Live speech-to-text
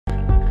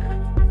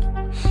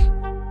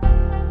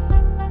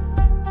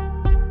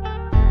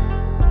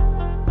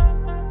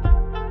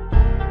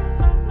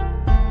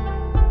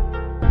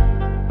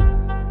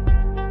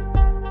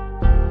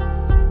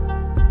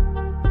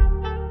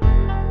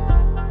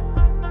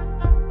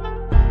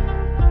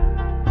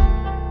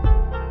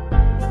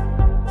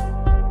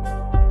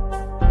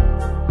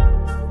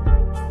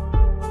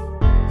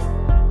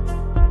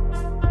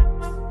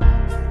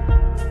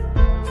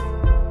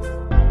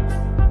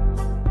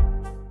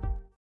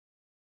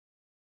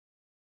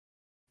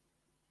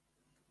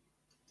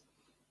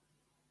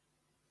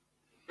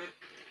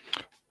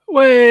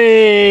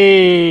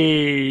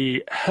Way,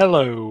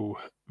 hello,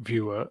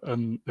 viewer,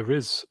 and there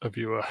is a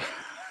viewer,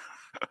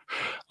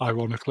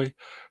 ironically.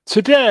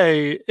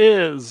 Today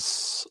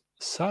is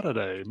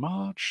Saturday,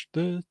 March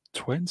the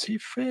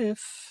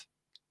 25th,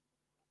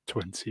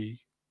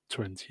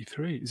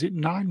 2023. Is it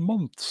 9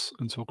 months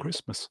until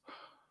Christmas?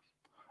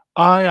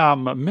 I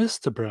am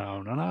Mr.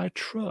 Brown, and I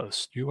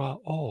trust you are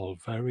all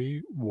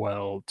very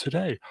well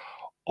today.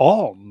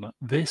 On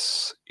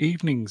this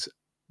evening's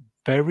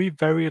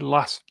very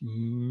last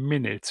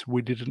minute,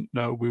 we didn't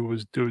know we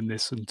was doing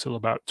this until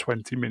about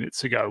 20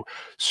 minutes ago.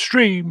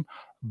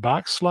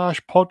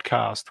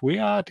 Stream/podcast. We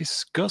are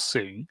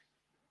discussing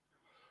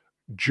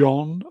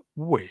John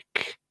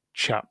Wick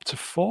Chapter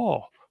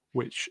 4,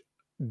 which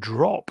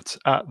dropped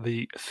at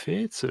the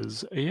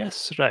theatres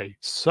yesterday.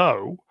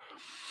 So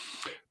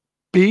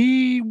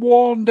be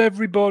warned,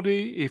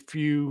 everybody, if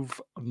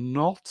you've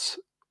not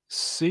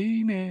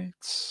seen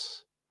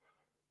it,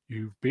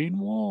 you've been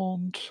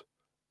warned.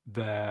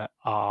 There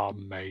are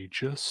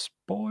major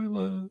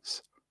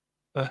spoilers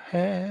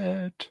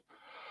ahead.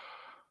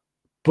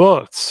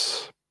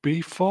 But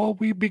before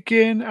we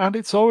begin, and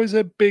it's always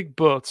a big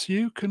but,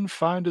 you can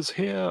find us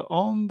here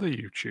on the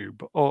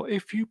YouTube, or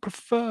if you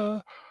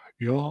prefer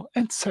your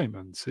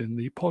entertainment in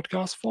the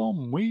podcast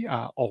form, we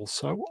are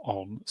also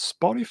on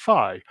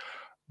Spotify.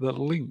 The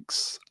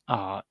links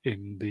are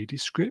in the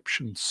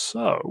description.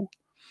 So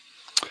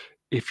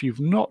if you've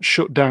not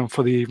shut down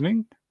for the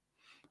evening,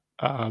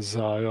 as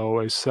I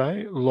always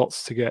say,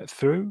 lots to get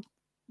through.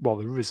 Well,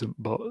 there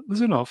isn't, but there's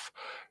enough.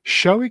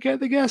 Shall we get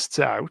the guests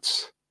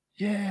out?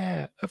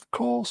 Yeah, of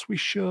course we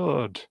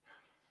should.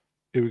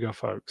 Here we go,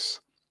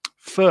 folks.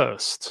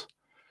 First,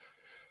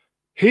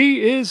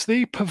 he is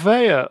the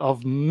purveyor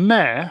of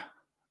meh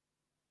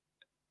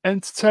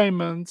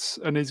entertainment,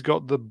 and he's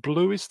got the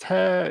bluest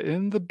hair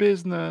in the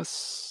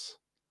business.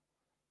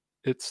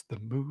 It's the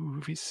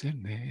movie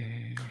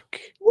Cynic.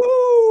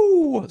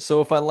 Woo!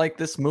 So if I like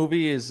this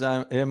movie,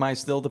 am I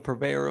still the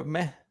purveyor of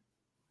meh?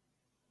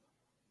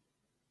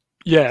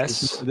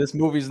 Yes. This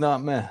movie's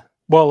not meh.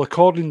 Well,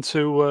 according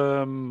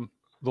to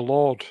the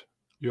Lord,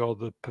 you're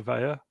the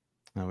purveyor.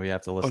 And we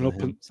have to listen to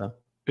him.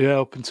 Yeah,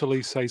 up until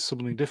he says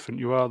something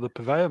different, you are the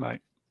purveyor, mate.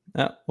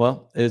 Yeah,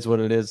 well, it is what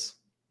it is.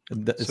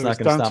 It's so not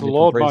going to stop me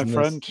Lord, from praising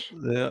my friend.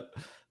 Yeah,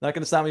 not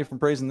going to stop me from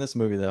praising this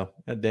movie, though.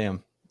 God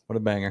damn, what a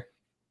banger!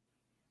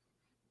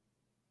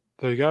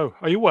 There you go.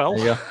 Are you well?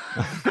 There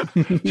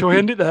you go. Shall we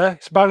end it there?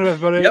 It's a banger,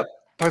 everybody. Yep.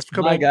 Thanks for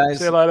coming. Bye, guys.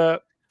 See you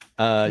later.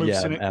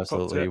 Yeah,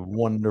 absolutely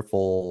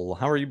wonderful.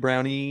 How are you,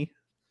 Brownie?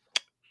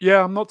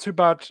 Yeah, I'm not too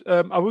bad.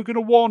 Are we going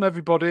to warn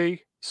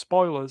everybody?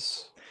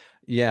 Spoilers.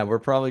 Yeah, we're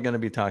probably going to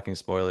be talking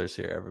spoilers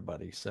here,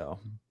 everybody.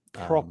 So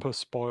proper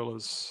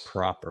spoilers.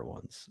 Proper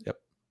ones. Yep.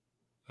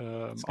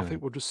 I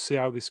think we'll just see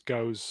how this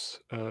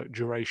goes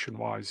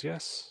duration-wise.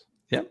 Yes.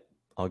 Yep.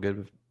 All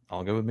good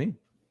with me.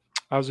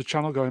 How's the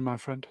channel going, my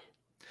friend?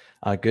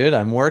 Good.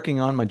 I'm working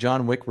on my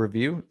John Wick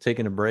review,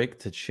 taking a break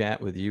to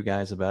chat with you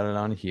guys about it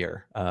on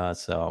here.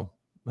 So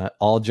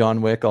all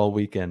John Wick all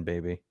weekend,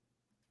 baby.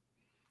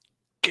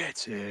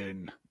 Get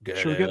in.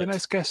 Should we get the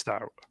next guest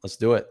out? Let's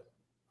do it.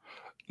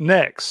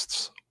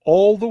 Next,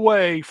 all the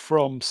way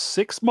from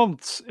 6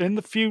 months in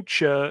the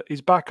future,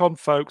 he's back on,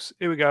 folks.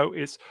 Here we go.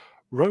 It's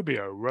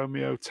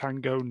Romeo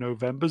Tango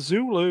November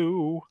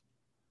Zulu.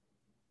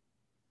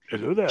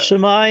 Hello there.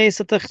 Shemai,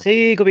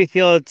 Satachi,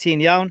 gobeithio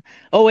ti'n iawn.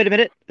 Oh, wait a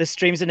minute. This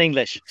stream's in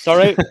English.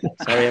 Sorry,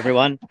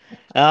 everyone.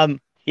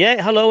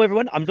 Yeah, hello,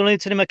 everyone. I'm going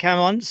to turn my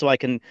camera on so I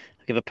can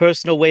give a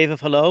personal wave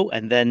of hello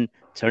and then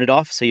turn it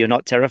off so you're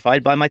not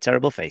terrified by my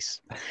terrible face.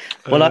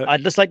 Well,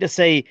 I'd just like to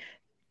say,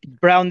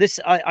 Brown,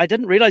 I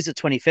didn't realize the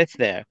 25th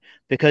there,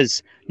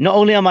 because not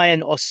only am I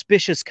in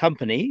auspicious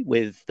company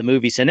with the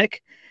movie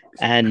Cynic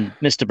and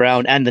Mr.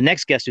 Brown and the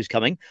next guest who's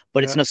coming,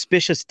 but it's an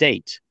auspicious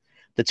date.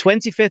 The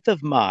 25th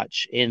of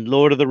March in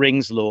Lord of the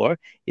Rings lore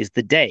is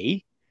the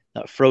day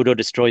that Frodo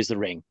destroys the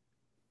ring.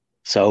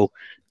 So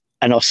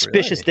an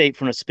auspicious date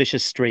for an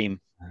auspicious stream.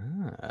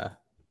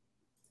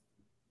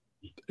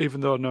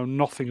 Even though I know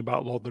nothing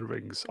about Lord of the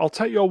Rings. I'll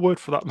take your word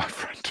for that, my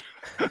friend.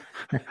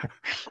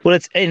 Well,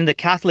 it's in the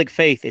Catholic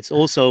faith. It's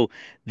also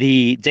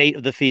the date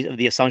of the feast of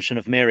the Assumption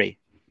of Mary.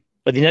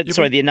 But the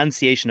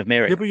Annunciation of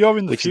Mary. Yeah, but you're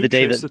in the future. Is the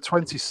day it's the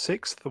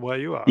 26th, the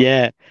way you are.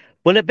 Yeah.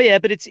 Well,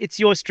 but it's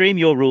your stream,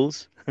 your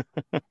rules.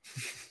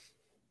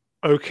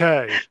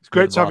 Okay. It's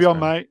great to have you on,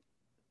 mate.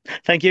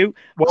 Thank you.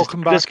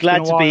 Welcome back. Just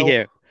glad to be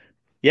here.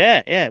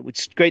 Yeah.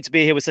 It's great to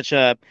be here with such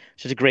a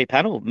great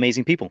panel,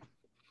 amazing people.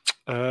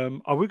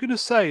 Are we going to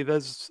say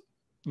there's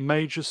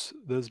major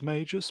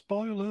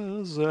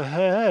spoilers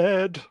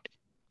ahead?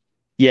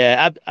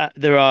 Yeah,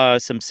 there are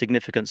some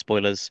significant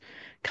spoilers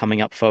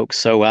coming up, folks.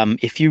 So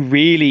if you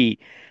really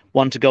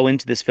want to go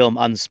into this film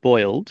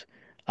unspoiled,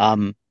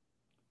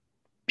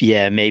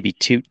 maybe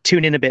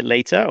tune in a bit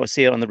later or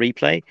see it on the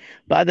replay.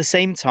 But at the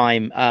same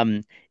time,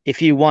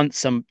 if you want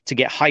to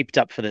get hyped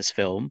up for this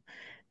film,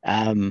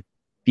 tune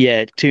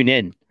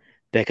in,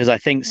 because I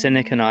think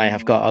Cynic and I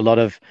have got a lot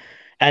of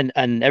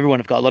and everyone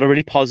have got a lot of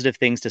really positive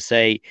things to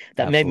say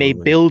that may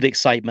Absolutely. build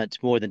excitement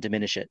more than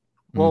diminish it.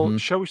 Well,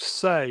 shall we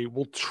say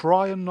we'll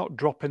try and not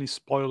drop any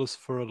spoilers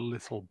for a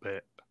little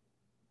bit?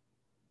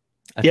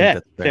 I think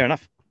that's fair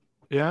enough.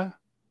 Yeah.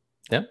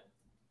 Yep.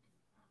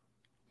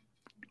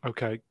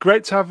 Okay,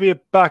 great to have you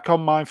back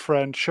on, my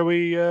friend. Shall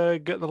we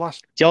get the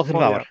last? Diolch yn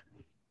fawr.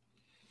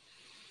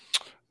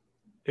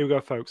 Here we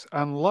go, folks.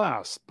 And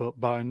last, but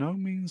by no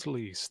means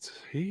least,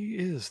 he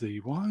is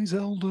the wise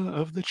elder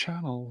of the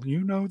channel.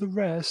 You know the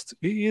rest.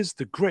 He is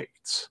the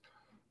great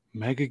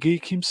Mega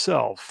Geek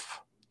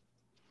himself.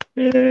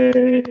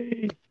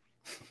 Yay!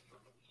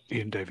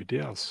 Ian David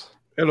Diaz.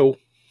 Hello.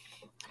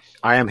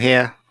 I am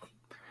here.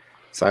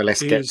 So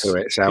let's get to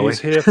it, shall we?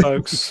 He's here,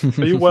 folks.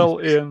 Are you well,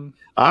 Ian?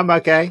 I'm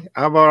okay.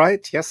 I'm all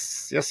right.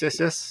 Yes. Yes.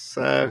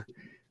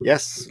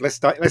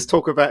 Let's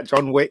talk about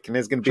John Wick, and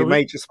there's going to be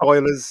major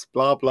spoilers.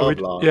 Blah blah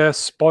blah. Yeah,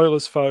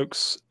 spoilers,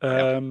 folks.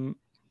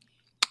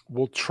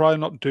 We'll try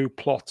not do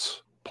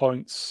plot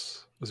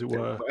points, as it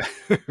were.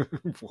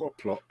 What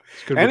plot?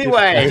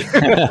 Anyway,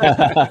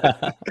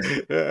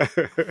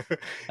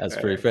 that's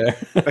pretty fair.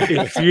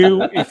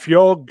 If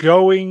you're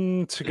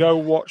going to go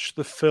watch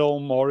the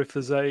film, or if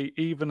there's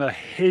even a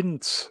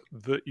hint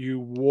that you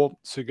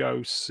want to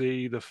go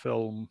see the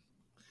film,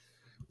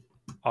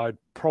 I'd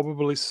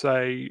probably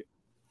say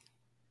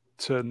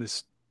turn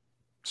this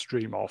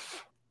stream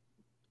off.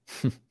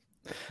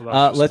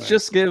 Let's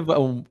just give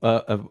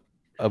a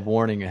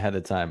warning ahead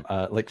of time.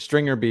 Like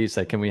Stringer B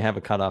said, can we have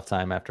a cutoff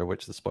time after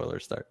which the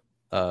spoilers start?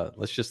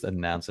 Let's just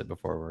announce it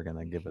before we're going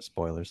to give a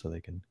spoiler so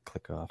they can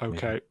click off.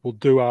 Okay, maybe. We'll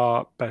do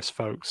our best,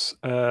 folks.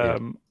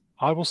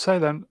 I will say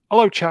then,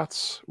 hello,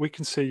 chats. We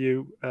can see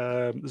you.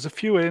 There's a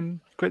few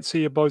in. Great to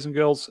see you, boys and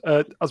girls.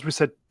 As we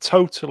said,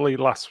 totally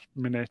last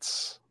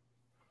minute.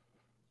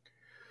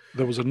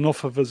 There was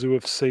enough of us who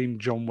have seen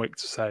John Wick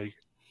to say,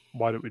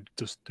 why don't we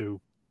just do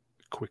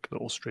a quick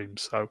little stream?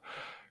 So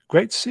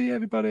great to see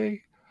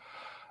everybody.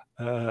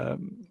 Here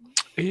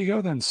you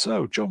go then.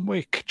 So, John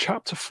Wick,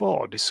 Chapter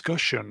 4,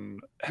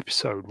 discussion,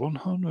 episode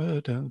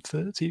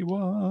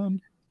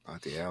 131.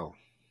 Bloody hell.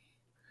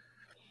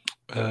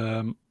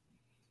 Here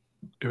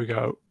we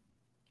go.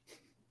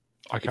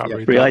 I can't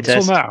read free eye that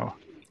test. now.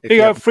 Here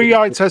you go, free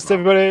eye test,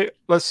 everybody.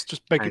 Let's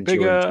just make it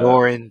bigger.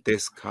 Enjoying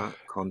this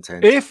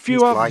content. If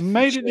you have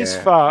made it this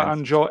far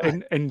and you're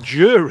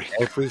enduring,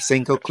 every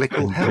single click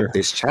will help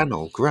this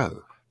channel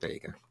grow. There you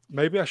go.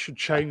 Maybe I should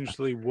change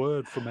the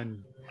word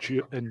from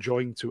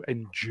enjoying to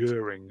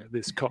enduring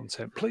this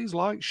content. Please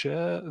like,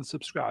 share, and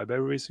subscribe.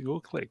 Every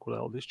single click will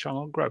help this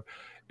channel grow.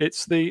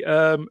 It's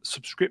the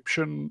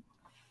subscription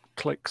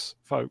clicks,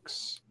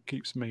 folks,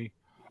 keeps me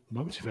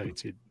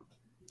motivated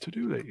to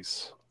do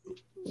these.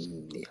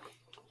 Yeah.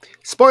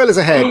 Spoilers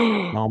ahead.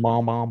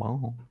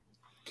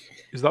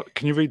 Is that?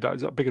 Can you read that?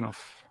 Is that big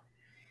enough?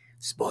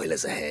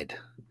 Spoilers ahead.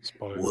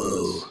 Spoilers.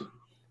 Whoa.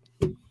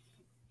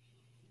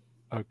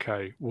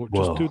 Okay, we'll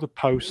just do the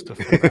poster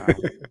for now.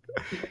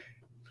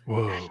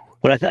 Whoa.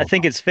 Well, I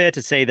think it's fair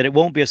to say that it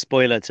won't be a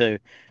spoiler to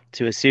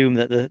assume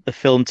that the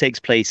film takes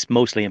place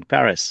mostly in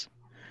Paris.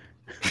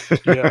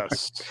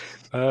 Yes.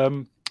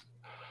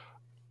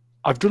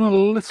 I've done a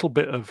little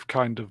bit of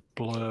kind of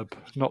blurb,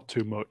 not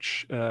too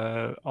much.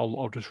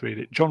 I'll just read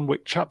it. John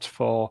Wick, Chapter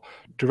 4,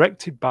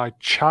 directed by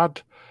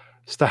Chad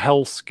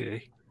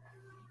Stahelski.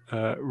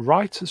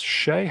 Writers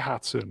Shay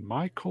Hatton,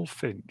 Michael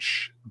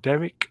Finch,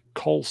 Derek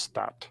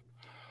Kolstad.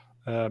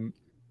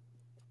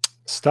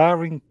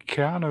 Starring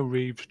Keanu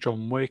Reeves,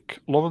 John Wick,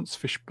 Lawrence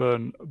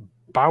Fishburne,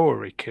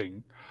 Bowery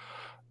King,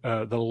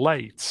 the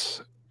late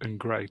and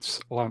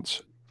great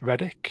Lance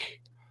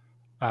Reddick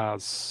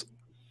as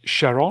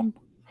Sharon,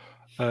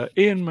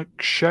 Ian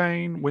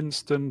McShane,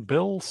 Winston,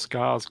 Bill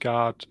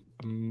Skarsgård,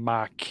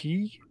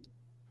 Marquis,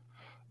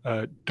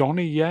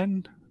 Donnie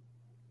Yen.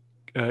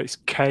 It's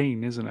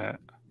Kane, isn't it?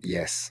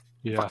 Yes.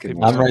 Yeah,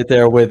 I'm right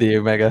there with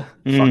you, Mega.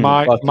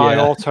 My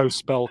auto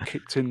spell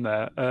kicked in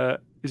there.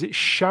 Is it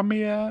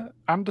Shamir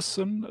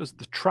Anderson as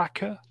the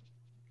tracker?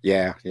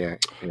 Yeah.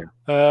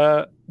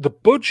 The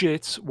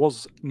budget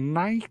was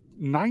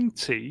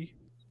 $90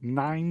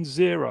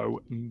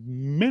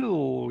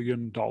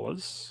 million.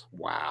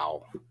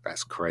 Wow,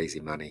 that's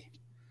crazy money.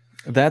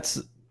 That's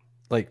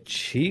like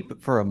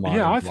cheap for a Marvel.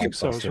 Yeah, I think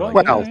so as well.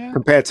 Well, yeah.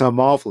 compared to a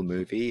Marvel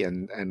movie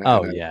and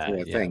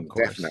thing,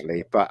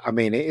 definitely. But I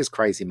mean, it is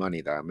crazy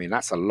money, though. I mean,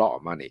 that's a lot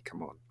of money.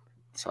 Come on,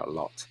 it's a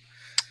lot.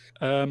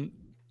 A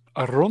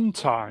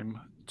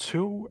runtime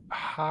 2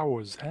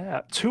 hours.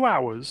 2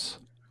 hours,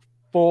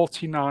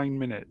 49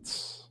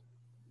 minutes.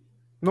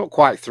 Not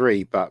quite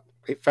 3, but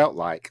it felt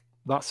like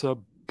that's a.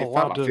 It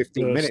felt like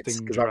 15 minutes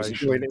because I was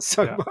enjoying it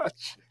so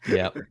much.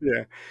 Yeah.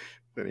 Yeah.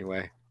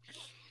 Anyway,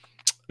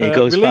 it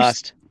goes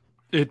fast.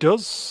 It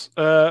does.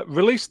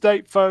 Release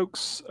date,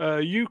 folks.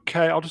 UK.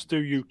 I'll just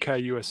do UK,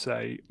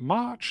 USA.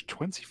 March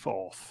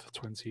 24th,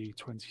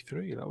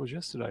 2023. That was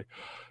yesterday.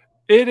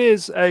 It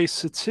is a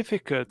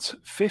certificate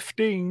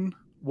 15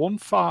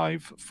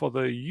 for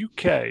the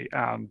UK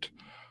and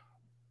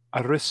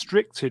a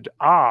restricted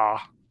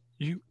R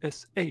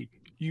USA.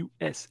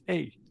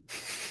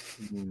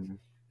 Mm.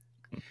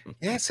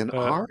 Yeah, it's an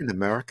R in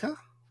America.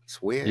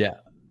 It's weird. Yeah.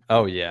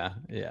 Oh yeah,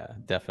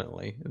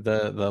 definitely.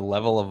 The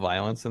level of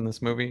violence in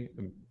this movie,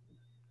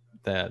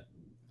 that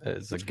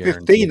is a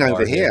guaranteed 15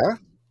 over here.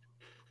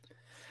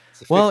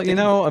 Well, you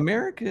know,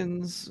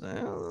 Americans,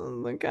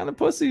 they're kind of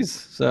pussies,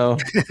 so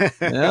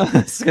yeah,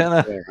 it's kind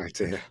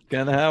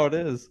of how it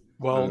is.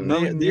 Well,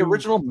 the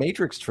original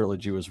Matrix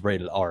trilogy was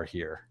rated R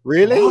here.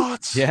 Really?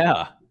 What?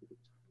 Yeah.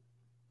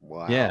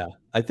 Wow. Yeah,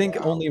 I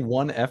think only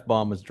one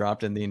F-bomb was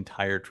dropped in the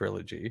entire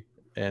trilogy,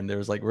 and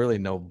there's like really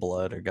no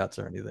blood or guts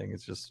or anything.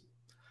 It's just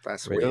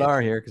rated weird.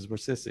 R here because we're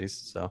sissies.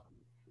 So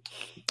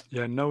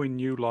yeah, knowing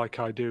you like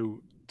I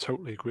do,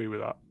 totally agree with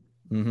that.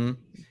 Mm-hmm.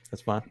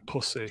 That's fine.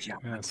 Pussy.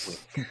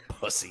 Yes.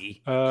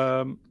 Pussy.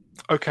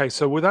 Okay,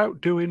 so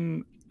without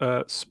doing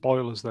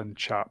spoilers then,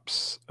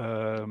 chaps,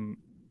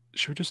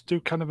 should we just do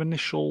kind of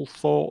initial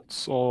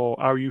thoughts or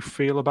how you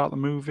feel about the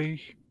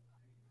movie?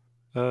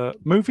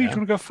 Movie, you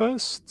want to go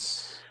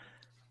first?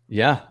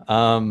 Yeah.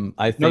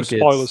 I think no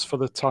spoilers for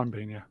the time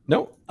being, yeah.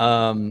 No.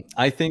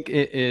 I think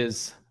it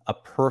is a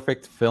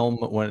perfect film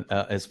when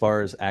as far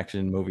as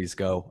action movies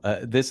go.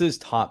 This is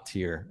top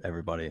tier,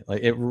 everybody.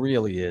 Like, it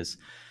really is.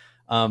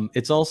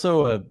 It's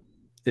also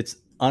it's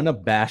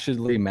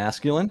unabashedly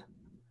masculine.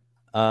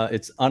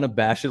 It's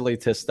unabashedly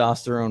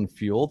testosterone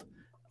fueled.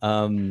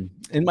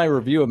 In my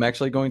review, I'm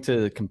actually going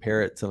to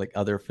compare it to like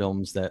other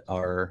films that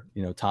are,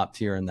 you know, top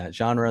tier in that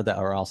genre that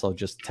are also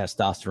just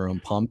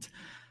testosterone pumped,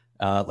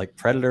 like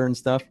Predator and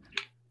stuff.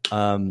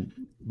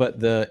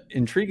 But the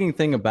intriguing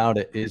thing about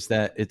it is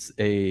that it's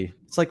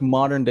like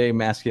modern day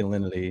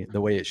masculinity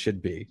the way it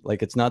should be.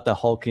 Like, it's not the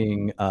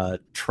hulking,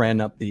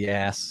 trend up the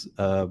ass,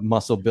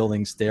 muscle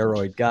building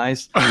steroid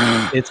guys.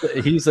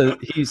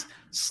 He's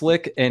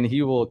slick and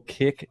he will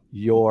kick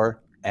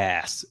your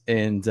ass,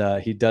 and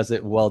he does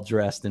it well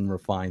dressed and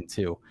refined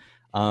too.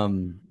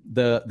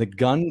 The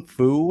gun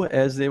fu,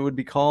 as they would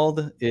be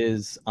called,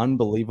 is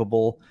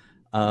unbelievable.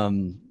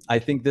 I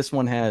think this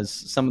one has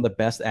some of the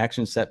best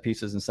action set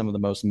pieces and some of the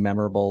most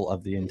memorable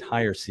of the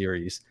entire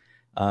series.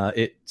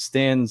 It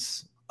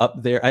stands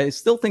up there. I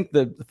still think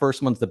the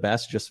first one's the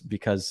best just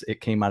because it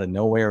came out of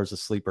nowhere as a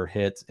sleeper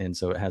hit, and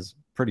so it has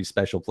pretty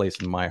special place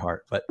in my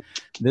heart. But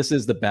this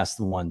is the best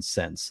one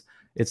since.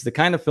 It's the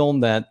kind of film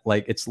that,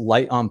 like, it's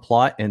light on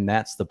plot, and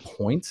that's the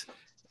point.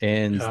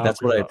 And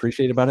that's what I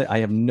appreciate about it. I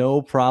have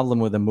no problem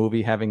with a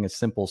movie having a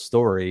simple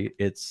story.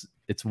 It's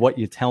what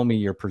you tell me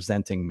you're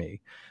presenting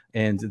me.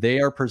 And they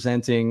are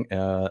presenting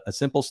a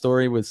simple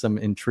story with some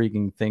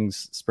intriguing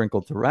things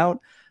sprinkled throughout.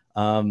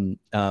 Fun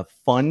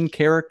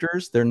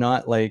characters. They're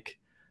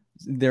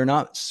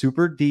not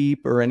super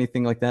deep or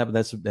anything like that,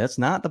 but that's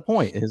not the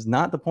point. It is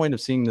not the point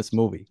of seeing this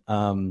movie.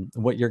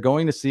 What you're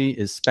going to see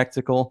is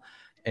spectacle,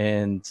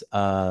 and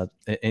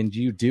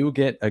you do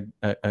get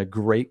a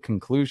great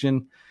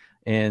conclusion.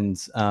 And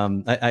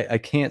I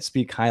can't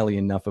speak highly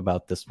enough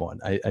about this one.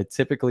 I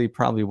typically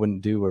probably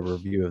wouldn't do a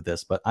review of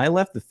this, but I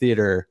left the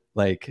theater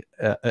like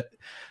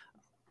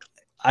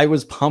I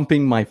was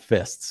pumping my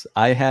fists.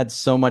 I had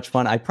so much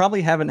fun. I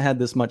probably haven't had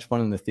this much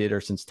fun in the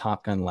theater since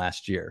Top Gun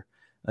last year.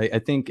 I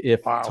think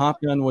if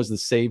Top Gun was the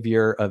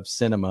savior of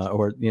cinema,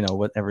 or, you know,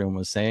 what everyone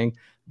was saying,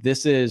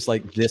 this is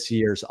like this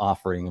year's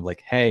offering of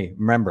like, hey,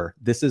 remember,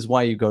 this is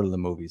why you go to the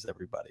movies,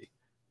 everybody.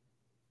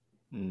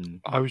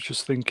 I was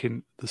just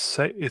thinking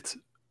it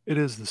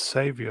is the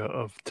savior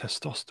of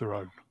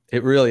testosterone.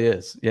 It really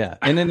is, yeah.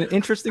 And in an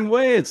interesting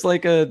way, it's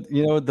like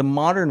the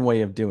modern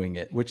way of doing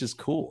it, which is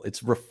cool.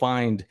 It's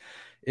refined.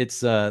 It's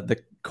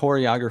the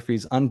choreography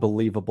is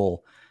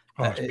unbelievable.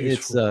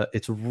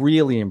 It's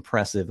really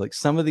impressive. Like,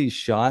 some of these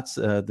shots,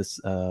 this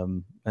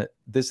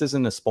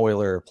isn't a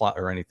spoiler plot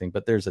or anything,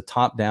 but there's a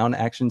top-down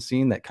action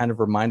scene that kind of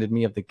reminded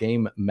me of the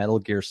game Metal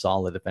Gear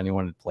Solid, if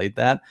anyone had played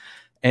that,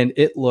 and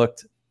it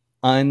looked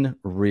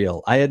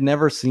unreal. I had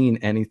never seen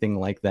anything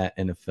like that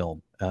in a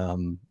film.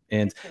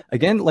 And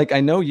again, like,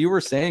 I know you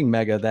were saying,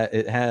 Mega, that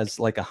it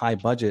has like a high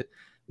budget,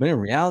 but in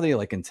reality,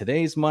 like in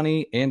today's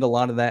money, and a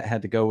lot of that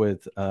had to go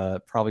with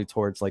probably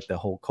towards like the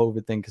whole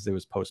COVID thing, because it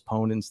was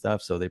postponed and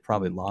stuff. So they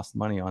probably lost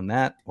money on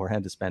that or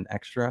had to spend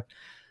extra.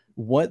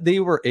 What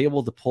they were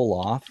able to pull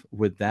off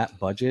with that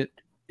budget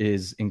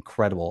is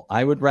incredible.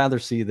 I would rather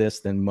see this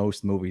than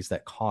most movies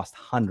that cost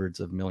hundreds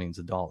of millions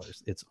of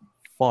dollars. It's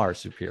far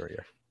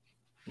superior.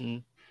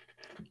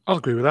 I'll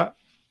agree with that.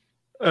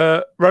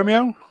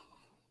 Romeo?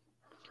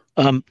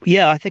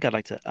 Yeah, I think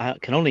I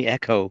can only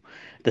echo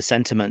the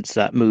sentiments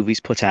that movies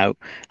put out.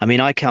 I mean,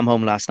 I came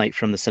home last night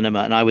from the cinema,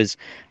 and I was,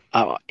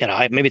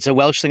 maybe it's a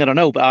Welsh thing, I don't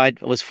know, but I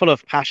was full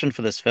of passion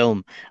for this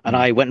film, and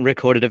I went and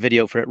recorded a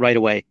video for it right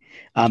away,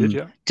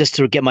 just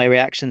to get my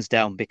reactions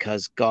down,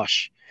 because,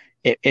 gosh,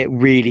 it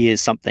really is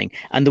something.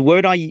 And the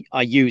word I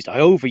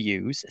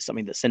overuse,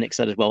 something that Cynic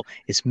said as well,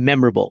 is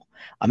memorable.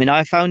 I mean,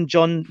 I found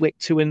John Wick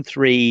 2 and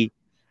 3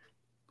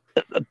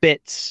 a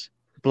bit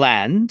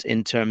bland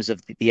in terms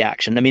of the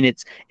action. I mean,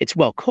 it's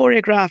well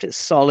choreographed, it's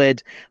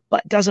solid,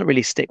 but it doesn't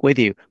really stick with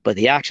you. But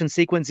the action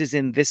sequences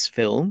in this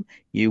film,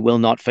 you will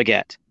not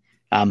forget.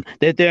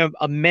 There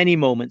are many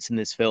moments in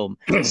this film,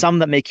 some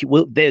that make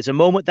you. There's a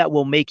moment that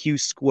will make you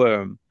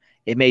squirm.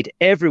 It made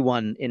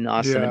everyone in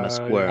our cinema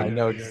squirm. I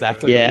know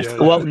exactly. Yeah.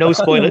 Well, no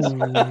spoilers.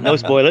 No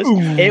spoilers.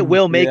 It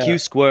will make you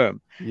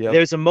squirm. Yep.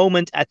 There's a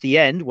moment at the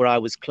end where I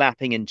was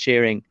clapping and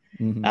cheering.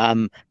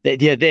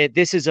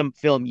 This is a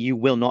film you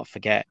will not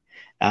forget.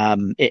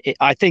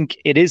 I think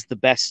it is the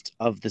best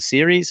of the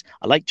series.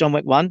 I like John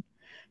Wick 1,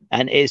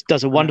 and it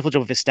does a wonderful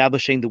job of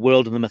establishing the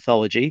world and the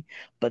mythology.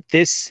 But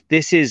this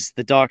is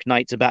The Dark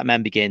Knight to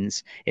Batman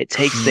Begins. It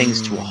takes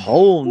things to a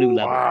whole new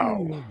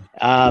level.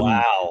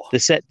 Wow. The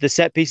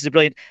set pieces are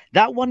brilliant.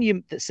 That one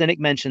that Cynic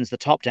mentions, the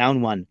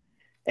top-down one,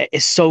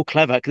 is so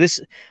clever.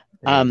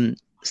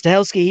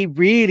 Stahelski, he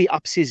really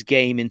ups his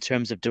game in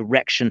terms of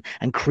direction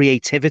and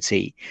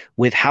creativity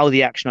with how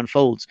the action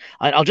unfolds.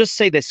 I'll just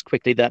say this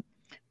quickly, that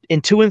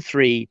in 2 and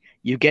 3,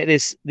 you get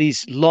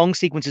these long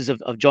sequences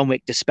of John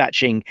Wick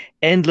dispatching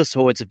endless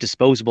hordes of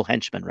disposable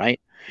henchmen,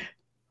 right?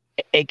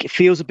 It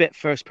feels a bit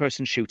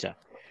first-person shooter.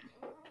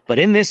 But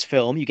in this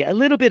film, you get a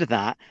little bit of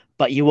that,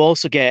 but you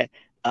also get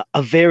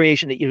a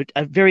variation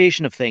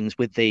of things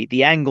with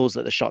the angles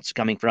that the shots are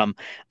coming from.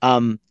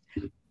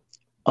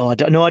 I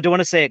don't want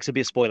to say it because it'll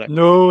be a spoiler.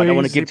 No, I don't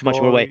want to give too much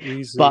more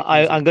away. But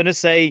I'm going to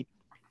say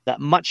that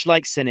much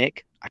like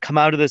Cynic, I come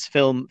out of this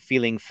film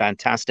feeling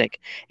fantastic.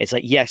 It's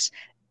like, yes,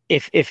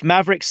 if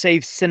Maverick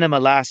saved cinema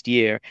last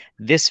year,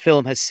 this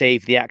film has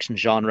saved the action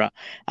genre.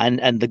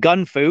 And the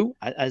gun fu,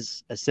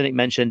 as Cynic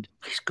mentioned,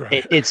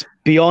 it's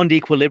beyond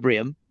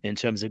equilibrium in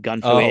terms of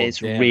gun fu.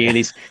 It's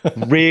really,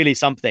 really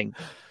something.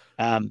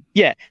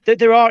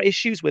 There are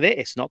issues with it.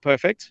 It's not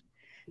perfect.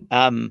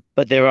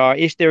 But there are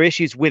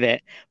issues with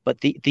it,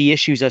 but the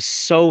issues are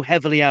so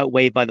heavily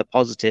outweighed by the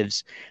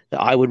positives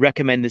that I would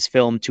recommend this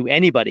film to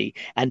anybody,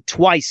 and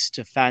twice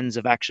to fans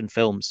of action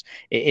films.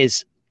 It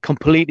is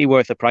completely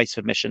worth the price of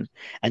admission,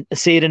 and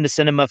see it in the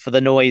cinema for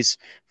the noise,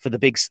 for the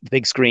big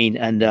screen,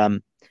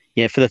 and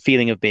for the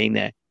feeling of being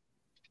there.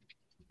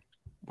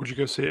 Would you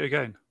go see it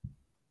again?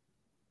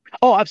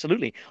 Oh,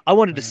 absolutely. I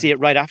wanted to see it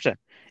right after.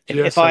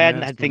 If I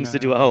hadn't had things to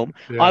do at home,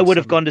 I would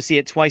have gone to see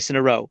it twice in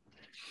a row.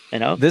 You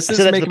know, this is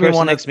making me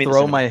want to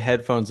throw my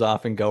headphones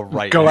off and go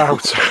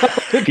out.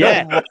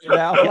 Yeah.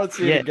 Now let's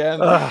see it again.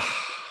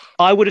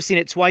 I would have seen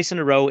it twice in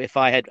a row if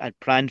I had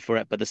planned for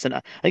it, but I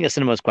think the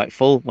cinema was quite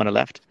full when I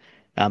left.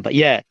 But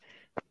yeah,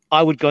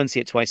 I would go and see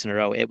it twice in a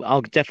row.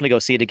 I'll definitely go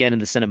see it again in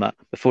the cinema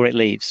before it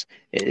leaves.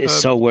 It's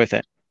so worth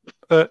it.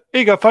 Here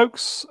you go,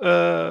 folks.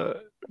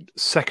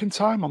 Second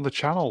time on the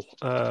channel.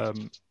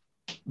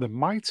 The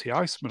mighty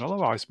Iceman.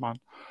 Hello, Iceman.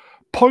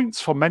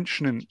 Points for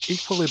mentioning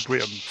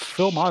Equilibrium,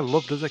 film I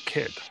loved as a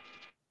kid.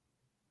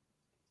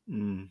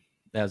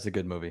 That's a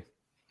good movie.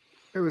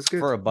 It was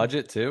good. For a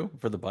budget, too.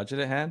 For the budget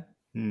it had.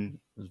 It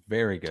was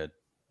very good.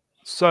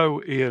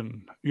 So,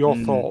 Ian, your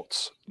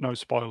thoughts? No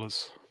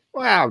spoilers.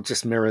 Well,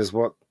 just mirrors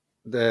what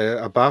the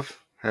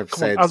above have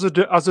said. As a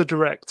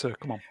director,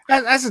 come on.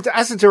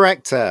 As a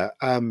director,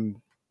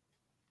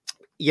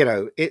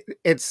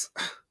 it's...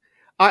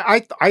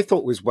 I thought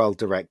it was well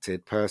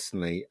directed,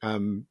 personally.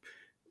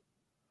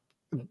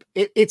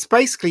 It's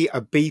basically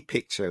a B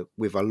picture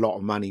with a lot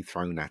of money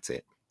thrown at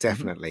it,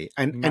 definitely.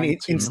 And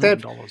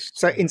instead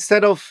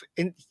of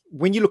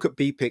when you look at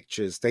B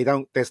pictures,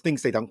 there's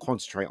things they don't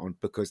concentrate on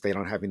because they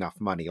don't have enough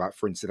money. Like,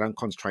 for instance, they don't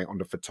concentrate on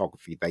the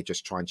photography; they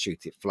just try and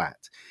shoot it flat.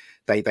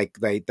 They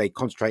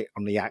concentrate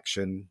on the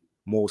action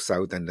more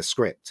so than the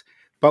script.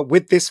 But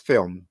with this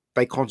film,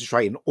 they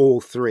concentrate on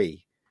all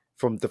three,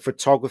 from the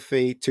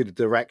photography to the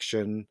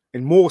direction,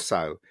 and more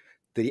so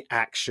the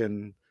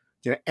action.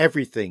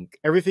 Everything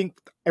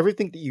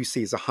that you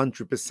see is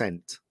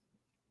 100%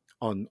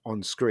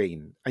 on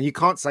screen, and you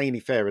can't say any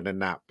fairer than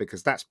that,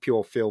 because that's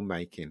pure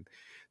filmmaking.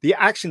 The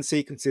action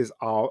sequences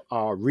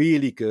are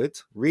really good,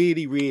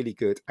 really, really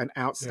good and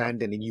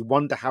outstanding, and you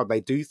wonder how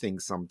they do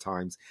things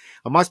sometimes.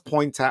 I must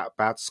point out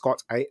about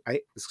Scott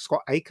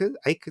Aiken,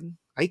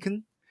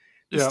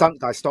 the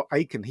stunt guy, Scott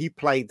Aiken. He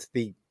played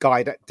the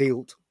guy that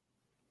dealt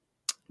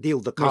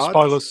the cards. No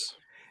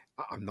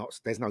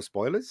spoilers. There's no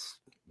spoilers.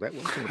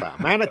 What about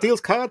a man that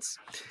deals cards?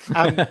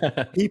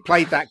 He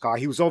played that guy.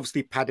 He was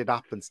obviously padded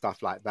up and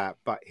stuff like that,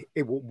 but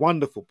it was a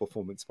wonderful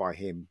performance by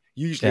him.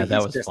 Usually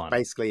he's just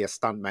basically a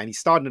stuntman. He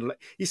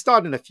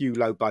starred in a few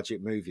low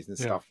budget movies and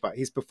stuff, but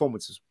his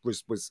performance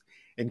was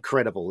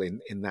incredible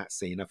in that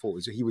scene. I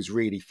thought he was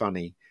really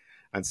funny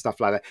and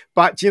stuff like that.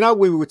 But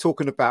we were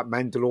talking about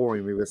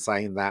Mandalorian. We were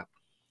saying that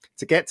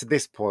to get to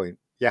this point,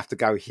 you have to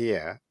go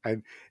here,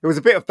 and it was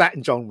a bit of that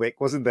in John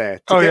Wick, wasn't there?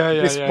 To get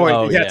to this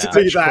point, you had to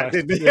do that,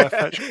 didn't you? You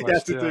had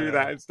to do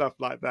that and stuff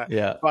like that.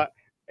 Yeah, but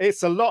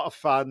it's a lot of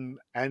fun,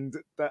 and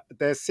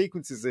there's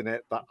sequences in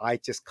it that I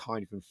just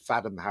can't even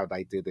fathom how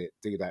they do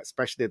that.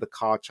 Especially the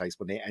car chase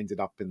when they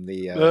ended up in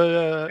the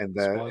in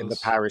the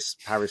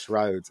Paris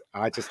road.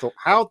 I just thought,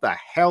 how the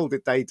hell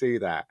did they do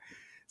that?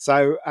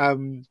 So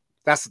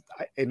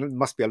it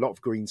must be a lot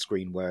of green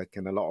screen work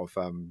and a lot of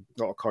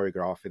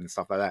choreographing and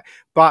stuff like that.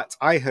 But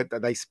I heard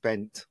that they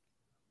spent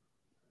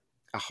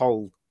a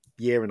whole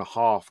year and a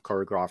half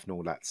choreographing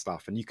all that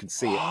stuff, and you can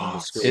see it on the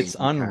screen. It's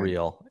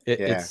unreal.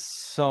 It's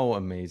so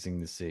amazing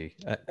to see.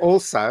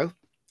 Also,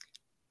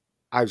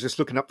 I was just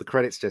looking up the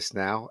credits just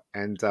now,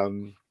 and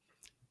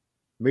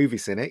movie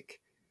Cynic,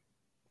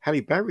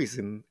 Halle Berry's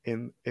in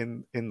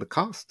the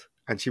cast,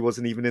 and she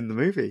wasn't even in the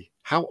movie.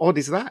 How odd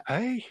is that?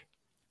 Hey,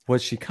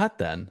 was she cut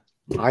then?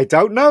 I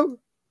don't know.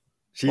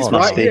 She's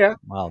right here.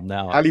 Well,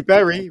 now Halle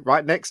Berry,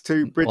 right next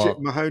to Bridget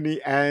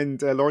Mahoney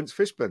and Lawrence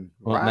Fishburne.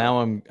 Well,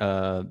 now I'm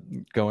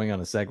going on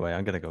a segue.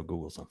 I'm gonna go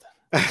Google something.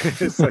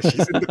 So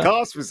she's in the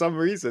cast for some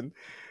reason.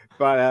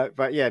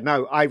 But yeah,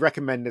 no, I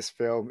recommend this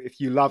film.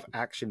 If you love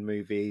action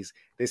movies,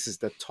 this is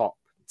the top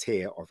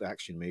tier of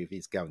action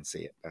movies. Go and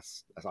see it.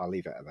 That's I'll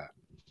leave it at that.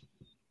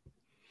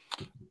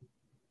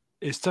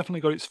 It's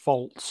definitely got its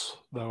faults,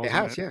 though. It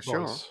has,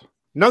 sure.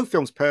 No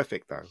film's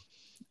perfect, though.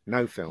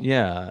 No film.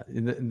 Yeah,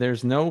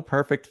 there's no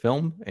perfect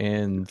film,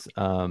 and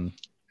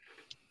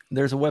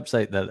there's a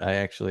website that I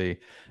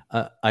actually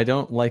I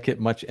don't like it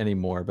much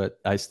anymore, but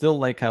I still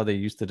like how they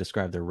used to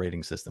describe their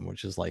rating system,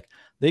 which is like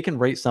they can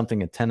rate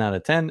something a 10 out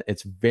of 10.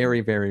 It's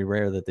very, very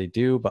rare that they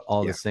do, but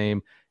all the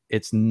same,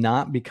 it's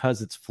not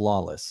because it's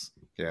flawless,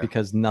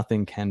 because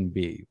nothing can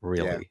be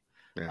really.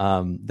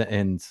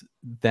 And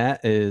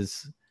that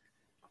is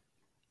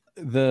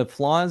the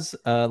flaws,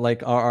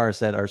 like RR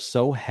said, are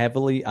so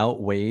heavily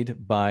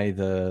outweighed by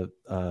the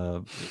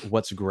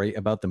what's great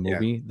about the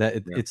movie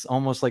that it's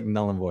almost like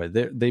null and void.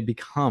 They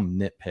become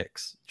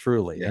nitpicks,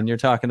 truly. And you're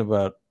talking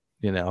about,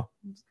 you know,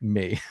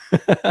 me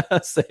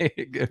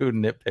saying who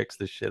nitpicks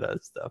the shit out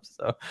of stuff.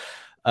 So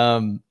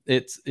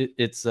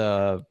it's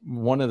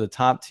one of the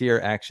top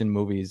tier action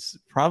movies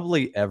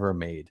probably ever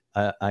made.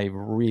 I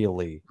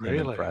really am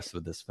impressed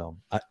with this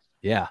film.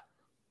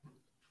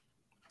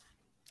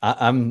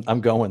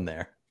 I'm going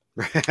there.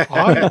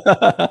 I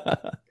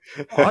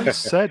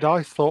said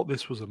I thought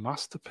this was a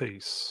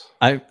masterpiece.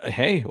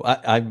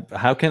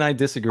 How can I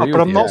disagree?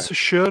 But I'm not so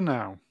sure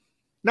now.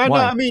 No,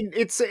 I mean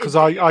it's because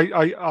I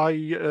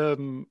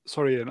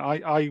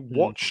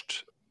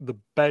watched the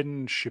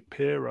Ben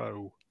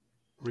Shapiro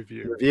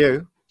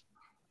review.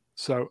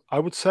 So I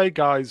would say,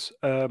 guys,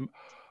 I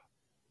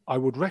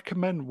would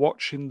recommend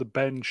watching the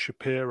Ben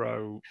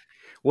Shapiro.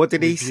 What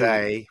did he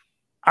say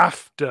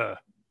after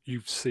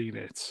you've seen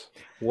it?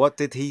 What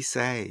did he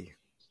say?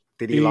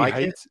 Did he like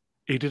it?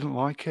 He didn't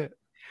like it.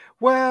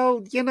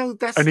 Well, you know,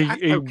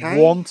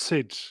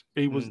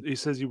 he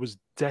says he was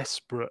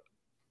desperate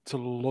to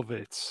love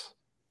it.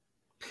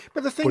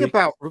 But the thing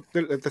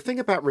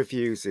about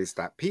reviews is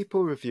that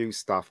people review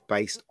stuff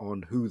based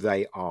on who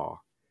they are,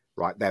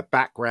 right? Their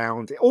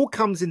background, it all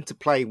comes into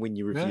play when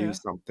you review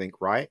something,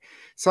 right?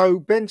 So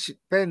Ben,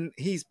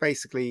 he's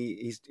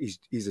basically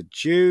he's a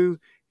Jew.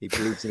 He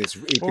believes in his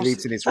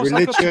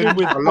religion.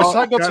 What's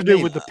that got to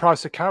do with the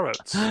price of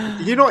carrots?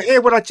 You not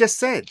hear what I just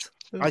said?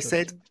 I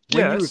said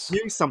when you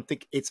review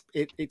something, it's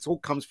all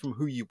comes from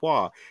who you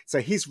are.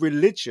 So his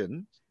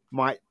religion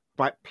might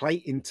play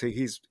into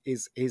his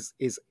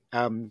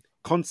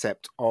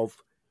concept of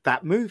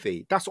that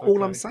movie. That's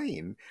all I'm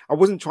saying. I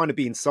wasn't trying to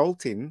be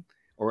insulting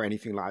or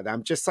anything like that.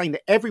 I'm just saying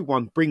that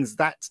everyone brings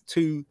that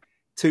to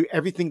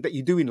everything that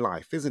you do in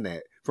life, isn't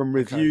it? From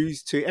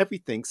reviews to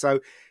everything. So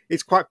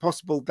it's quite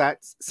possible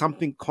that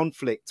something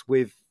conflict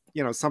with,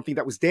 you know, something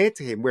that was dear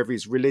to him, whether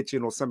it's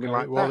religion or something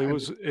like that. Well,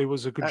 it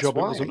was a good job.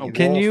 It wasn't a war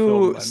Can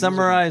you film,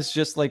 summarize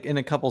just like in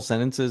a couple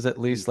sentences at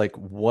least, like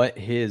what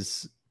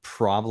his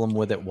problem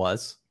with it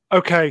was?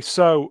 Okay,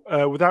 so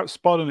without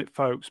spoiling it,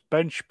 folks,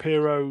 Ben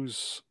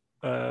Shapiro's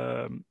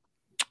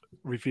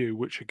review,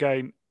 which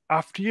again,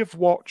 after you've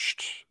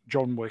watched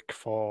John Wick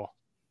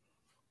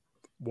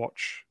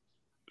watch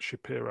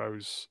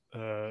Shapiro's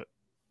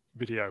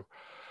video.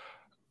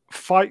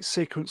 Fight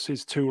sequence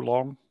is too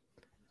long.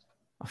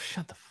 Oh,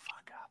 shut the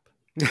fuck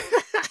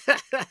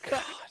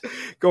up.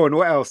 Go on,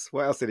 what else?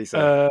 What else did he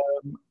say?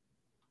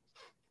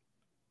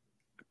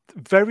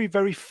 Very,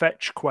 very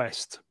fetch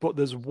quest, but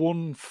there's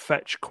one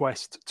fetch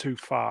quest too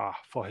far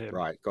for him.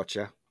 Right,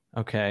 gotcha.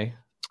 Okay.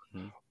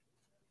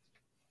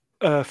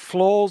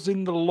 Flaws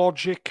in the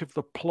logic of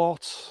the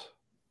plot.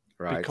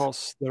 Right.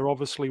 Because they're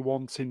obviously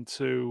wanting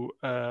to...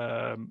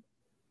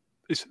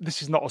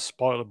 this is not a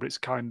spoiler, but it's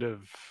kind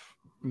of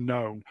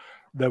known.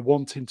 They're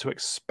wanting to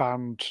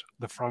expand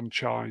the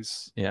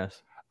franchise.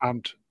 Yes.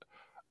 And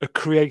a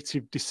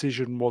creative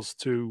decision was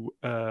to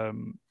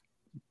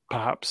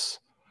perhaps,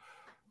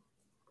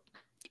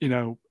 you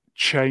know,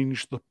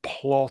 change the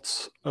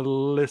plot a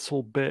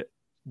little bit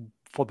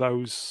for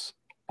those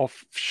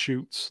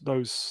offshoots,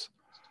 those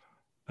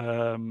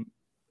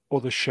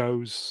other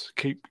shows,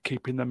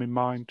 keeping them in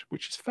mind,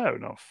 which is fair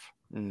enough.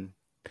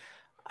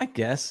 I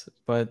guess,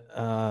 but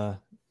I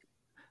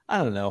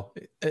don't know.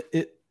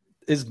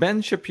 Is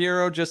Ben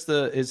Shapiro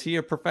is he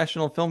a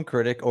professional film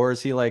critic, or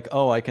is he like,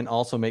 oh, I can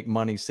also make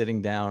money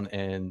sitting down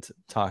and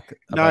talk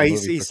about a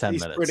movie for 10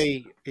 minutes?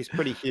 He's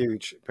pretty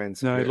huge, Ben.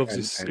 No, he loves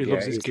his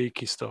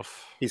geeky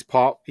stuff.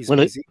 What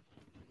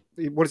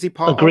is he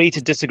part Agree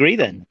to disagree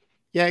then.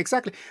 Yeah,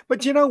 exactly.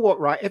 But you know what,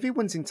 right?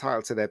 Everyone's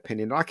entitled to their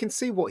opinion. I can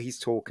see what he's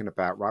talking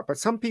about, right? But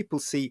some people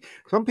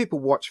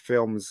watch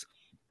films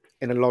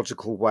in a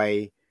logical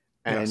way,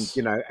 and Yes.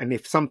 you know, and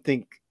if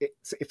something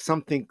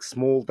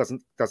small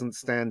doesn't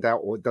stand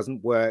out or it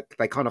doesn't work,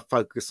 they kind of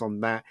focus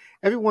on that.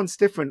 Everyone's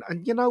different,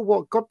 and you know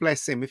what? God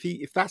bless him.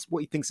 If that's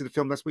what he thinks of the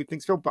film, that's what he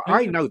thinks of the film. But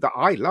I know that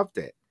I loved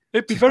it.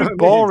 It'd be Do you know very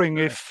what I mean? boring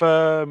if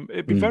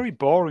very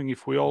boring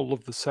if we all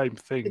love the same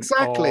thing.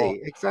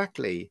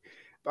 Exactly.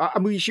 I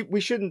mean,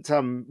 we shouldn't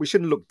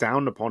look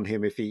down upon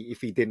him if he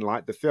didn't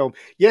like the film.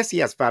 Yes, he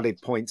has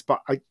valid points,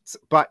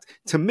 but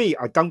to me,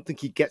 I don't think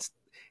he gets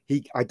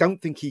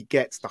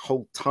the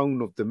whole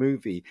tone of the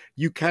movie.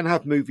 You can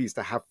have movies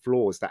that have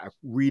flaws that are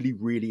really,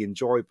 really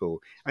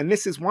enjoyable, and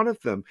this is one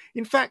of them.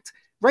 In fact,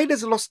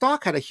 Raiders of the Lost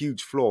Ark had a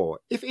huge flaw.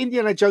 If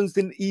Indiana Jones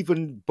didn't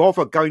even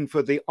bother going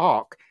for the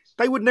Ark,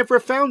 they would never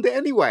have found it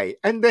anyway.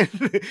 And then,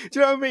 do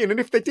you know what I mean? And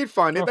if they did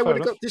find it, they would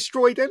have got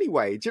destroyed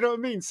anyway. Do you know what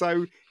I mean?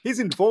 So his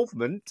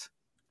involvement,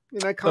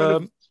 kind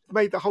of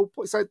made the whole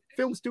point. So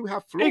films do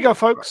have flaws. Here you go,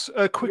 folks.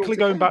 Quickly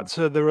going back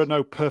to There Are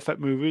No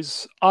Perfect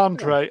Movies.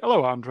 Andre,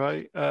 hello,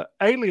 Andre.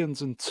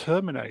 Aliens and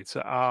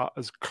Terminator are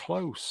as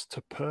close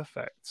to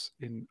perfect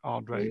in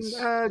Andre's.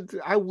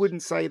 I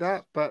wouldn't say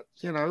that, but,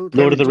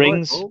 Lord of the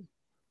Rings.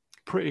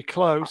 Pretty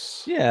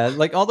close. Yeah,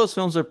 like all those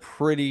films are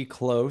pretty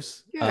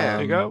close. Yeah,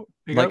 there you go.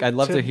 I'd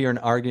love to hear an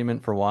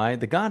argument for why.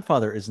 The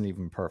Godfather isn't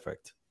even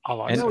perfect. I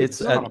like and it's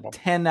a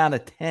 10 out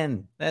of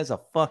 10. That's a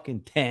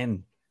fucking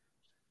 10.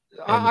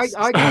 I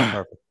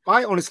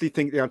honestly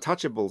think The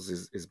Untouchables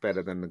is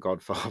better than The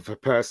Godfather,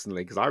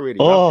 personally, because I really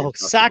love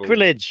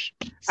sacrilege.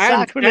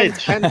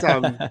 Sacrilege.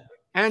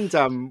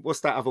 And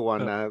what's that other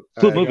one?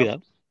 Good movie,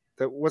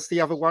 though. What's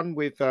the other one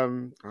with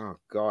oh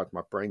god,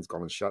 my brain's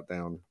gone and shut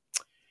down.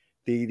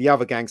 The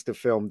other gangster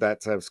film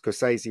that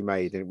Scorsese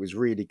made, and it was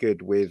really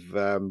good, with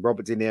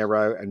Robert De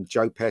Niro and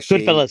Joe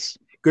Pesci.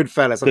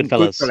 Goodfellas. I think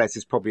Goodfellas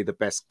is probably the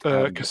best.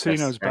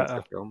 Casino's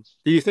better. Film.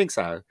 Do you think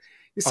so?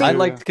 I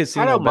liked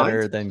Casino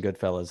better than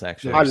Goodfellas,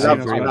 actually. I love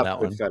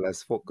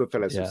Goodfellas.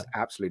 Goodfellas was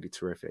absolutely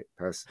terrific,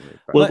 personally.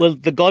 Well,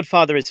 The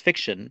Godfather is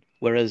fiction,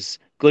 whereas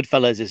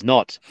Goodfellas is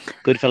not.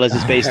 Goodfellas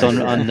is based on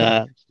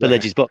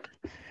Pileggi's book.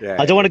 Yeah,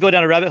 I don't want to go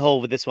down a rabbit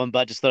hole with this one, but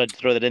I just thought I'd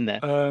throw that in there.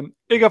 Here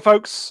you go,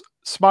 folks.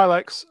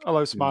 Smilex,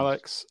 hello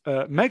Smilex.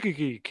 Mega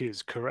Geek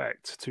is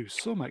correct to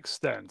some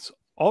extent.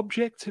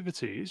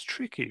 Objectivity is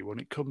tricky when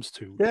it comes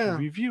to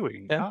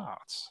reviewing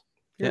art.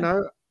 You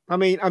know, I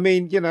mean,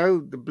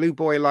 the blue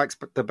boy likes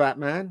the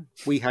Batman.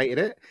 We hated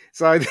it,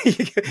 so there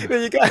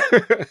you go.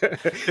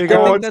 Here you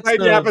go.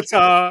 Maybe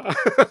Avatar.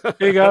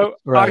 Here you go,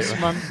 right.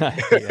 Iceman.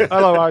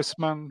 Hello,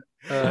 Iceman.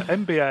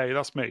 NBA,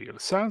 that's me.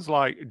 It sounds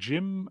like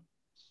Jim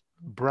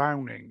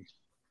Browning.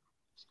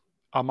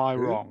 Am I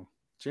wrong?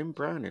 Jim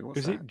Browning. What's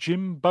Is that? It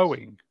Jim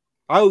Boeing?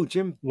 Oh,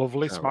 Jim.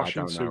 Lovely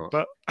smashing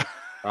super.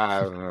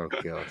 Oh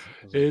god.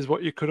 Here's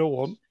what you could have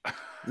won.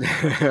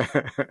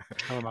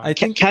 I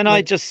think. Can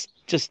I just?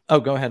 Oh,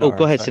 go ahead. Oh,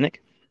 go ahead,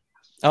 Cynic.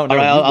 Oh no, all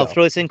right, I'll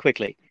throw this in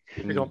quickly.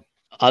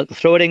 I'll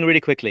throw it in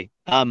really quickly.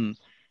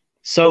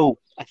 So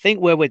I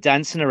think where we're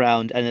dancing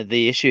around, and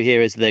the issue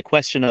here is the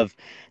question of,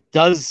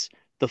 does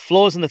the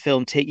flaws in the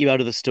film take you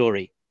out of the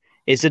story?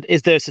 Is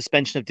there a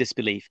suspension of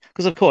disbelief?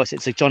 Because of course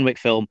it's a John Wick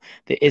film.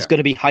 It's going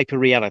to be hyper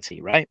reality,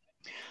 right?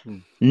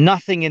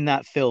 Nothing in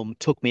that film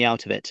took me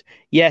out of it.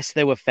 Yes,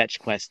 there were fetch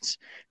quests.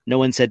 No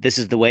one said this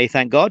is the way,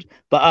 thank God.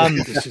 But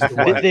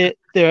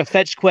there are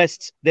fetch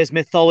quests. There's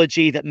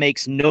mythology that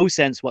makes no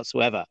sense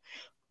whatsoever.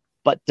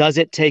 But does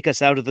it take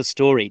us out of the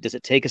story? Does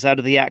it take us out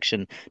of the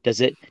action?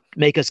 Does it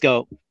make us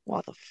go,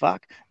 what the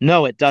fuck?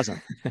 No, it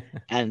doesn't.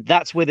 And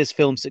that's where this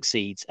film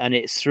succeeds. And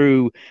it's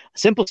through a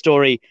simple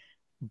story,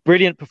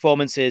 brilliant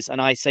performances,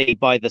 and I say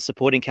by the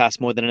supporting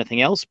cast more than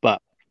anything else.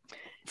 But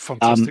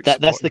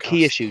that's the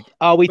key issue.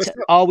 Are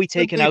we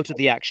taken out of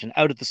the action,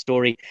 out of the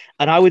story?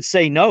 And I would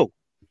say no.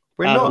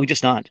 We're not. We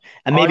just aren't.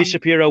 And maybe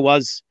Shapiro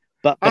was,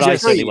 but I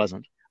certainly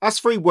wasn't. Us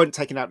three weren't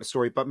taken out of the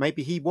story, but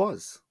maybe he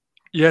was.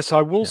 Yes,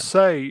 I will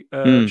say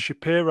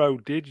Shapiro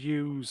did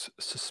use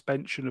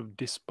suspension of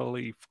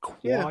disbelief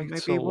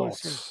quite a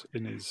lot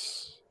in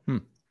his.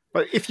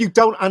 But if you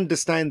don't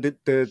understand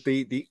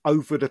the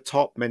over the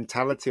top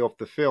mentality of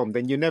the film,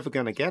 then you're never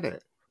going to get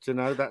it. You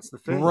know, that's the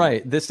thing,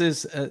 right? This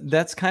is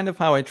that's kind of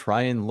how I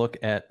try and look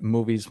at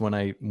movies when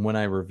I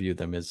review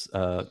them. Is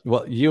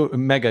well, you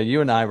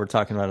and I were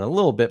talking about it a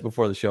little bit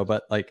before the show,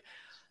 but like,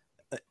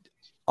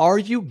 are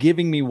you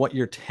giving me what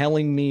you're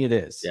telling me it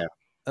is? Yeah.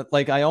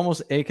 Like I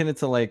almost akin it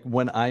to like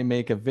when I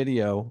make a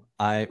video,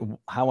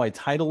 how I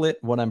title it,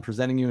 what I'm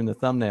presenting you in the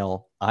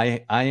thumbnail.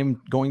 I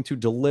am going to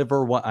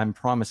deliver what I'm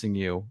promising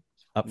you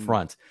up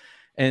front.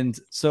 And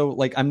so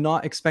like I'm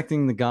not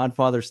expecting the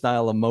Godfather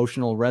style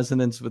emotional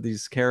resonance with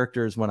these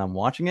characters when I'm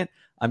watching it.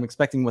 I'm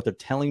expecting what they're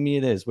telling me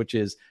it is, which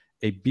is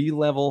a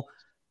B-level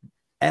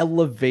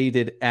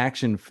elevated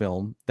action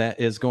film that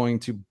is going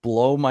to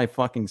blow my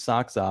fucking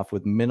socks off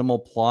with minimal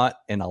plot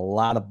and a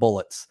lot of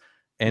bullets.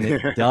 And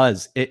it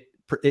does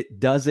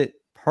it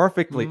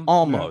perfectly,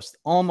 almost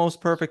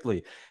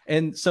perfectly.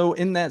 And so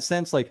in that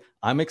sense, like,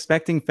 I'm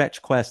expecting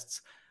fetch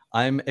quests.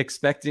 I'm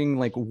expecting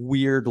like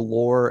weird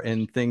lore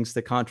and things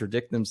to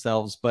contradict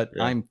themselves, but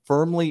I'm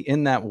firmly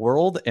in that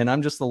world, and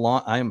I'm just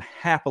I'm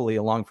happily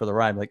along for the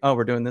ride. Like, oh,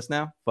 we're doing this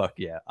now? Fuck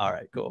yeah. All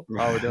right, cool.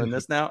 Oh, we're doing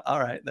this now? All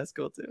right, that's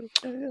cool too.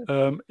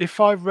 Yeah. If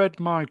I read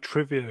my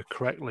trivia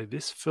correctly,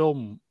 this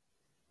film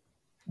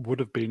would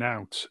have been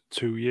out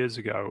 2 years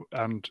ago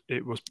and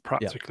it was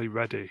practically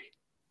ready.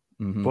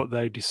 But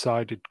they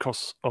decided,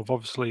 because of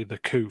obviously the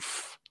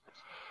coof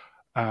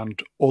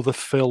and other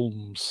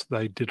films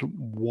they didn't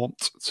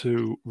want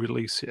to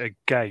release it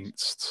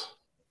against,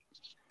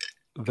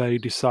 they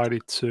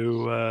decided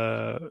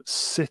to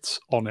sit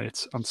on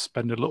it and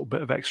spend a little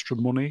bit of extra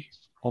money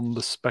on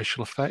the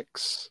special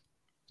effects.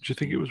 Do you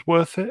think it was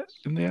worth it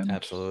in the end?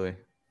 Absolutely.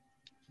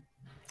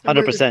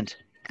 100%.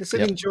 It's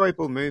an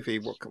enjoyable movie.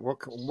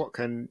 What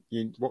can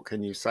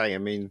you say? I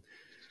mean,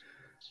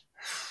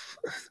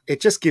 it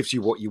just gives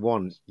you what you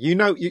want.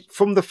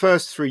 From the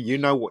first three, you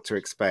know what to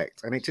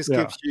expect, and it just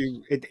gives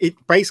you. It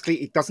basically,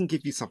 it doesn't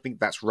give you something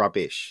that's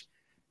rubbish.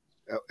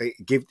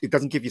 It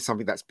doesn't give you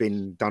something that's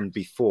been done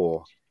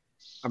before.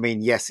 I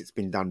mean, yes, it's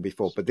been done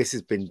before, but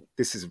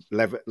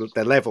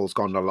the level's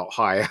gone a lot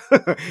higher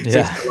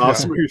since the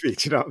last movie.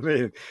 Do you know what I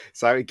mean?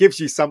 So it gives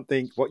you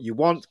something what you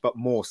want, but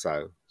more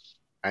so,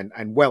 and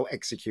well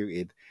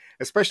executed.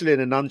 Especially in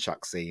a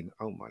nunchuck scene.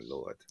 Oh my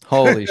lord!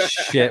 Holy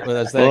shit!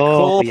 Was that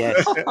cool?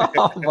 Yes.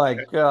 Oh my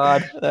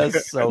god,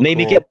 that's so.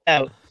 Maybe cool. Get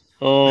out.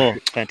 Oh,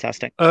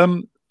 fantastic.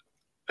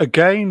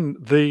 Again,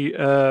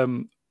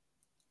 the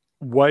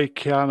way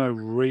Keanu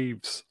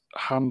Reeves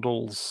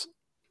handles,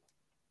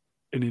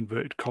 in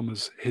inverted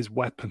commas, his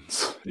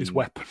weapons, his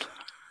weapon.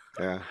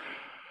 Yeah.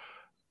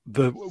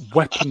 The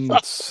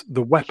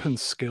weapon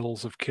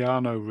skills of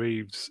Keanu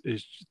Reeves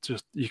is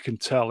just, you can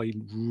tell he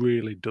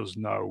really does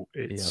know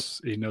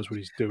he knows what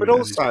he's doing. But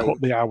also, he's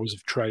put the hours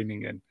of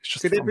training in. It's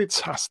just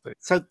fantastic.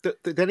 So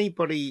did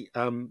anybody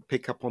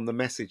pick up on the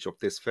message of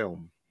this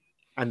film?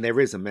 And there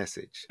is a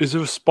message. Is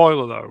there a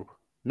spoiler though?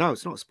 No,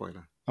 it's not a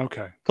spoiler.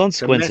 Okay.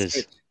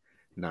 Consequences.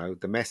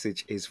 The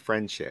message is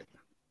friendship.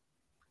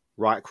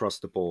 Right across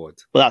the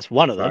board. Well, that's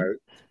one of them.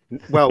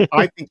 Well,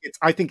 I think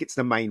it's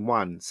the main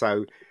one.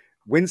 So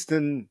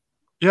Winston.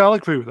 Yeah, I'll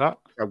agree with that.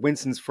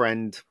 Winston's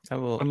friend.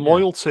 And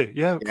loyalty.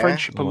 Yeah,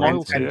 friendship and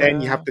loyalty. And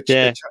then you have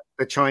the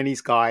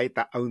Chinese guy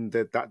that owned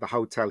the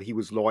hotel. He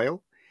was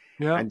loyal.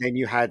 Yeah. And then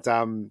you had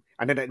and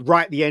then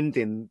right at the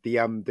ending, the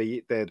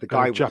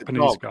guy with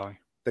Japanese the dog,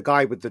 the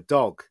guy with the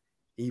dog,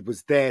 he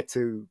was there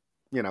to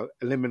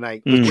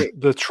eliminate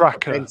the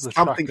tracker. And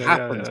something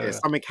happened.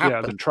 Something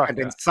happened, and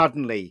then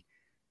suddenly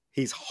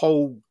his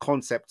whole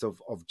concept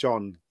of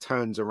John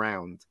turns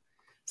around.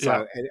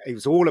 So it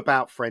was all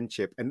about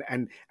friendship, and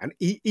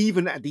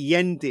even at the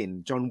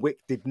ending, John Wick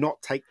did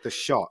not take the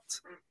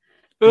shot.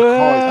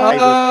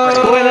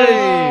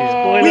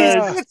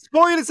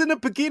 Spoilers in the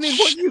beginning.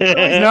 What you guys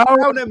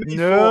down at me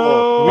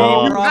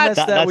for? We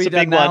promised that we'd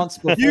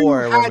announced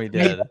before when we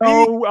did.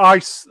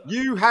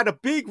 You had a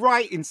big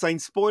writing saying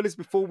spoilers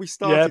before we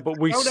started. Yeah, but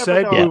we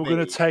said we were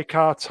going to take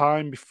our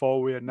time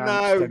before we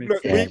announced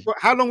anything. Look,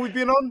 how long we've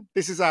been on?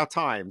 This is our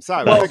time.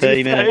 So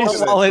 30 minutes.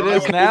 Well, it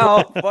is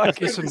now.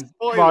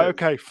 Right,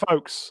 okay,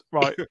 folks.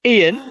 Right,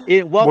 Ian.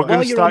 We're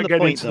going to start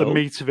getting into the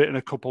meat of it in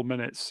a couple of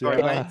minutes.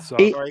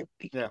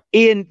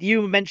 Ian,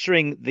 you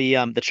mentioning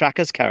the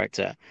Tracker's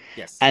character,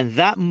 yes, and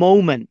that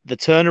moment, the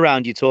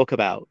turnaround you talk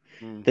about,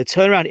 the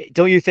turnaround.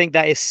 Don't you think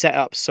that is set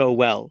up so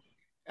well?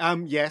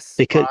 Yes,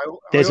 because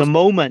there's a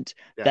moment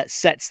that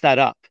sets that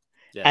up,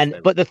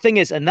 but the thing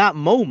is, in that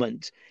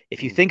moment,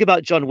 if you think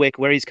about John Wick,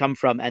 where he's come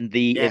from, and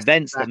the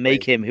events that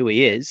make him who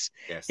he is,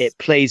 it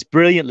plays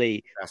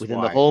brilliantly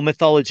within the whole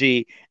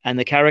mythology and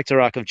the character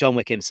arc of John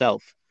Wick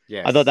himself.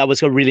 Yes. I thought that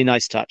was a really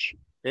nice touch.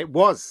 It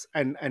was,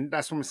 and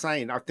that's what I'm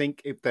saying. I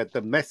think if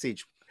the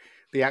message,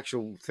 the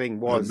actual thing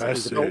was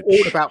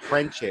all about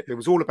friendship. It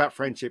was all about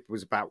friendship. It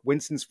was about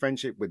Winston's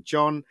friendship with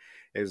John.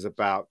 It was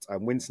about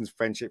Winston's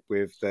friendship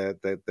with the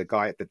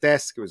guy at the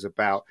desk. It was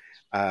about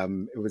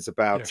it was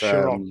about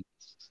the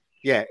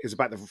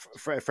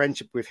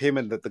friendship with him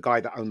and the guy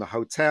that owned the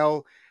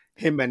hotel.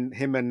 Him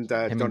and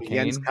Donnie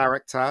Yen's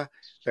character.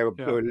 They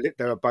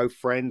were both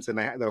friends, and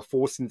they were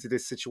forced into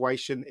this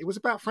situation. It was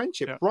about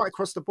friendship right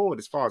across the board,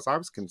 as far as I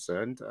was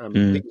concerned. I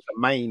think the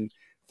main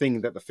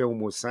thing that the film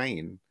was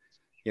saying,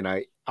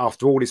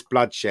 after all this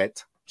bloodshed,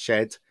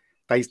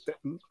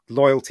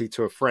 loyalty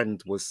to a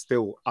friend was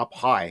still up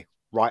high,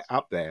 right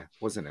up there,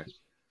 wasn't it?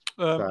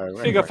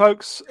 Here you go,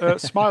 folks.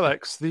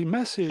 Smilex, the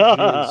message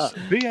is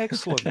be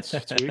excellent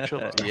to each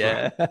other.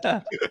 Yeah.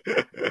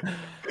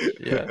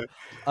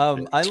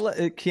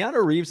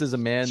 Keanu Reeves is a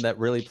man that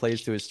really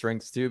plays to his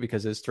strengths too,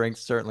 because his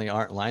strengths certainly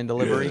aren't line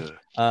delivery.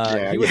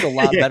 He was a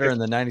lot better in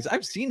the 90s.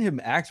 I've seen him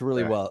act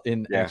really well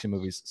in action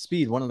movies.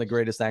 Speed, one of the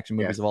greatest action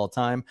movies of all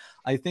time.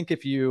 I think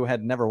if you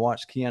had never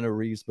watched Keanu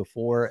Reeves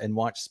before and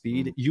watched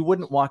Speed, you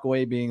wouldn't walk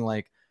away being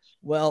like,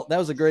 well, that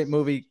was a great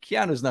movie.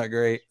 Keanu's not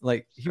great.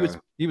 Like he was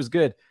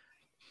good.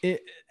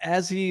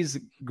 as he's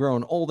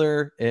grown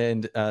older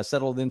and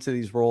settled into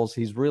these roles,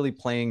 he's really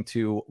playing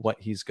to what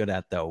he's good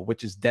at, though,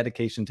 which is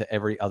dedication to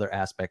every other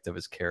aspect of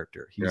his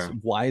character. He's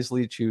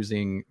wisely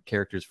choosing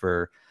characters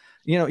for,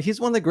 he's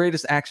one of the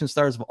greatest action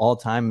stars of all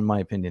time, in my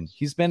opinion.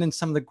 He's been in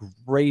some of the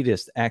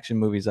greatest action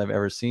movies I've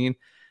ever seen.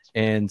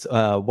 And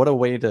what a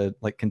way to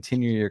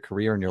continue your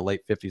career in your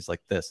late 50s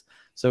like this.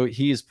 So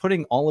he's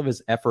putting all of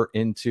his effort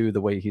into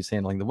the way he's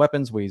handling the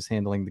weapons, way he's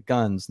handling the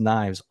guns,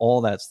 knives,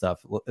 all that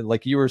stuff.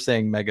 Like you were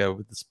saying, Mega,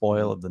 with the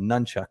spoil of the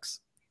nunchucks.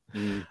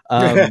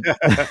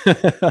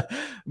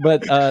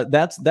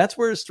 But that's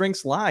where his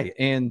strengths lie.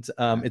 And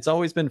it's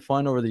always been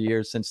fun over the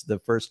years since the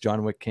first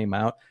John Wick came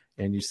out.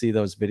 And you see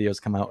those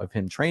videos come out of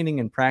him training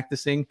and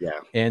practicing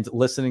and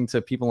listening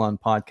to people on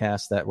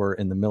podcasts that were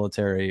in the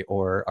military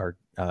or are,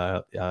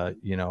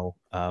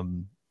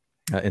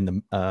 in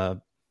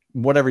the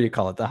whatever you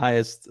call it, the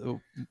highest.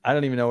 I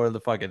don't even know where the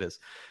fuck it is,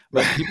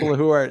 but people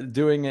who are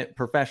doing it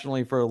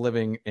professionally for a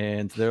living,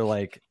 and they're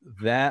like,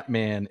 that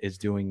man is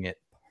doing it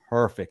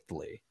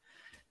perfectly.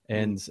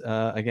 And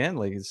again,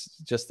 it's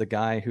just the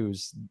guy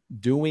who's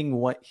doing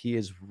what he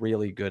is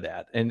really good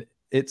at. And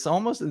it's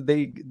almost,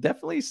 they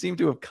definitely seem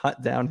to have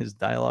cut down his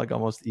dialogue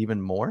almost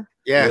even more.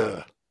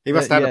 Yeah. He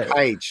must have a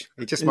page.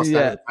 He just must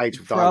have a page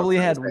of dialogue. Probably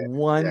had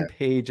one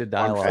page of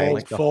dialogue,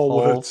 like the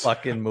whole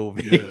fucking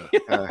movie.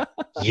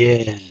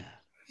 It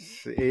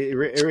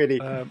really,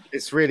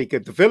 it's really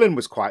good. The villain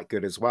was quite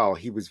good as well.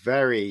 He was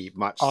very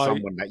much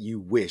someone that you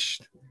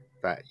wished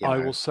that. I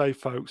will say,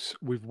 folks,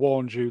 we've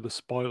warned you. The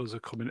spoilers are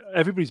coming.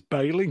 Everybody's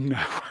bailing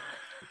now.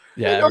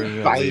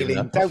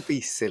 Bailing. Don't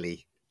be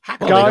silly.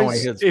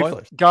 Guys,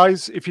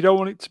 if you don't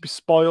want it to be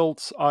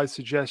spoiled, I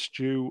suggest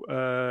you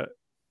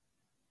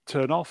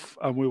turn off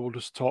and we will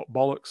just talk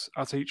bollocks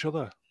at each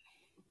other.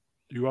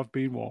 You have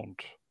been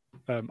warned.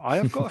 I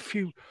have got a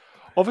few.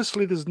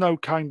 Obviously, there's no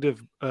kind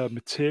of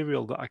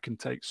material that I can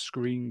take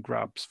screen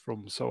grabs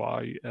from, so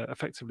I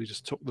effectively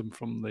just took them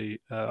from the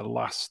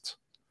last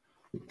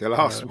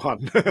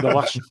one,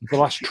 the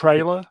last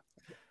trailer.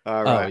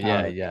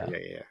 Yeah.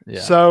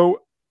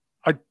 So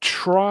I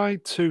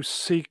tried to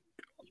see.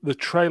 The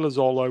trailer's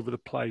all over the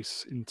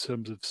place in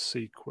terms of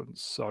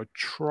sequence, so I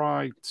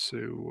tried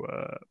to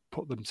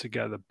put them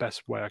together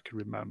best way I can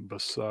remember.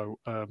 So,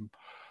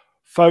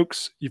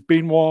 folks, you've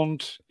been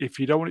warned. If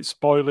you don't want it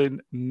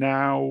spoiling,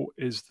 now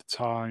is the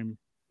time.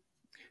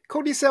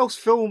 Call yourselves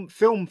film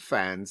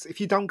fans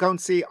if you don't go and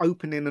see it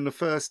opening on the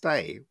first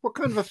day. What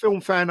kind of a film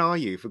fan are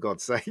you, for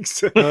God's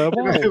sakes? You know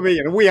what I mean?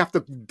 And we have to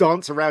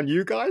dance around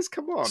you guys?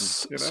 Come on.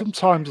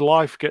 Sometimes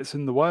life gets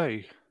in the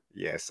way.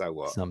 Yeah, so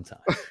what?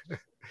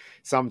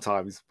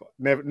 Sometimes, but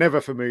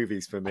never for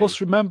movies for me. Plus,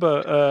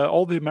 remember,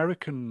 all our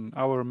American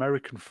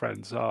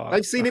friends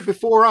they've seen it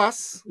before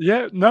us.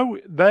 Yeah, no,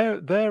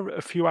 they're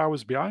a few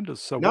hours behind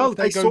us. So no,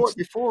 they saw it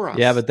before us.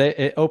 Yeah, but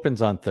it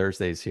opens on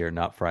Thursdays here,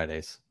 not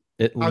Fridays.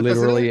 It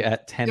literally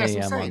at 10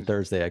 a.m. on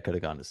Thursday, I could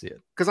have gone to see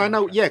it. Because I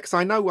know,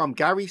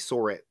 Gary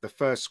saw it the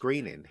first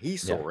screening. He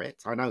saw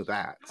it. I know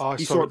that.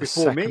 He saw it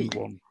before me.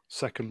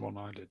 Second one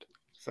I did.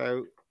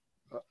 So,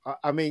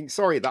 I mean,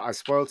 sorry that I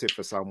spoiled it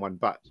for someone,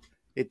 but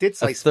it did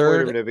say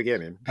spoiler in the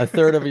beginning. A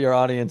third of your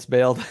audience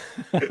bailed.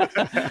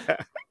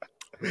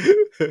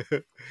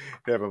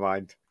 Never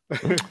mind.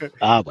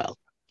 Well.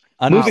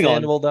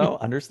 Understandable, though.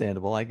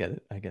 Understandable. I get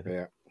it.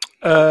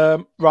 Yeah.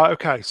 Right.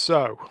 Okay.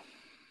 So,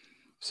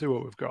 see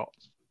what we've got.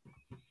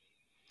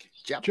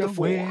 Chapter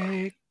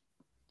 4.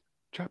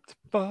 Chapter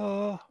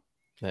 4.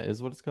 That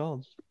is what it's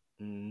called.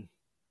 Are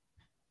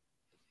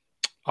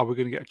we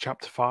going to get a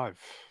chapter 5?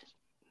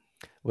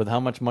 With how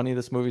much money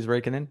this movie's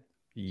raking in?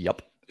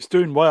 Yup. It's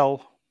doing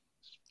well.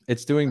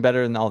 It's doing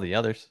better than all the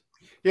others.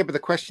 Yeah, but the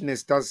question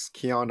is, does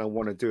Keanu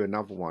want to do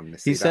another one?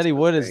 He said he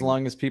would, as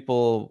long as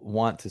people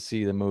want to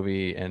see the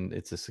movie and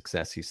it's a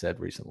success, he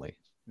said recently.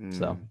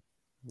 So,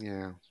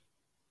 yeah.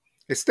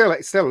 It's still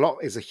a lot.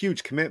 It's a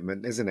huge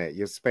commitment, isn't it?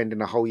 You're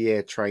spending a whole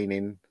year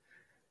training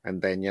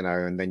and then,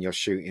 you're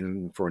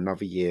shooting for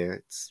another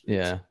year.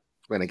 Then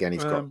again,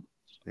 he's got...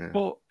 Yeah.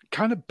 Well,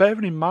 kind of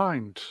bearing in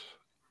mind,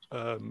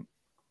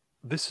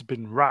 this has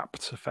been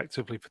wrapped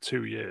effectively for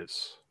 2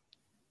 years,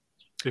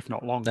 if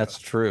not longer. That's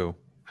true.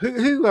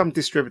 Who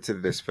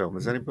distributed this film?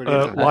 Has anybody?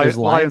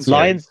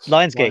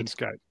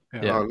 Lionsgate.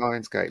 Yeah. Oh,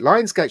 Lionsgate.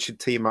 Lionsgate should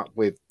team up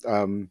with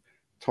Tom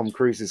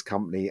Cruise's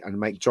company and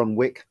make John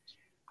Wick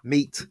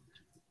meet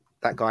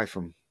that guy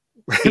from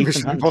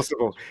Mission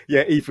Impossible.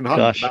 Yeah, Ethan Hunt.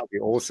 Gosh. That would be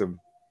awesome.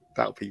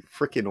 That would be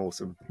freaking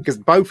awesome. Because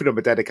both of them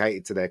are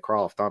dedicated to their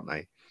craft, aren't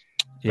they?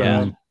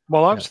 Yeah.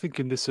 Well, I was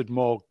thinking this would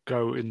more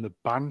go in the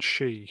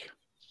Banshee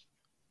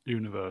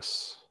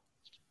universe.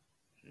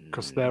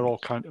 Because they're all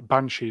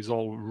Banshee's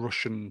all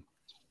Russian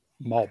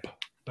mob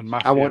and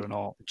mafia and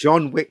all.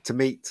 John Wick to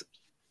meet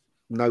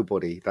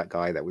Nobody, that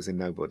guy that was in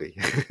Nobody.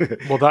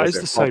 Well, that is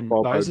the same.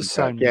 That is the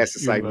same. Yeah, it's the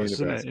same universe,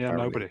 isn't it? Yeah,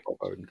 Nobody.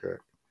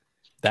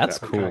 That's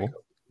cool. Okay.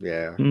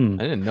 Yeah, I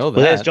didn't know that.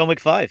 Well, there's John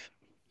Wick 5.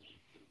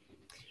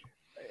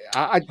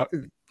 I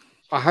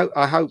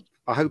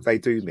I hope they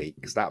do meet,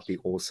 because that'd be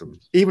awesome.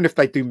 Even if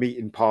they do meet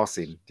in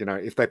passing, you know,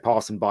 if they're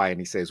passing by and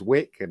he says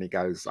Wick and he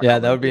goes, yeah,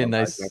 that would be a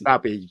nice.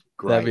 That'd be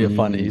great. That'd be a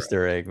fun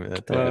Easter egg.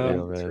 That type of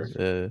deal,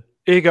 man.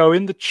 Here you go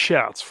in the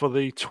chat for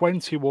the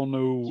 21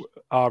 who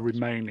are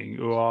remaining,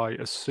 who I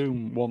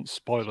assume want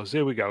spoilers.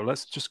 Here we go.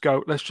 Let's just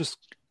go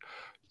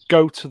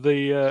to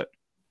the.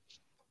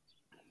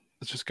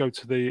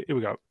 Here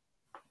we go.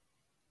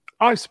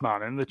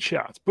 Iceman in the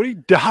chat, but he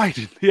died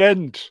in the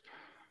end,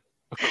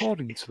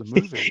 according to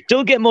the movie.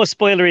 Don't get more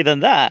spoilery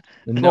than that.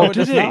 No, it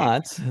does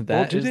not.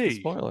 That is the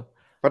spoiler.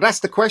 But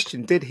that's the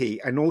question, did he?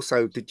 And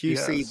also, did you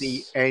see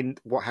the end,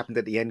 what happened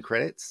at the end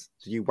credits?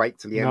 Did you wait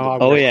till the end? No,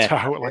 out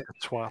like a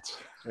twat.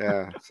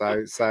 Yeah,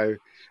 so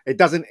it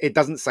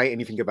doesn't say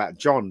anything about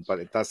John, but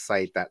it does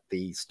say that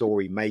the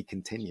story may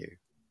continue.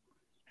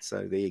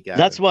 So there you go.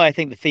 That's why I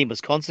think the theme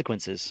was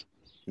consequences.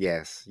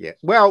 Yes, yeah.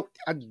 Well,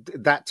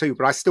 that too,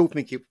 but I still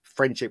think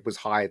friendship was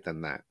higher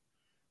than that,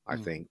 I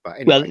think. But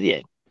anyway. Well,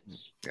 yeah.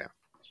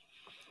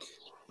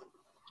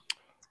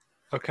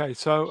 Okay,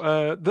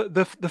 so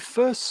the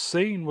first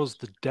scene was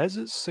the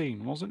desert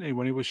scene, wasn't it?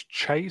 When he was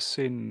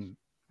chasing.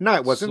 No,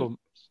 it wasn't.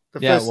 The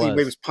first scene where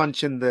he was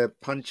punching the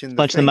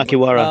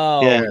Makiwara.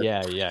 Oh,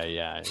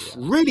 yeah.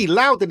 Really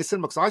loud in the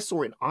cinema, because I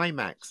saw it in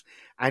IMAX,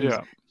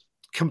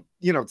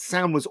 and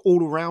sound was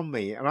all around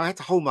me, and I had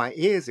to hold my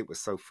ears. It was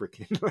so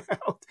freaking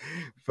loud.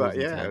 But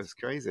it was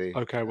crazy.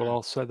 Okay, well,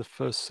 I'll say the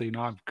first scene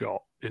I've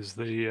got is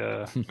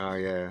the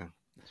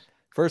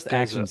first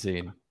action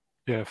scene.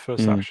 Yeah,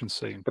 first action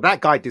scene. But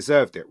that guy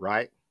deserved it,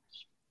 right?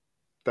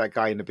 That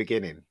guy in the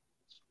beginning.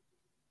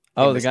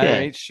 Oh, the guy who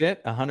ate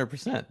shit?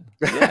 100%.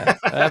 Yeah,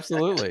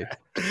 absolutely.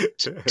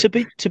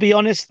 To be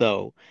honest,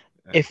 though,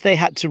 if they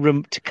had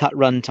to cut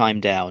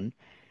runtime down,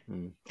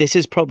 this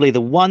is probably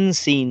the one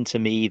scene to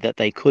me that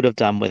they could have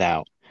done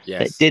without.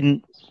 Yes. It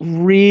didn't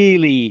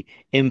really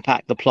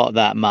impact the plot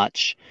that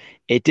much.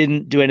 It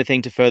didn't do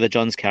anything to further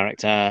John's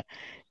character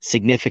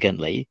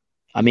significantly.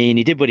 I mean,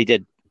 he did what he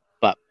did.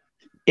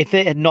 If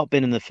it had not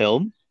been in the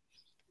film,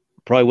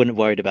 probably wouldn't have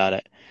worried about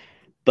it.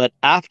 But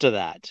after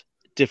that,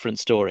 different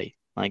story.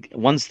 Like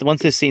once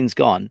this scene's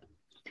gone,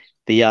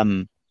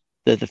 the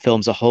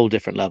film's a whole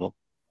different level.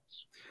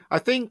 I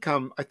think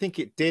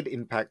it did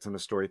impact on the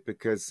story,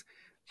 because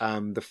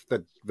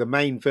the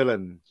main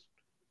villain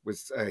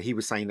was he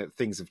was saying that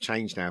things have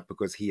changed now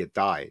because he had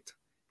died,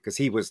 because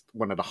he was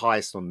one of the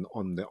highest on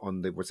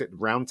the was it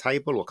round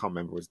table, or I can't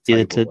remember, was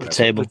the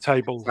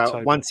table.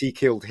 So once he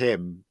killed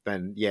him,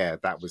 then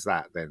that was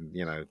that. Then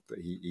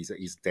he's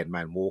a dead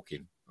man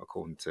walking,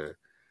 according to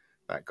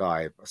that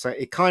guy. So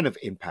it kind of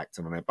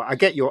impacted on it. But I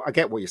get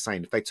what you're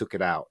saying. If they took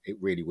it out, it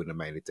really wouldn't have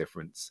made a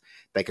difference.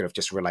 They could have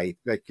just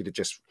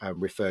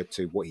referred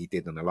to what he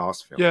did in the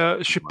last film.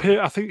 Yeah,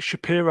 I think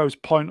Shapiro's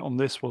point on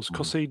this was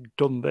because he'd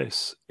done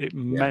this, it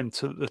meant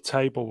that the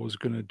table was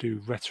going to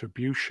do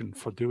retribution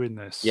for doing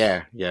this.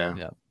 Yeah.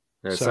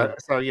 So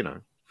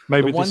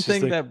maybe the one this thing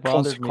is the that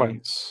bothers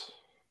consequence.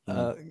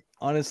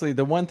 Honestly,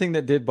 the one thing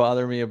that did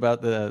bother me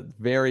about the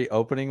very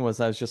opening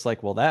was I was just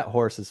like, well, that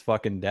horse is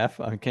fucking deaf.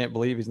 I can't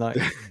believe he's not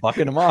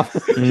bucking him off.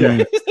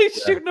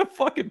 He's shooting a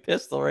fucking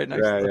pistol right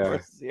next to the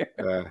horse's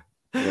ear.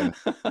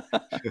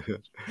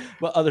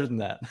 But other than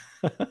that.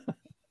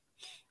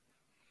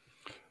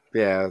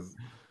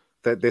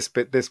 This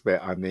bit,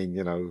 I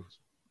mean,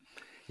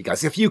 he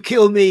goes, if you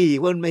kill me,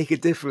 it won't make a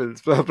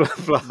difference, blah, blah,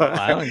 blah.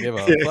 I don't give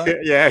a fuck.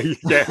 Yeah.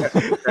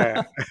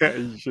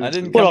 I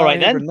didn't come out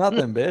here for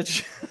nothing,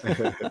 bitch.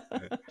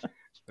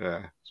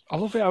 I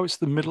love it how it's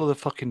the middle of the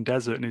fucking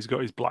desert and he's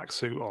got his black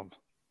suit on.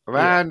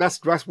 Man,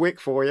 that's Wick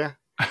for you.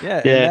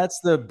 Yeah, and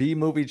that's the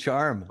B-movie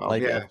charm.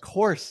 Of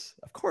course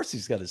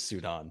he's got his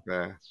suit on.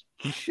 Yeah.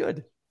 He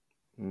should.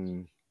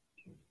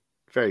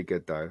 Very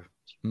good, though.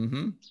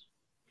 Mm-hmm.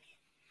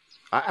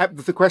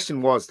 The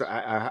question was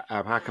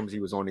how comes he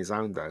was on his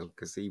own, though?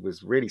 Because he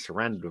was really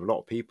surrounded with a lot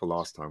of people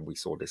last time we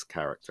saw this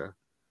character.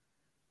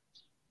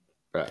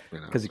 But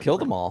because he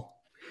killed them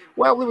all.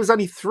 Well, there was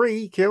only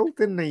 3 killed,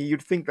 didn't he?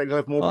 You'd think they'd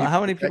have more. Well,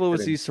 how many people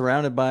was he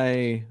surrounded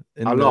by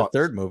in the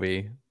third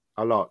movie?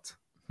 A lot.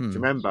 Do you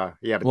remember?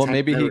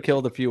 Maybe he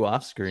killed a few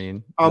off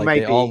screen. Oh,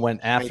 maybe they all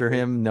went after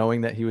him,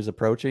 knowing that he was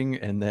approaching,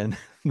 and then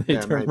they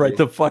turned right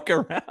the fuck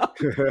around.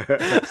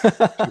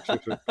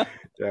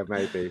 Yeah,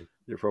 maybe.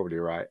 You're probably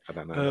right. I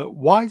don't know.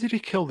 Why did he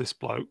kill this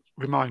bloke?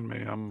 Remind me.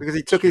 Because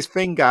he took his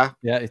finger.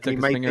 Yeah, he took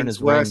his made finger in things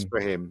his worse ring. for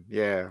him.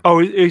 Yeah. Oh,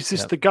 is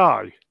this the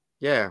guy?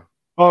 Yeah.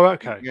 Oh,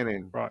 okay.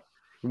 Right.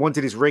 He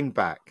wanted his ring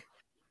back.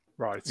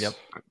 Right. Yep.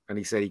 And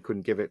he said he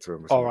couldn't give it to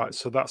him. All right.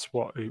 So that's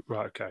what.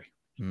 Right. Okay.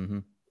 Mm-hmm.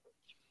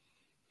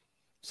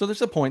 So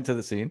there's a point to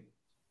the scene.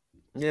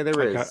 Yeah, there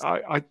is.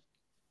 I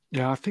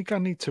think I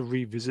need to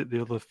revisit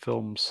the other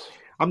films.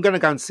 I'm going to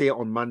go and see it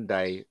on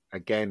Monday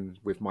again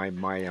with my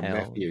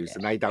nephews,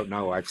 and they don't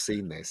know I've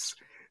seen this.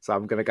 So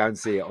I'm going to go and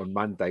see it on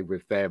Monday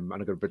with them,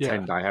 and I'm going to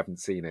pretend I haven't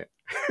seen it.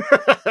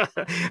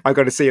 I'm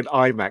going to see an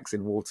IMAX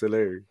in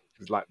Waterloo.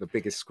 It's like the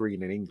biggest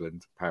screen in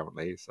England,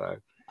 apparently. So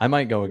I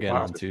might go again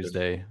on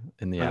Tuesday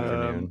in the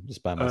afternoon,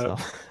 just by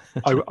myself.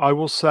 I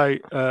will say,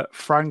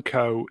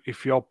 Franco,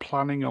 if you're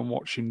planning on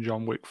watching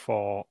John Wick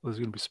 4, there's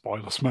going to be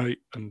spoilers, mate.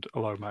 And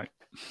hello, mate.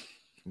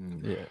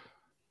 Yeah.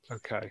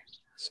 Okay,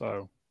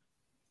 so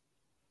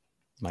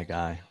my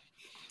guy.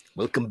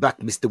 Welcome back,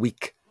 Mr.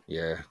 Wick.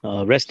 Yeah.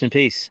 Rest in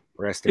peace.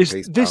 Rest in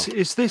peace.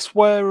 Is this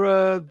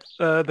where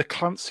the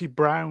Clancy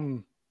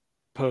Brown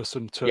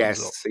person turns up?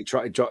 Yes, he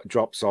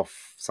drops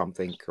off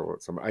something or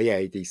something. Oh, yeah,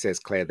 he says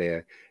Claire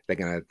they're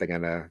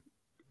gonna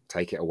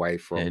take it away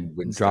from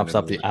Winston. Drops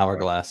up the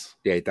hourglass.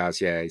 Yeah, he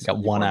does. Yeah, he's got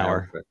 1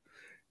 hour.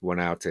 1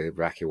 hour to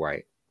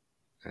evacuate.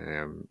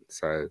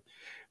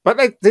 But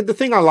the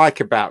thing I like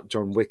about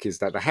John Wick is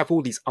that they have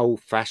all these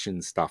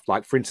old-fashioned stuff.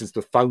 Like, for instance,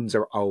 the phones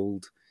are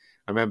old.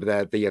 I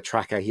remember the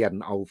tracker. He had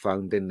an old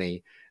phone, didn't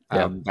he? They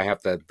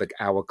have the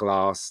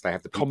hourglass. They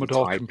have the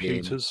Commodore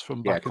computers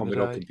from back in the day.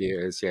 Commodore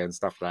computers, and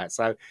stuff like that.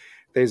 So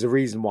there's a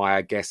reason why,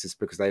 I guess, it's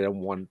because they don't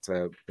want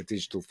a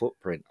digital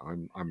footprint.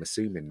 I'm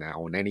assuming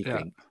now on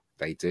anything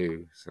they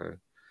do. So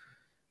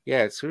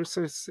yeah,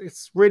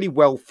 it's really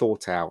well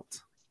thought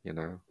out.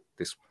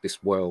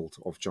 This world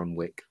of John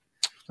Wick.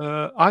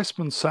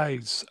 Iceman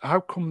says, "How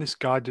come this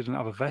guy didn't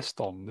have a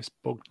vest on? This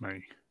bugged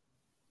me."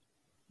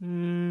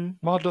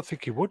 Well, I don't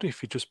think he would if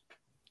he just.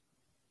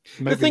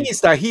 Maybe... The thing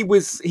is that he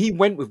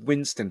went with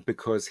Winston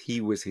because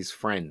he was his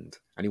friend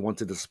and he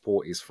wanted to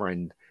support his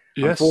friend.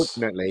 Yes.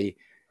 Unfortunately,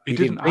 he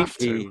didn't have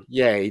to.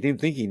 He didn't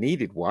think he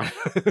needed one.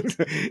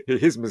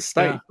 His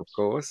mistake, of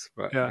course.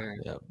 But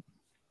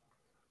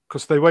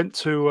because they went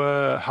to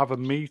have a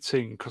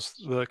meeting because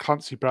the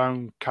Clancy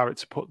Brown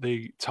character put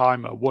the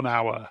timer 1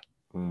 hour,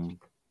 and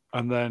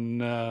then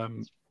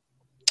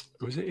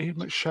was it Ian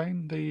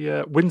McShane?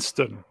 The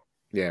Winston.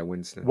 Yeah,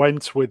 Winston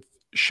went with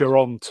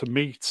Sharon to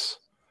meet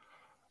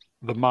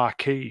the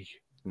Marquis.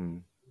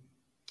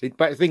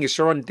 But the thing is,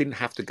 Sharon didn't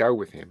have to go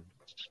with him.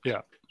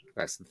 Yeah,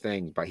 that's the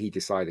thing. But he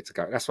decided to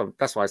go. That's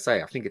why I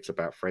say I think it's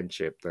about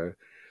friendship. The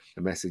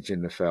message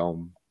in the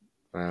film.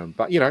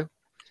 But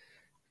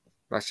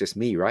that's just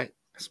me, right?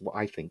 That's what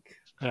I think.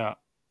 Yeah.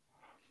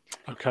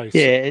 Okay.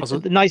 Yeah, it's a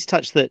nice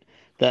touch that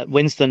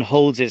Winston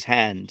holds his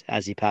hand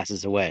as he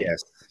passes away.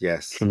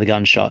 Yes. From the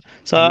gunshot.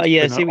 So I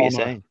see what you're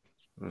saying.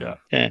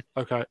 Yeah.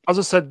 Okay. As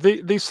I said,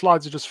 these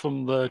slides are just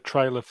from the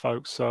trailer,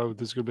 folks. So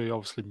there's going to be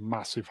obviously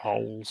massive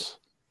holes.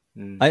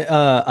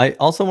 I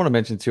also want to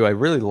mention too. I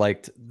really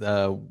liked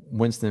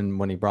Winston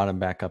when he brought him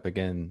back up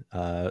again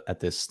at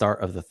the start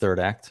of the third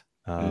act,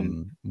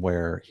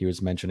 where he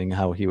was mentioning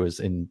how he was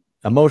in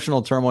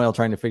emotional turmoil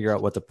trying to figure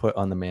out what to put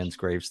on the man's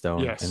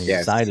gravestone, and he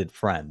decided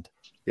friend.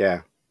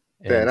 Yeah,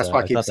 that's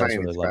why I keep saying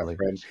really it's lovely.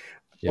 About friend.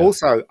 Yeah.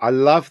 Also, I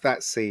love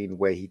that scene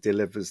where he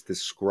delivers the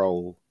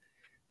scroll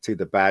to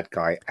the bad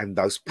guy, and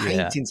those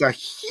paintings are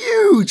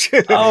huge.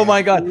 Oh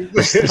my god,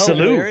 it's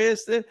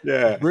hilarious!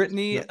 Yeah,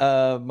 Brittany,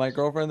 my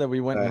girlfriend, that we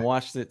went and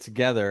watched it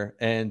together,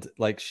 and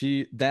like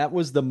that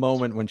was the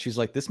moment when she's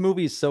like, "This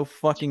movie is so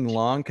fucking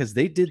long because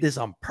they did this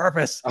on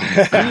purpose."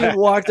 We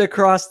walked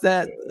across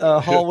that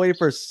hallway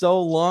for so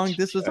long.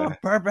 This was on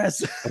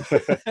purpose.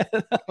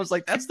 I was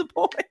like, "That's the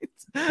point."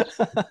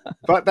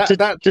 But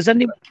does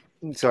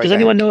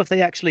anyone know if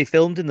they actually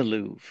filmed in the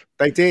Louvre?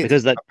 They did,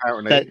 because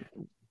apparently.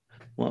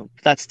 Well,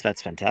 that's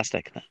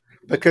fantastic.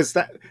 Because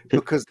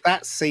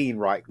that scene,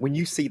 right? When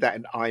you see that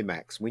in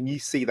IMAX, when you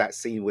see that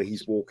scene where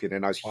he's walking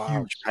and those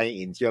huge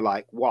paintings, you're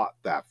like, "What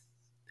the?"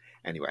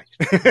 Anyway,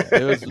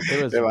 it was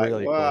really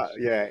cool.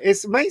 Yeah,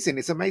 it's amazing.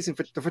 It's amazing.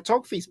 The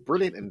photography is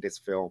brilliant in this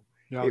film.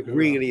 Yeah, it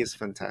really is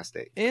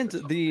fantastic. And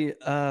the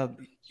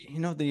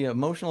the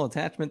emotional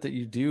attachment that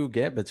you do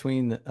get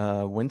between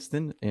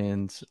Winston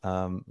and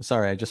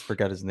sorry, I just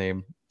forgot his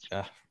name.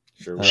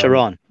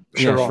 Sharon.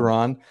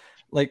 Sharon.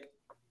 Like,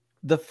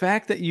 the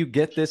fact that you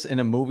get this in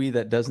a movie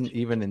that doesn't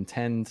even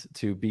intend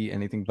to be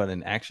anything but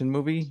an action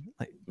movie,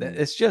 like,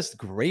 it's just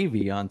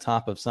gravy on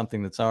top of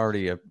something that's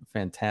already a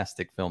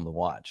fantastic film to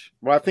watch.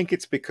 Well, I think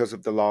it's because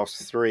of the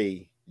last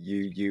three.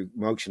 You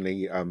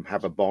emotionally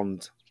have a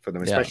bond for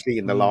them, especially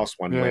in the last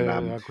one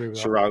when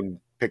Sharon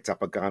picked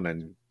up a gun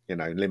and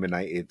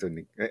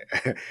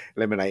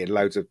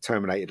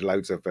terminated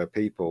loads of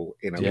people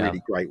in a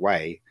really great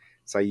way.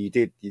 So you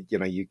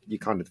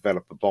kind of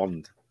develop a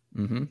bond.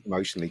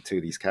 Emotionally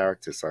to these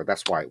characters, so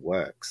that's why it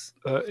works.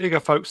 Here you go,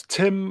 folks.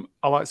 Tim,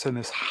 I like saying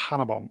this,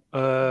 Hannabom.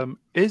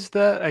 Is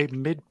there a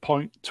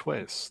midpoint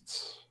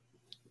twist?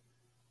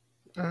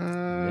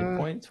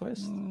 Midpoint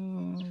twist?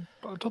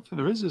 I don't think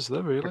there is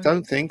there really? I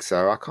don't think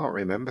so. I can't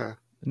remember.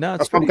 No,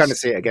 I'm going to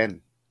see it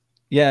again.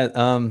 Yeah,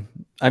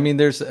 I mean,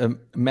 there's a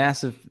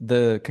massive.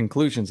 The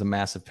conclusion's a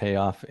massive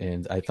payoff,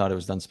 and I thought it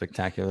was done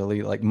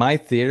spectacularly. Like, my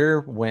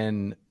theater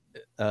when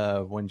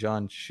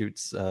John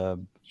shoots.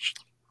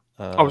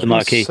 I was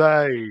going to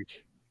say,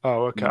 I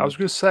was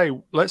going to say,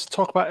 let's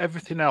talk about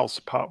everything else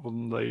apart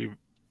from the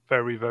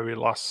very, very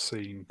last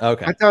scene.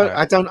 Okay.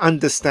 I don't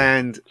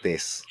understand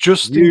this.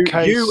 Just in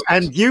case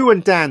you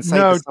and Dan say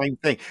No. the same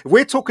thing. If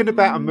we're talking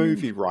about a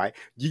movie, right?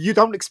 You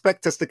don't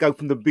expect us to go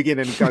from the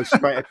beginning and go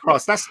straight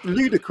across. That's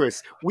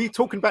ludicrous. We're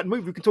talking about a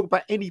movie. We can talk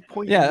about any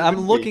point. Yeah,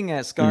 I'm looking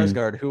at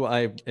Skarsgård, who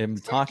I am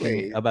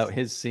talking about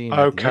his scene.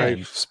 At the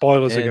end.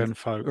 Spoilers again,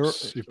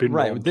 folks. You've been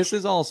right. warned. This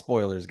is all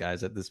spoilers,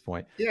 guys, at this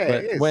point. Yeah,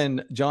 but it is.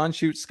 when John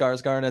shoots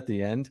Skarsgård at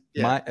the end,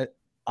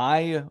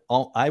 I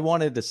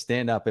wanted to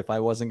stand up if I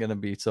wasn't going to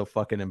be so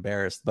fucking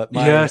embarrassed. But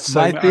my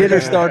theater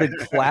started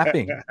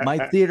clapping.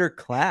 My theater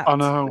clapped. I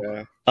know.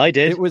 Yeah. I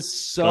did. It was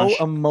so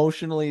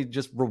emotionally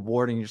just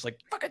rewarding. You're just like,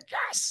 fucking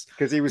yes.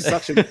 Because he was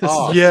such an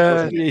arse.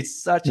 Yeah.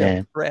 He's such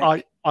a prick.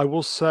 I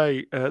will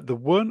say there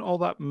weren't all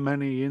that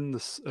many in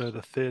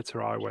the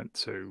theater I went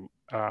to,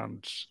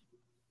 and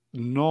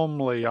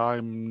normally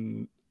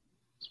I'm,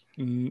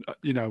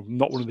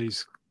 not one of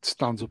these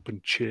stands up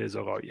and cheers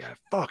or like, yeah,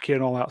 fuck you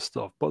and all that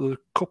stuff. But there's a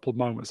couple of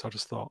moments I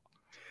just thought.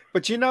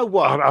 But you know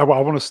what? I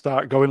want to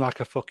start going like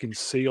a fucking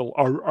seal.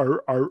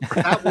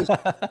 That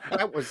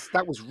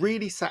was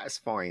really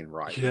satisfying,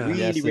 right? Yeah.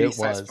 Really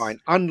satisfying.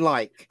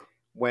 Unlike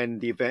when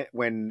the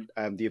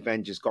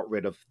Avengers got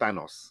rid of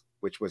Thanos,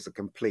 which was a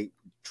complete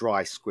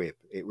dry squib.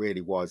 It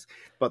really was.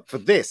 But for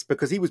this,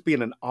 because he was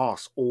being an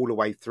arse all the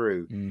way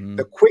through,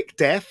 the quick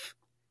death,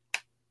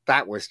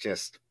 that was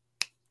just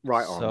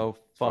right on. So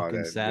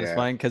fucking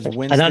satisfying because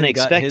Winston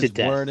got his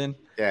word in.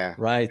 Yeah.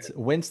 Right.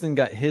 Winston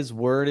got his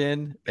word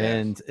in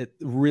and it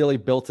really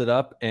built it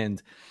up.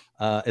 And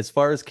as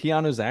far as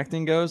Keanu's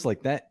acting goes,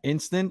 like that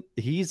instant,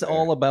 he's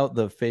all about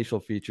the facial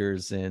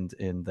features and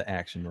the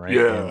action, right?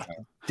 Yeah.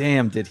 And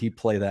damn, did he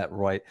play that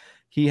right?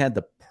 He had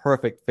the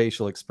perfect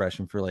facial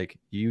expression for like,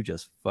 you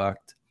just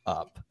fucked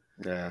up.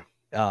 Yeah.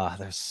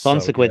 There's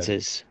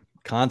consequences.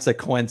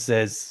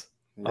 Consequences.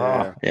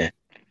 Yeah.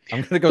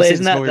 I'm gonna go see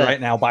this movie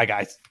right now. Bye,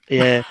 guys.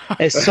 Yeah,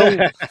 it's so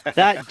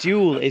that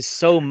duel is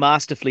so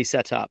masterfully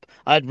set up.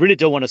 I really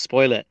don't want to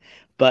spoil it,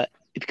 but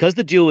because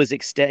the duel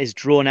is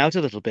drawn out a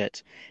little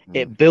bit,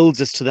 it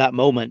builds us to that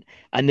moment,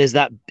 and there's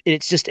that.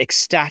 It's just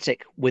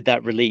ecstatic with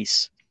that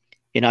release.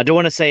 I don't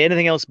want to say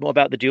anything else more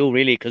about the duel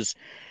really, because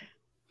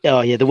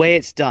the way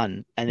it's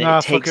done and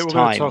it takes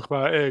time. Talk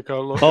about it.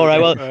 Go look. All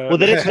right, well,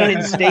 that it's done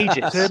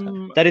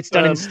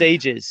in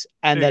stages.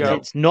 And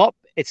that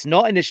it's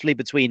not initially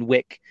between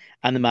Wick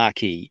and the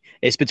Marquis.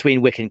 It's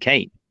between Wick and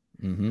Kane.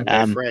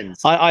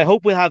 Friends. I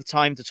hope we'll have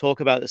time to talk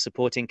about the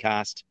supporting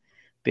cast,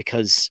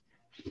 because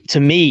to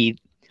me,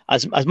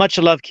 as much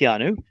as I love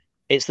Keanu,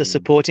 it's the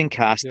supporting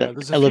cast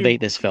that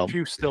elevate this film. A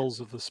few stills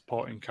of the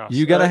supporting cast.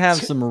 You got to have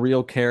some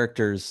real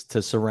characters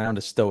to surround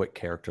a stoic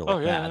character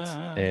like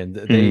that, and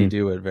they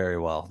do it very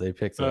well. They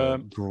picked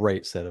a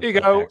great set of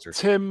actors.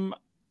 Tim.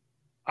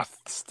 I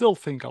still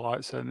think I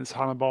like saying this,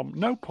 Hannah-Bomb.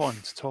 No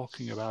point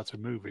talking about a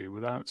movie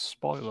without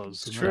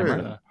spoilers. It's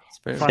true.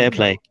 Fair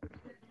play.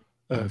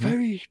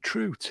 Very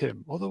true,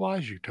 Tim.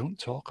 Otherwise, you don't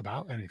talk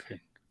about anything.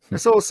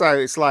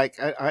 It's like,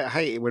 I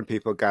hate it when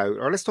people go,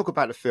 let's talk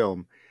about the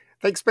film.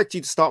 They expect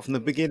you to start from the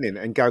beginning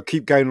and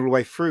keep going all the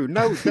way through.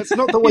 No, that's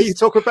not the way you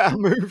talk about a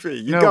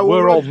movie.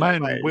 We're all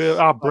men.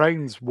 Our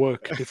brains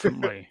work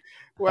differently.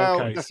 Well,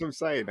 that's what I'm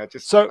saying.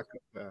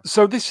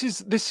 So this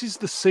is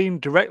the scene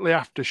directly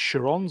after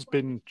Sharon's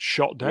been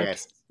shot dead.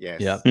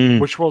 Yes.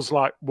 Which was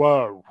like,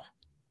 whoa.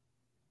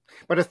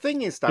 But the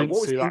thing is, though,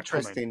 what was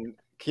interesting,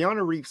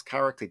 Keanu Reeves'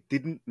 character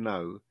didn't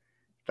know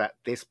that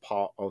this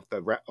part of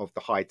the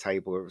high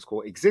table, it was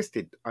called,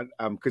 existed,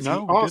 because he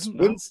asked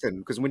Winston,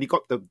 because when he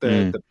got the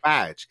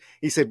badge,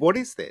 he said, "What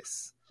is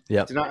this?"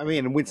 Yeah, do you know what I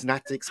mean? And Winston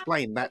had to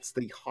explain that's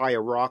the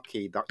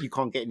hierarchy, that you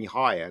can't get any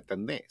higher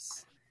than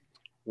this,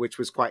 which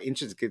was quite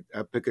interesting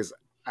because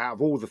out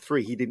of all the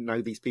three, he didn't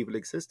know these people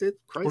existed.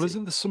 Crazy. Well,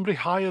 isn't there somebody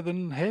higher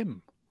than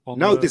him?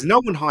 There's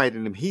no one higher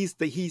than him. He's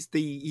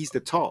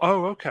the top.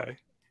 Oh, okay.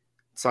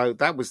 So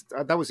that was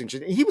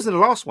interesting. He was in the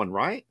last one,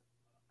 right?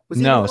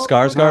 No,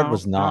 Skarsgård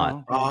was not.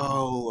 No.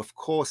 Oh, of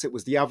course, it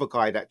was the other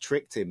guy that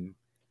tricked him.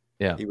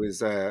 Yeah, he was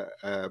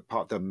part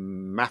of the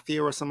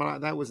mafia or something like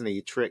that, wasn't he?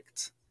 He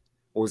tricked,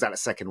 or was that the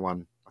second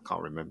one? I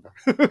can't remember.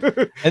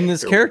 And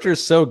this character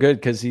is so good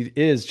because he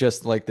is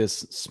just like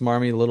this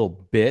smarmy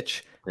little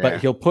bitch,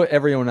 but he'll put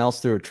everyone else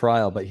through a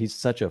trial. But he's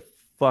such a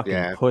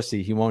fucking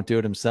pussy. He won't do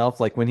it himself.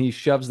 Like when he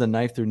shoves the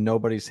knife through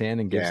nobody's hand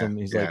and gives him,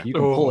 he's like, you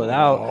can pull it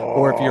out,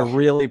 or if you're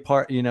really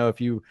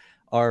if you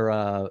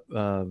are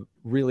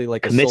really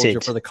like committed. A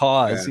soldier for the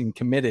cause and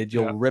committed,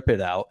 you'll rip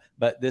it out.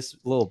 But this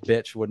little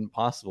bitch wouldn't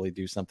possibly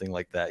do something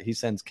like that. He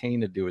sends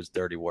Kane to do his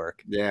dirty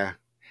work. Yeah.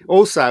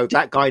 Also,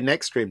 that guy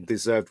next to him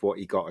deserved what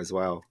he got as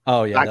well.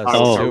 Oh yeah, that guy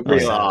was a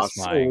real ass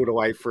satisfying. all the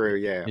way through.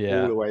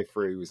 Yeah, all the way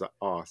through, he was an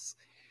ass.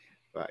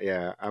 But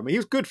yeah, I mean, he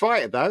was a good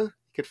fighter though.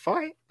 He could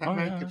fight. That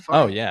man could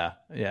fight. Oh yeah.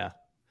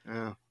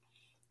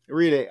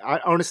 Really, I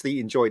honestly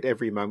enjoyed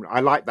every moment.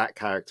 I like that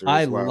character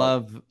as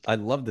well. I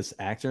love this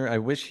actor. I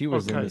wish he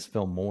was in this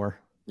film more.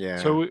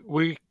 Yeah. So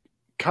we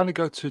kind of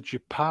go to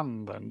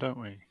Japan then, don't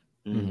we?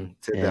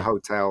 To the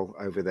hotel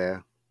over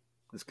there.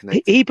 It's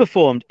connected. He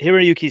performed.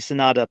 Hiroyuki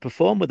Sanada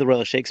performed with the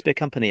Royal Shakespeare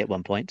Company at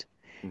one point.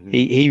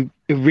 He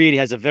really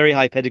has a very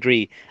high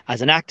pedigree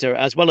as an actor,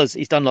 as well as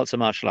he's done lots of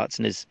martial arts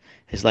in his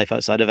life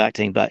outside of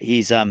acting. But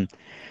he's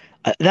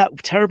that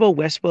terrible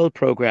Westworld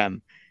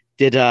program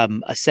did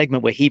a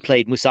segment where he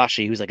played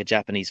Musashi, who's like a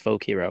Japanese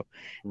folk hero,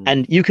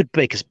 and you could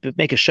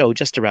make a show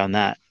just around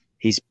that.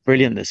 He's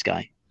brilliant, this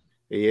guy.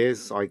 He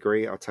is. I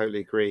agree. I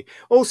totally agree.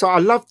 Also, I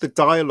love the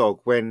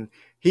dialogue when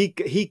he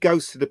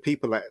goes to the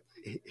people at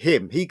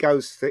he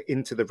goes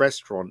into the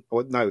restaurant,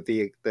 or no,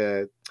 the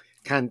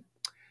can.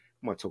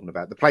 What am I talking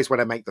about? The place where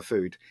they make the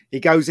food. He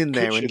goes in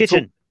there and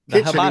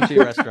the hibachi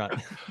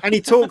restaurant, and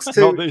he talks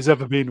to. Not that he's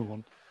ever been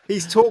one. He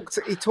talks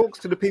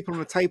to the people on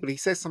the table. He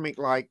says something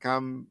like,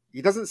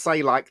 he doesn't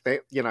say like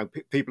that,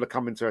 people are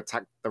coming to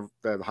attack the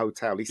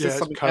hotel. He says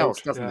something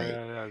else, doesn't he?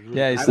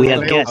 Yeah, we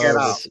have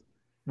guests.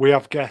 We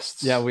have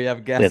guests. Yeah, we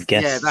have guests.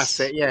 Yeah, that's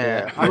it.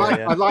 Yeah.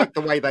 I like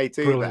the way they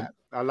do that.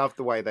 I love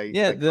the way they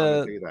do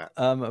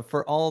that.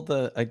 For all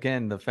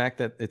the fact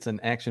that it's an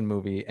action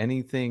movie,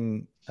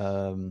 anything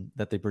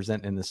that they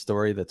present in the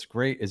story that's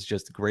great is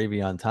just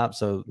gravy on top.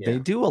 So they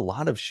do a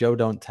lot of show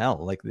don't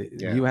tell. Like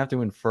you have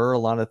to infer a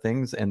lot of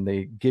things, and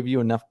they give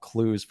you enough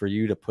clues for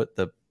you to put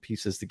the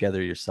pieces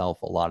together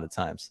yourself a lot of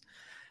times.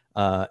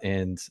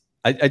 And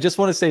I just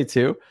want to say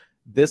too,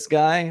 this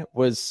guy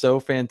was so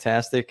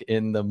fantastic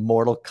in the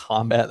Mortal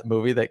Kombat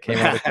movie that came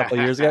out a couple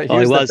of years ago. He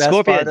was the best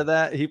Scorpion. Part of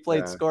that. He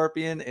played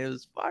Scorpion. It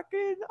was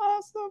fucking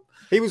awesome.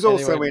 He was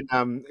also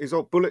in he was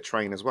on Bullet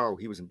Train as well.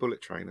 He was in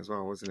Bullet Train as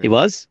well, wasn't he? He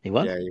was.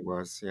 Yeah, he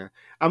was. Yeah.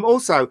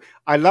 Also,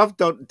 I love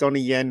Donnie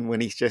Yen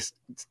when he's just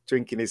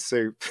drinking his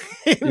soup.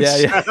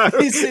 Yeah.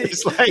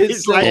 He's like,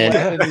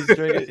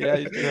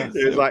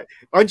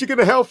 aren't you going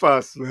to help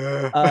us?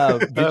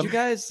 Did you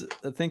guys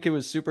think it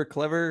was super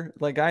clever,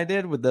 like I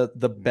did, with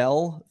the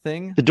bell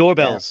thing? The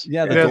doorbells.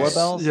 Yeah, the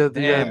doorbells.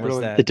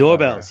 The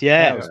doorbells.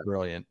 Yeah, that was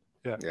brilliant.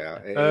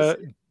 Yeah.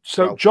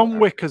 So John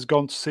Wick has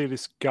gone to see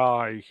this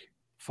guy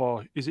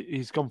for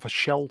he's gone for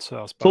shelter,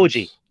 I suppose.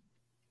 Porgy.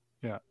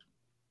 Yeah.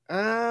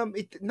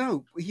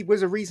 No, he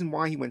was a reason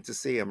why he went to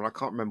see him, and I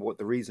can't remember what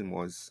the reason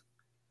was.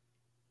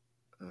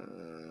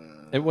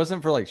 It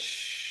wasn't for like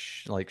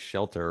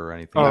shelter or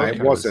anything. No, it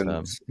wasn't. It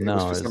was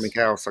for something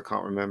else. I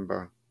can't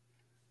remember.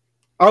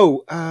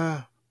 Oh,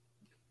 I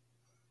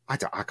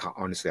can't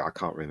honestly. I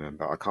can't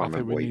remember. I can't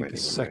remember. We need the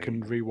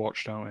second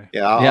rewatch, don't we?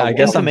 Yeah. I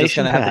guess I'm just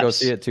gonna have to go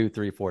see it 2,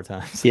 3, 4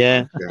 times.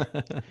 Yeah.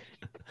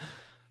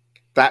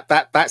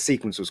 That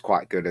sequence was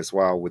quite good as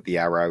well, with the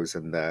arrows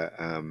and the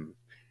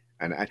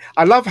and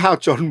I love how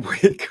John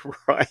Wick,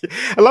 right?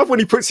 I love when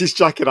he puts his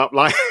jacket up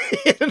like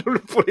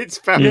bullets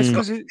bounce. It's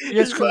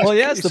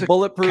the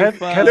bulletproof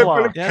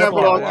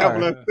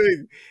Kevlar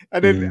thing,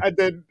 and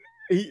then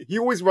he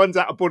always runs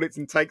out of bullets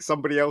and takes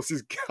somebody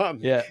else's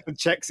gun and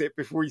checks it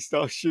before he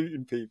starts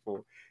shooting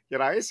people.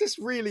 It's just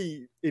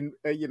really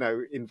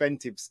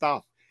inventive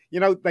stuff.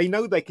 They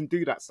know they can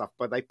do that stuff,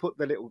 but they put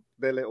the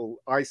little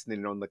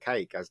icing on the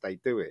cake as they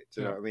do it.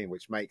 Do you know what I mean?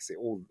 Which makes it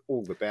all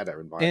the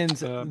better. And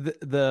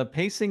the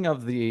pacing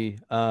of the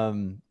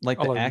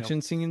the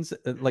action scenes,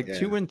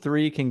 2 and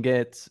 3 can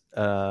get.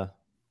 Oh,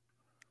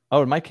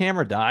 did my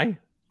camera die?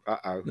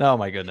 Uh-oh. Oh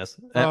my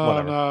goodness.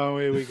 Oh no,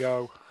 here we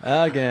go.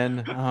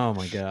 Again. Oh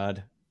my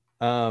god.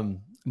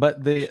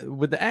 But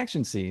with the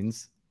action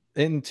scenes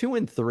in 2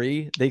 and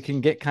 3, they can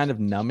get kind of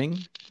numbing.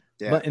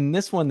 Yeah. But in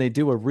this one, they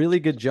do a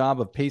really good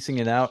job of pacing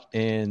it out,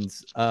 and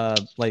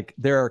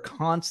there are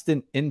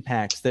constant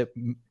impacts that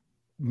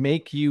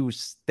make you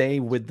stay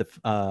with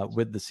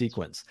the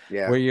sequence.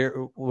 Yeah.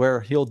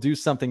 Where he'll do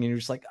something and you're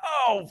just like,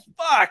 oh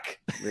fuck.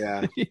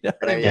 Yeah. No,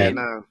 I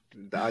know.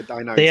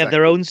 They have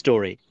their own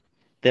story.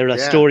 They're a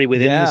story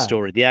within the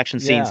story. The action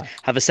scenes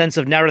have a sense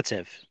of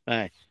narrative.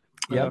 Right.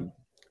 Yeah.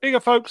 Here you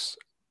go, folks.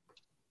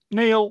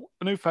 Neil,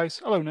 a new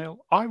face. Hello,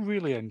 Neil. I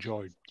really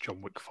enjoyed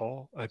John Wick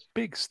 4. A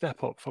big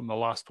step up from the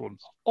last one.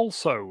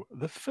 Also,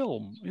 the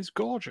film is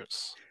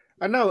gorgeous.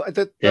 I know.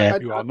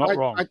 You are not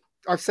wrong.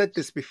 I've said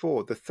this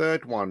before. The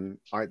third one,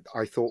 I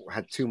thought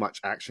had too much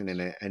action in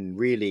it and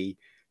really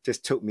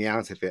just took me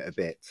out of it a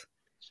bit.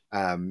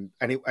 And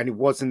it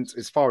wasn't,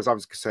 as far as I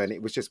was concerned,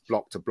 it was just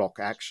block to block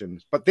action.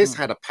 But this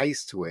had a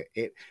pace to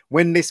it.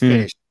 When this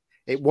finished,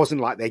 it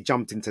wasn't like they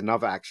jumped into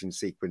another action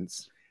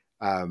sequence.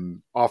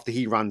 After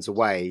he runs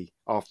away,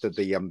 after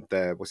the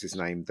what's his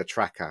name, the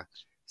tracker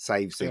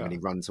saves him and he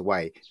runs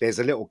away. There's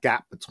a little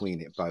gap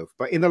between it both.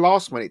 But in the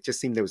last one, it just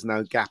seemed there was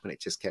no gap and it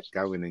just kept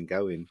going and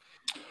going,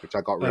 which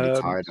I got really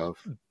tired of.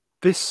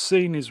 This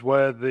scene is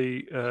where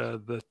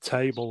the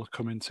table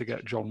coming to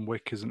get John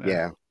Wick, isn't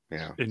it?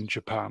 Yeah. In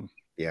Japan.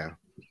 Yeah.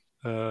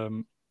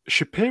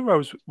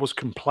 Shapiro was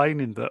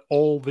complaining that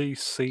all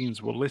these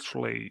scenes were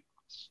literally,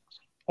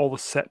 all the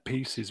set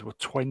pieces were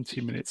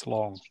 20 minutes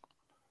long.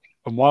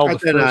 And while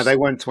they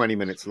weren't 20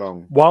 minutes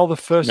long. While the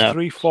first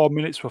 3-4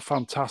 minutes were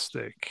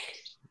fantastic,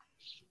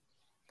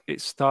 it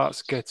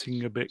starts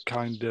getting a bit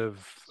kind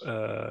of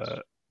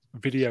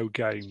video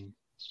game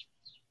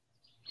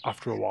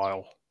after a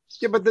while.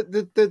 Yeah, but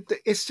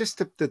the it's just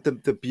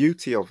the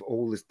beauty of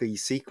all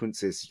these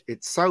sequences.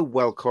 It's so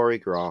well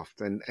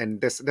choreographed, and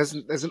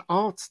there's an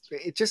art.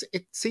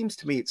 It seems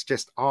to me it's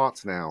just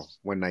art now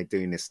when they're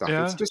doing this stuff.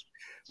 Yeah. It's just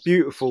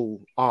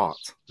beautiful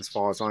art as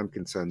far as I'm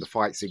concerned. The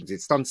fight sequence,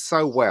 it's done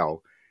so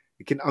well.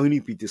 It can only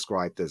be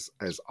described as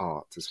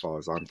art as far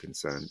as I'm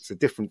concerned. It's a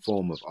different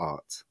form of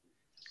art.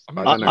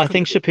 I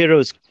think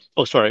Shapiro's.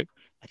 Oh, sorry.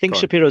 I think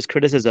Shapiro's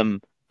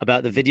criticism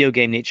about the video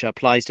game nature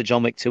applies to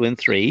John Wick 2 and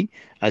 3.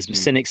 As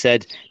Cynic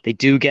said, they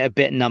do get a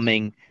bit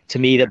numbing. To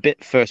me, they're a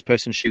bit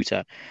first-person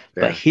shooter.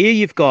 Yeah. But here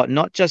you've got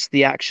not just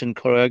the action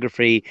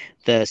choreography,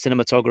 the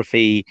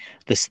cinematography,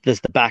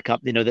 the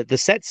backup. You know, the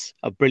sets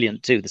are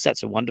brilliant too. The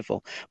sets are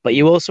wonderful. But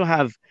you also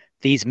have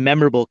these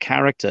memorable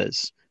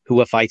characters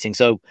who are fighting.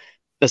 So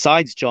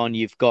besides John,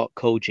 you've got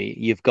Koji,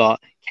 you've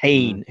got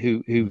Kane,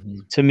 who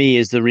to me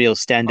is the real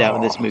standout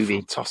in this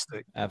movie.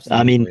 Fantastic.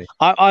 Absolutely. I mean,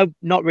 I've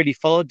not really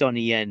followed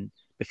Donnie Yen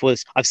before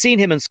this. I've seen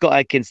him and Scott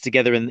Adkins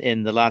together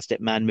in the last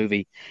Ip Man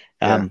movie.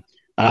 I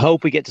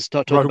hope we get to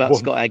start talking about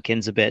Scott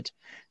Adkins a bit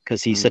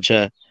because he's such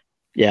a,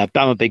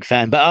 I'm a big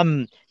fan. But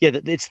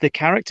it's the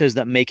characters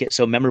that make it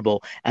so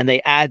memorable, and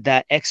they add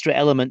that extra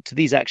element to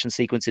these action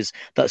sequences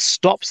that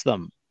stops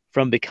them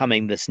from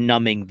becoming this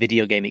numbing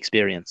video game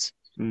experience.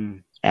 No.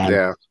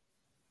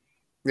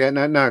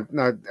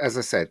 As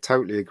I said,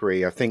 totally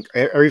agree. I think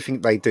everything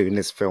they do in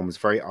this film is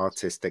very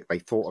artistic. They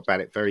thought about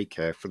it very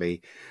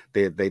carefully.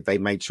 They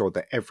made sure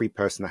that every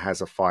person that has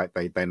a fight,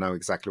 they know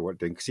exactly what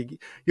they're doing. Because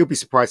you'll be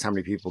surprised how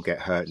many people get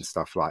hurt and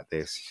stuff like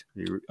this.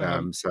 Here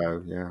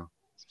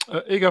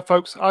you go,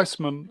 folks.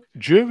 Iceman,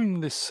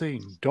 during this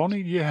scene, Donnie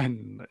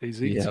Yen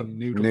is eating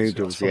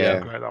noodles. Great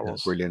that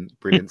was.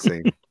 Brilliant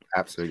scene.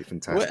 Absolutely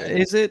fantastic.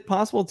 Is it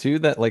possible too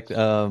that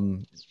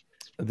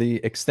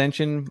the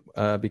extension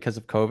because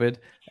of COVID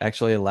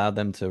actually allowed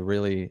them to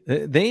really,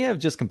 they have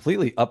just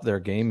completely upped their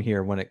game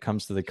here when it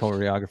comes to the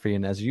choreography.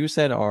 And as you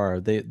said,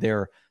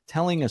 they're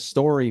telling a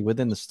story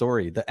within the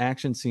story. The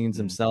action scenes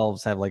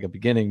themselves have like a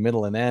beginning,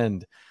 middle, and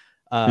end.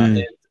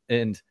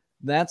 And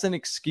that's an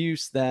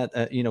excuse that,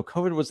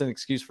 COVID was an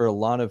excuse for a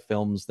lot of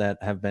films that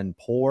have been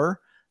poor,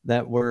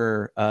 that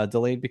were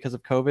delayed because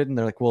of COVID. And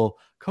they're like, well,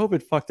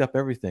 COVID fucked up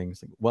everything.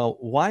 It's like, well,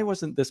 why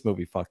wasn't this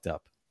movie fucked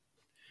up?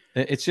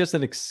 It's just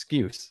an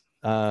excuse.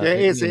 It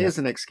is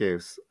an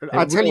excuse.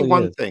 I'll tell you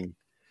one thing,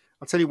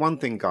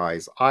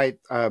 guys. I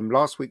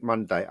last week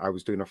Monday I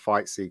was doing a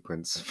fight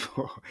sequence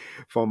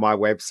for my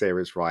web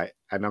series, right?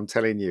 And I'm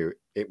telling you,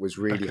 it was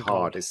really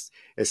hard,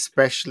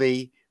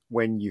 especially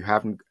when you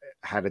haven't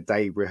had a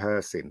day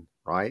rehearsing,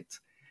 right?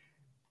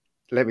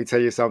 Let me tell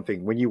you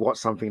something. When you watch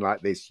something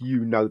like this,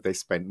 they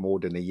spent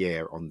more than a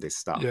year on this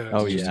stuff. Yeah,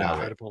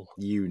 incredible.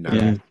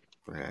 Yeah.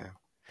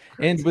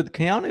 And with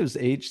Keanu's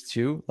age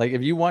too, like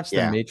if you watch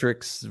The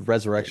Matrix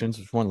Resurrections,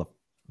 which is one of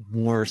the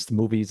worst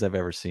movies I've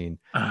ever seen,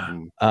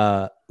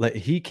 like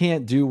he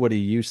can't do what he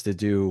used to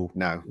do.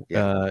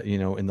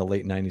 In the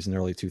late 90s and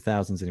early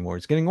 2000s anymore.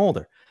 He's getting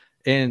older,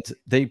 and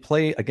they're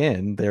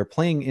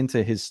playing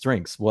into his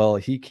strengths. Well,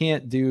 he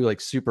can't do like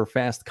super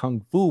fast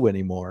kung fu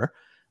anymore,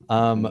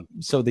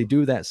 so they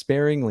do that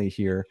sparingly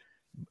here.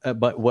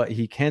 But what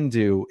he can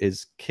do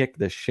is kick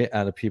the shit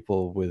out of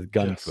people with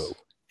gun fu.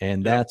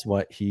 And that's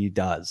what he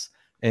does.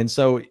 And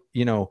so,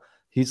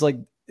 he's like,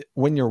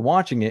 when you're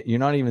watching it, you're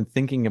not even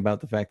thinking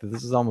about the fact that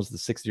this is almost the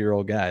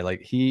 60-year-old guy.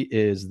 Like, he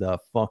is the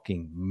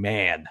fucking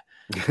man.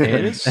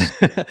 And it's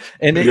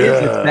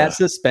that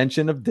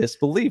suspension of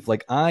disbelief.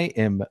 Like, I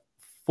am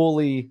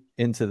fully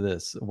into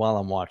this while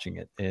I'm watching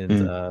it.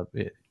 And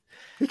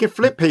he can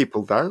flip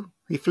people, though.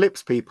 He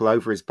flips people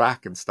over his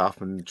back and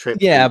stuff and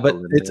trips. Yeah, but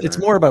it's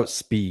more about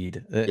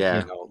speed.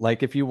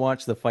 Like if you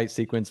watch the fight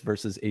sequence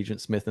versus Agent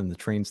Smith in the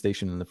train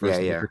station in the first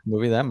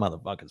movie, that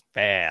motherfucker's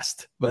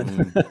fast. But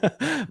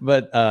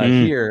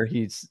here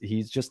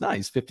he's just not.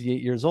 He's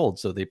 58 years old,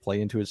 so they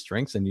play into his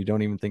strengths, and you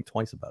don't even think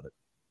twice about it.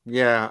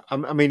 Yeah,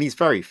 I mean he's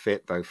very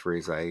fit though for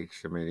his age.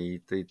 I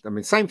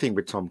mean same thing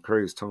with Tom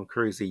Cruise. Tom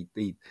Cruise he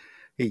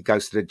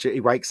goes to the gym.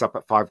 He wakes up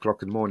at 5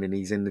 o'clock in the morning.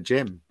 He's in the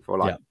gym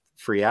for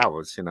 3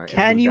 hours,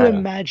 Can you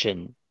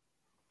imagine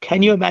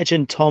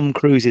Tom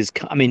Cruise's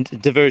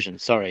diversion,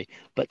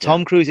 but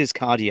Tom Cruise's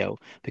cardio?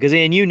 Because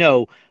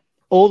Ian,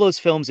 all those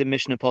films in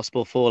Mission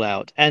Impossible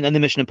Fallout and the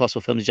Mission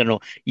Impossible films in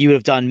general, you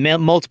have done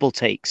multiple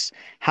takes.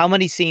 How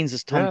many scenes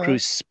is Tom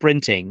Cruise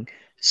sprinting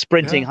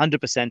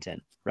 100%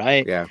 in,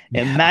 right?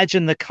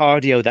 Imagine the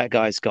cardio that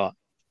guy's got.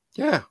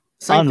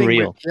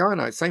 Unreal.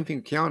 Same thing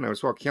with Keanu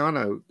as well.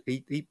 Keanu,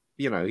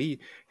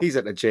 he's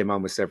at the gym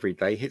almost every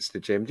day, hits the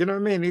gym. Do you know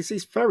what I mean?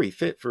 He's very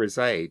fit for his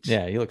age.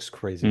 Yeah, he looks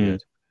crazy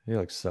good. He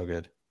looks so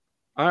good.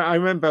 I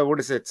remember, what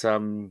is it?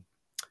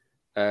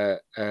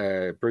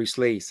 Bruce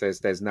Lee says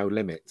there's no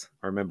limit.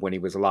 I remember when he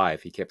was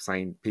alive,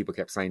 people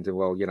kept saying to him,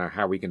 well,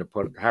 how are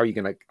you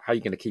going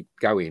to keep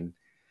going?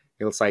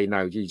 He'll say,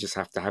 no, you just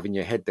have to have in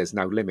your head, there's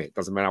no limit.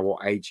 Doesn't matter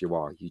what age you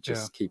are, you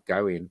just keep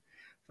going.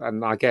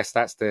 And I guess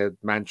that's the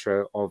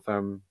mantra of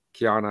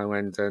Keanu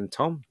and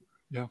Tom.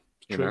 Yeah,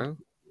 true.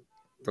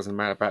 Doesn't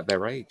matter about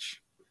their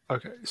age.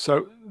 Okay,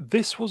 so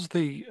this was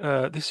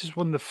this is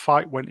when the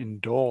fight went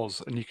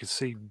indoors, and you could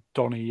see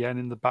Donnie Yen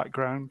in the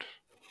background.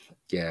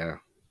 Yeah.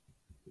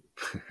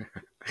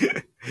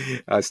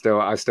 I still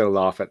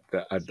laugh at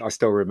that. I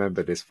still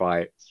remember this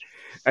fight.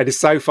 And it's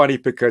so funny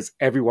because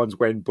everyone's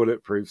wearing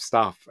bulletproof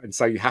stuff, and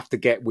so you have to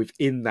get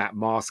within that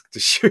mask to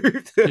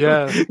shoot.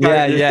 Yeah,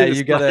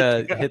 you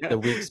gotta hit the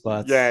weak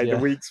spots. The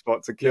weak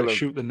spot to kill them.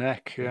 Shoot the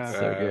neck. Yeah, it's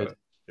so good.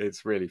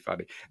 It's really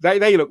funny.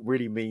 They look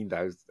really mean.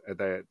 Those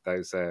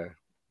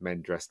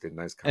men dressed in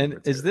those. And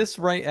is this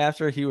right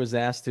after he was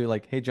asked to,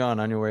 like, hey John,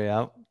 on your way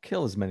out,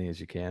 kill as many as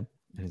you can?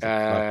 And he's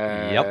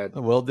like, yep,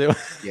 we'll do.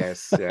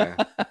 Yes, yeah.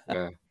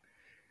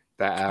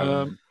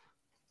 That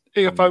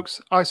here, folks,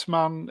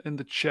 Iceman in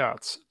the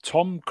chat.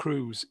 Tom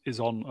Cruise is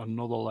on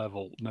another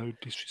level. No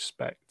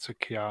disrespect to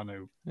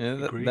Keanu.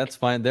 Yeah, that's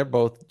fine. They're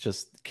both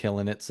just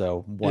killing it,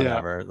 so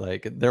whatever. Yeah.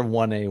 Like, they're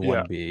 1A,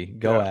 1B.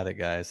 Go at it,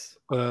 guys.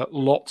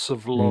 Lots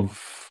of love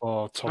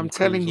for Tom Cruise. I'm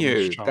telling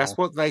you, that's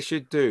what they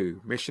should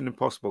do. Mission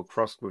Impossible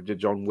crossed with the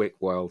John Wick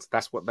world.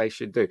 That's what they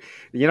should do.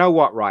 You know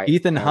what, right?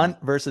 Ethan Hunt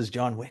versus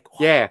John Wick.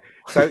 Wow. Yeah.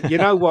 So you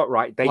know what,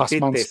 right? They Last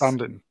did man this.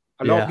 Standing.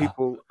 A lot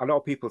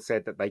of people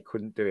said that they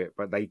couldn't do it,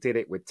 but they did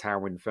it with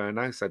Tower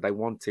Inferno. So they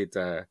wanted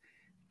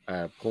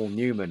Paul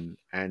Newman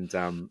and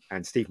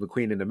Steve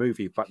McQueen in the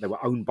movie, but they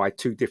were owned by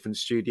two different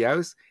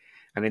studios.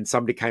 And then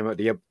somebody came up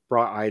with the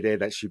bright idea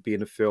that should be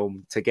in a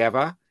film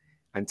together,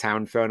 and Tower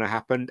Inferno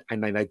happened,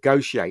 and they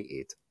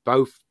negotiated.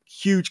 Both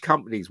huge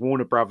companies,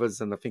 Warner Brothers,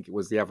 and I think it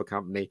was the other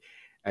company,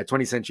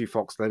 20th Century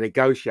Fox. They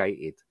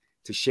negotiated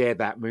to share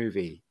that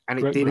movie, and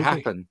it did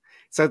happen.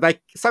 So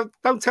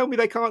don't tell me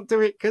they can't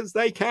do it, because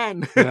they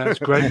can. Yeah, it's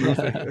a great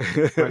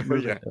movie. Great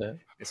movie. Yeah.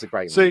 It's a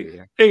great movie.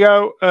 Yeah. Here you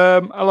go.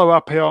 Hello,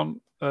 Appion.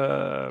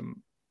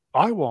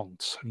 I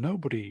want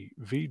Nobody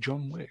v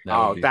John Wick.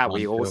 That'd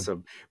be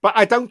awesome. But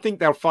I don't think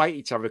they'll fight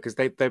each other, because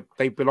they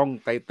belong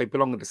to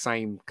the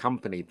same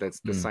company. That's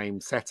the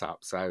same setup.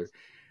 So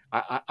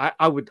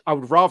I would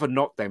rather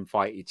not them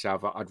fight each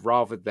other. I'd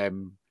rather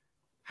them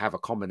have a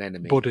common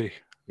enemy. Buddy.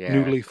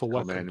 New lethal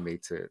weapon. Enemy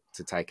to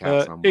take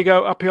out someone. Here you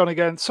go, Appion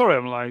again. Sorry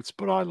I'm late,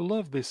 but I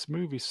love this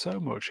movie so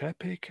much.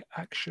 Epic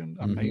action,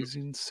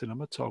 amazing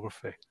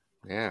cinematography.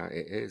 Yeah,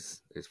 it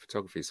is. Its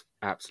photography is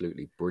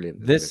absolutely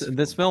brilliant.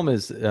 This film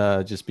is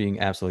just being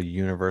absolutely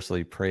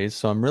universally praised.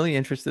 So I'm really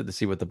interested to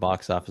see what the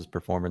box office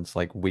performance,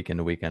 like weekend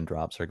to weekend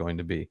drops, are going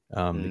to be.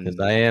 Because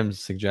I am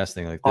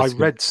suggesting, like, this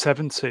read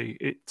 70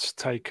 it's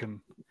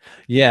taken.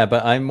 Yeah,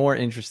 but I'm more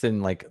interested in,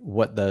 like,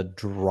 what the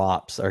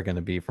drops are going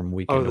to be from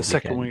weekend to weekend.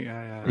 Second week.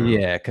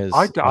 Yeah, because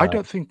I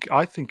don't think.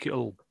 I think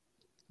it'll.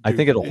 I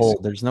think it'll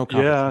hold. There's no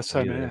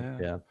competition.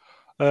 Yeah.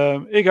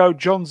 Here you go,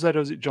 John Z, or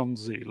is it John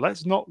Z?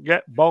 Let's not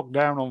get bogged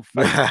down on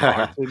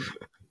Facebook.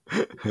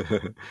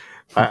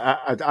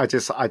 I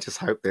just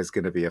hope there's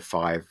going to be a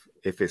 5.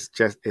 If it's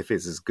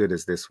as good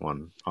as this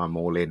one, I'm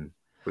all in.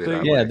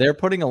 Yeah, they're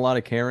putting a lot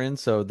of care in,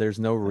 so there's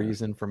no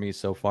reason for me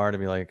so far to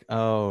be like,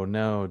 oh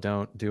no,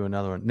 don't do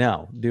another one.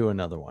 No, do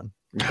another one.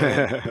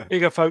 Here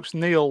you go, folks.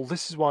 Neil,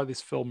 this is why this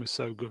film is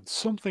so good.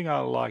 Something I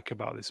like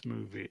about this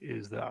movie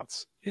is that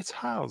it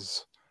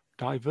has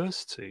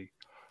diversity,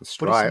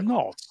 but it's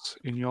not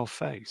in your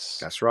face.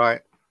 That's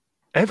right.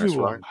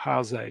 Everyone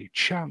has a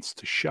chance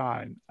to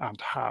shine and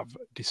have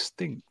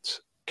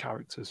distinct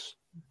characters.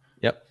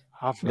 Yep.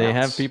 They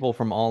have people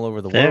from all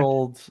over the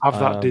world. Have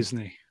that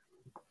Disney.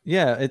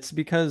 Yeah, it's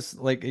because,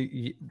 like,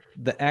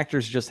 the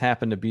actors just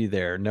happen to be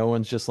there. No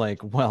one's just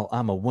like, well,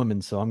 I'm a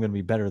woman, so I'm going to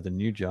be better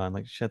than you, John.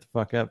 Like, shut the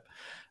fuck up.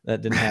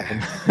 That didn't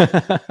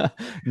happen.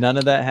 None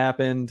of that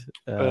happened.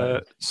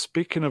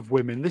 Speaking of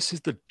women, this is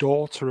the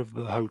daughter of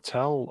the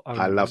hotel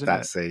owner, I love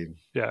that scene.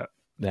 Yeah.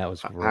 That was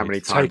great. How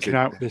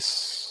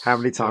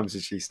many times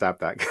did she stab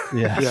that guy?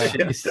 Yeah.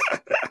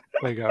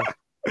 There you go.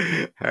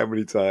 How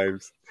many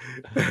times?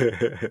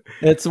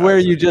 It's where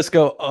you just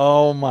go,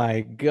 oh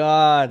my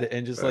god,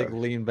 and just like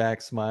lean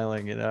back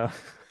smiling, you know.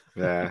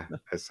 Yeah.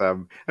 It's,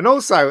 and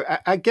also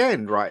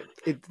again, right,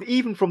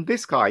 even from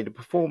this guy, the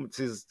performance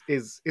is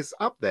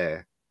up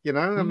there, you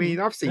know. I mean,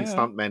 I've seen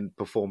stuntmen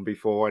perform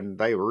before and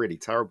they were really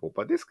terrible,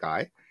 but this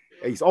guy,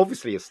 he's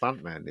obviously a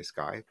stuntman, this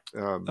guy.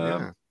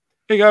 Yeah.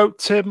 Here you go,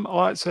 Tim. I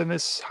like saying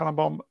this, Hannah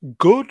Bomb.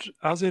 Good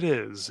as it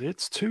is,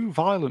 it's too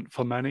violent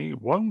for many.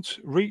 Won't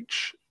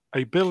reach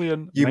 1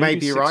 billion. You may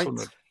be right.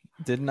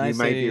 Didn't I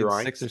say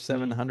 600 or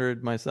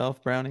 700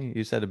 myself, Brownie?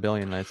 You said 1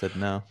 billion, and I said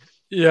no.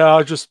 Yeah,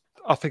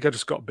 I think I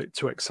just got a bit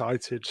too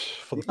excited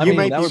for the. I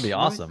mean, that would be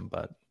awesome,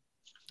 but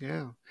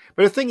yeah.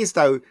 But the thing is,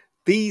 though,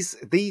 these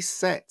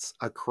sets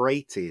are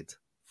created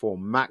for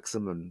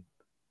maximum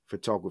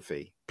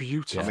photography.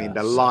 Beautiful. I mean,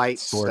 the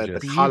lights, the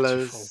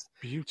colors,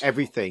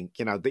 everything.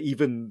 You know,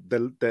 even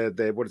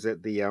the what is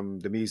it?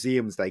 The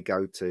museums they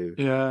go to.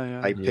 Yeah.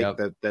 They pick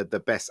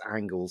the best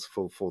angles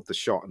for the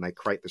shot, and they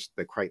create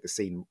the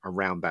scene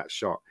around that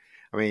shot.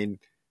 I mean,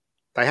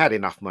 they had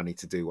enough money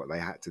to do what they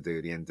had to do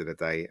at the end of the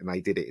day, and they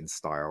did it in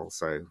style.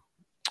 So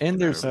And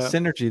there's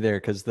synergy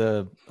there because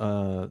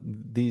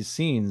these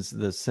scenes,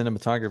 the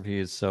cinematography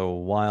is so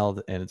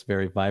wild and it's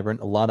very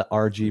vibrant. A lot of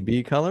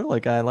RGB color,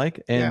 like I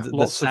like, and the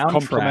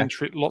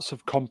soundtrack, lots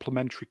of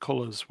complementary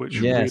colors, which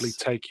really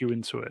take you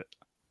into it.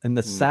 And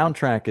the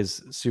soundtrack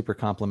is super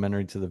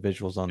complementary to the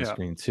visuals on the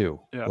screen too.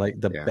 Yeah. Like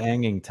the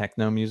banging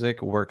techno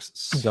music works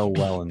so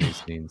well in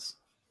these scenes.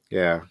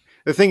 Yeah.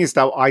 The thing is,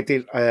 though, I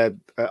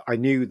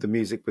knew the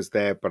music was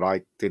there, but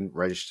I didn't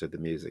register the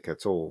music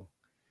at all.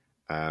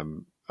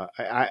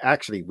 I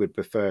actually would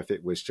prefer if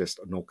it was just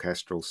an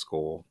orchestral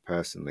score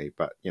personally,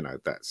 but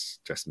that's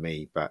just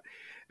me. But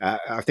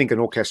I think an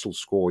orchestral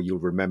score, you'll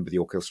remember the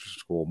orchestral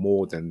score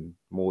more than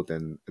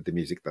the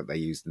music that they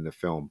used in the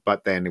film.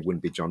 But then it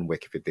wouldn't be John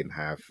Wick if it didn't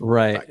have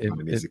that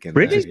kind of music in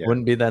there. It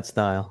wouldn't be that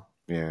style.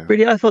 Yeah.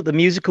 Really, I thought the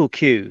musical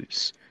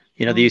cues,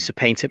 the use of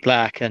Paint It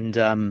Black and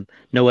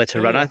Nowhere to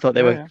Run, I thought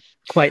they were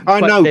they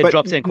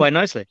dropped in quite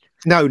nicely.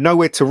 No,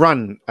 Nowhere to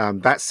Run.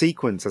 That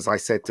sequence, as I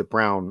said to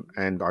Brown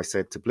and I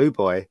said to Blue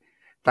Boy,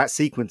 that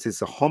sequence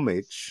is a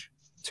homage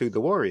to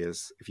the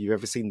Warriors. If you've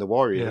ever seen the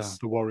Warriors,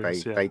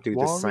 they do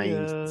the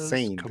same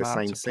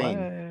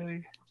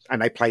scene,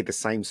 and they play the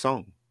same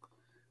song,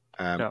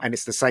 and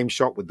it's the same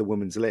shot with the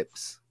woman's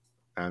lips.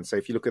 And so,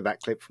 if you look at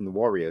that clip from the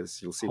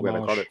Warriors, you'll see where they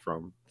got it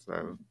from.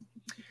 So,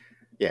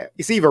 yeah,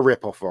 it's either a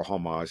rip off or a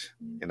homage.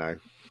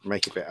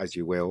 Make of it as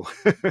you will.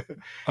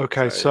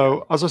 Okay,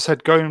 so as I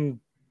said, going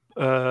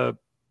back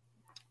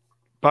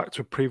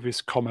to a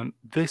previous comment,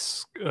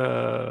 this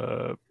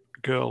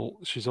girl,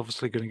 she's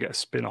obviously going to get a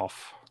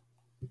spin-off.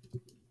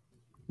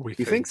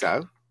 You think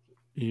so?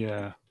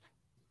 Yeah.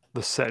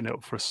 They're setting it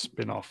up for a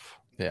spin-off.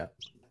 Yeah.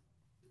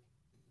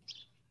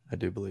 I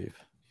do believe.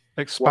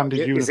 Expanded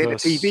universe. Is it a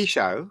TV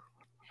show?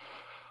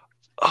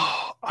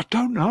 Oh, I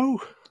don't know.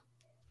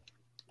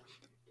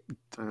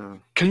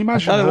 Can you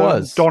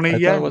imagine Donnie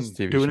Yen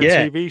doing a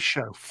TV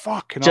show?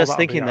 Fucking just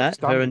thinking that,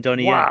 her and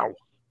Donnie Yen. Wow.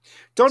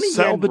 Donnie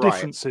Settle Yen, the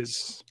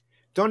differences.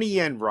 Donnie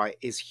Yen,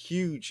 is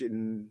huge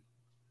in...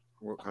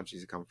 What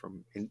countries he come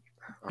from?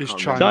 It's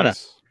China.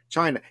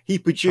 China. He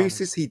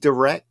produces, he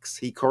directs,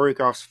 he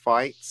choreographs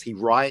fights, he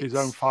writes his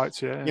own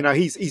fights. Yeah.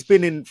 He's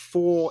been in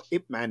 4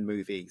 Ip Man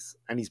movies,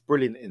 and he's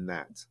brilliant in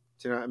that.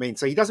 Do you know what I mean?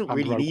 So he doesn't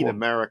really need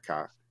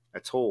America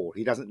at all.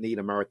 He doesn't need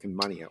American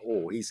money at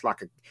all. He's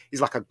like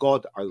a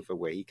god over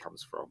where he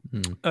comes from.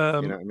 You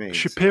know what I mean?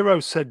 Shapiro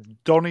said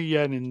Donnie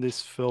Yen in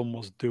this film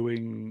was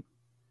doing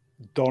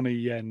Donnie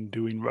Yen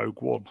doing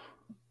Rogue One.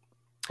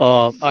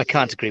 Oh, I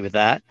can't agree with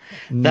that.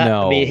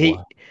 No. I mean,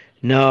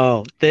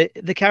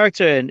 the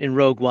character in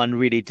Rogue One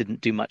really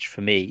didn't do much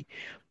for me.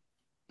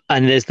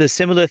 And there's the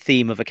similar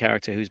theme of a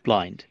character who's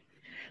blind,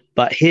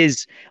 but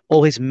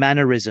all his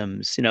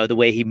mannerisms, the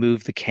way he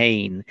moved the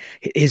cane,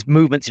 his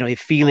movements, his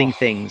feeling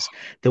things,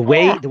 the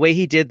way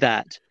he did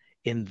that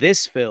in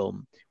this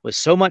film was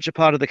so much a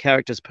part of the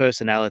character's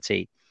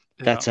personality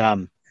that,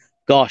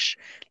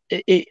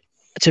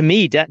 to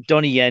me, that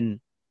Donnie Yen,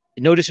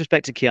 no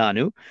disrespect to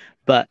Keanu,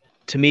 but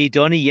to me,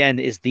 Donnie Yen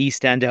is the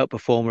standout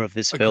performer of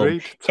this film.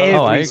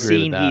 Every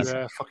scene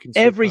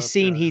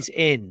he's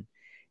in,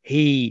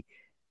 he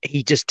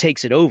just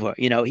takes it over.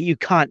 You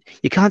can't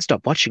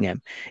stop watching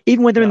him.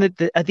 Even when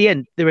they're at the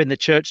end, they're in the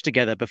church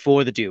together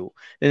before the duel.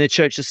 In the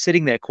church, just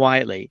sitting there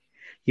quietly.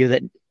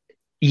 That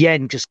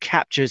Yen just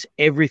captures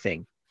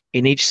everything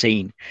in each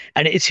scene,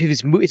 and it's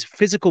his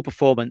physical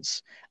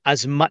performance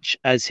as much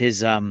as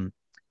his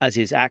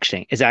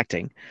acting,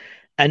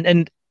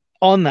 and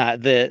on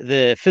that,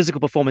 the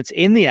physical performance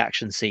in the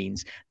action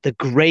scenes, the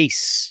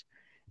grace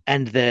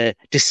and the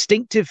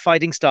distinctive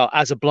fighting style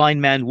as a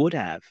blind man would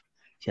have.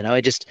 I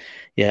just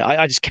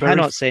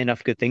cannot say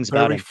enough good things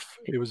about him.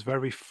 It was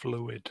very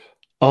fluid.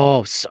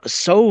 Oh,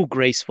 so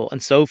graceful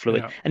and so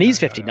fluid. And he's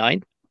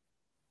 59.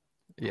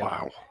 Yeah.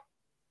 Wow.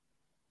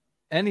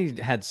 And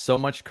he had so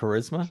much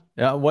charisma.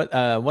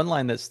 One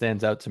line that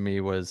stands out to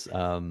me was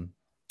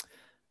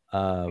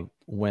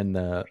when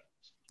the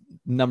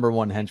number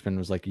one henchman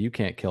was like, "You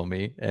can't kill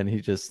me," and he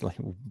just like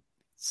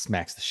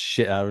smacks the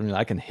shit out of him.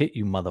 "I can hit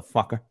you,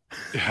 motherfucker."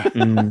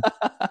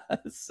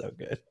 It's so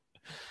good.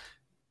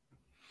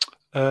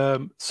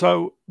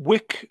 So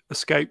Wick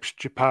escapes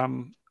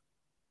Japan,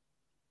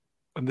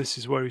 and this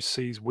is where he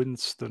sees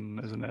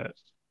Winston, isn't it?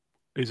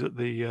 Is it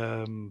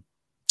the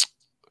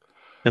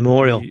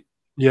memorial?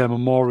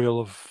 Memorial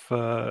of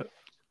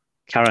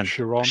Sharon,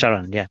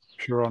 yeah.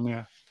 Sharon,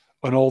 yeah.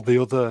 And all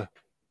the other...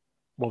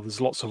 Well,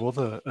 there's lots of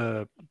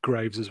other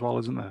graves as well,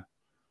 isn't there?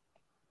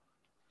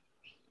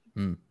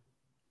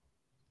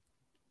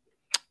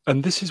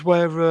 And this is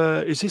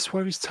where... is this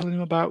where he's telling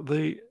him about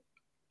the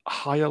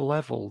higher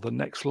level, the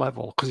next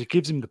level? Because he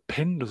gives him the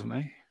pin, doesn't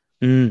he?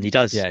 He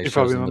does. Yeah, he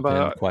shows him the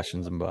pin,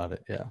 questions him about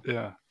it, yeah.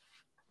 Yeah.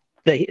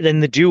 Then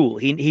the duel.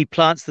 He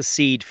plants the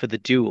seed for the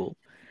duel.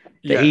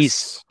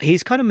 Yes.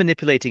 He's kind of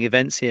manipulating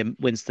events here,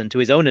 Winston, to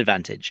his own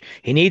advantage.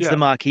 He needs the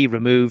marquee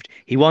removed.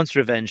 He wants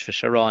revenge for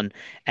Sharon,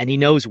 and he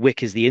knows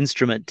Wick is the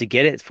instrument to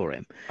get it for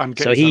him. And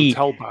get his own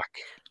tell back.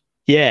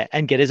 Yeah,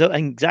 and get his own,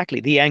 exactly,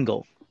 the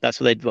angle.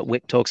 That's what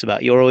Wick talks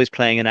about. You're always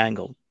playing an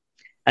angle.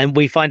 And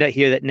we find out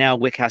here that now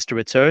Wick has to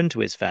return to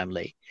his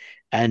family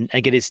and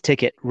get his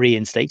ticket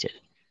reinstated.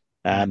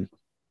 So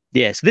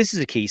this is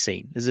a key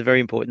scene. This is a very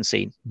important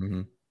scene.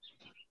 Mm-hmm.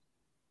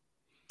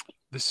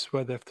 This is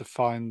where they have to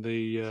find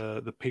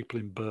the people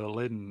in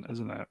Berlin,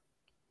 isn't it?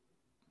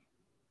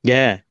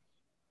 Yeah.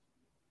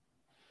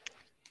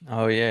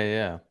 Oh,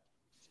 yeah.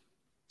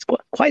 It's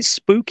quite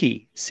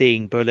spooky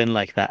seeing Berlin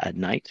like that at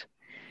night.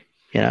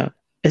 Do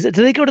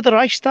they go to the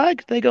Reichstag?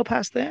 Do they go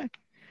past there?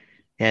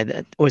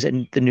 Yeah, or is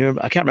it the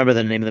Nuremberg? I can't remember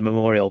the name of the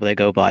memorial they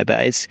go by, but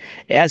it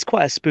has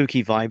quite a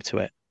spooky vibe to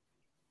it.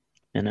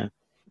 I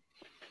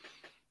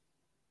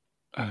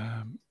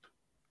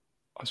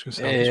was going to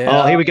say.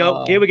 Yeah. Oh, here we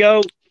go. Here we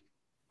go.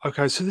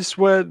 Okay, so this is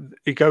where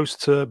he goes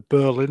to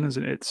Berlin,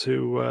 isn't it?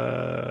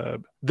 To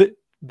the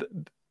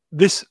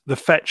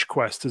fetch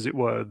quest, as it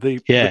were.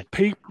 The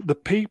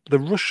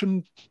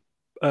Russian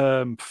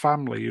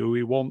family who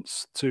he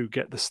wants to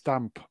get the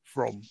stamp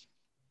from.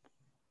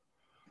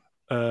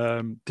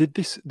 Did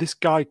this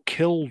guy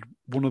killed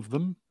one of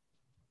them?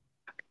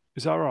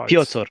 Is that right?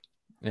 Piotr.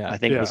 Yeah, I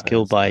think was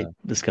killed by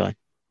this guy.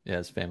 Yeah,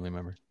 his family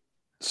member.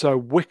 So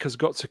Wick has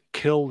got to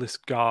kill this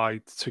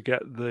guy to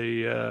get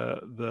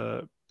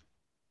the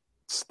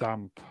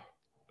stamp,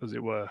 as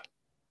it were,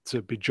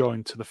 to be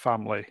joined to the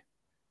family.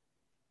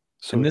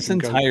 So in this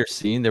entire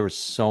scene, there was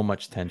so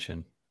much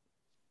tension.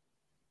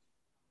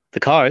 The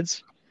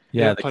cards.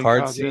 Yeah, the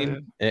card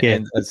scene,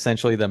 and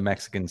essentially the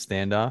Mexican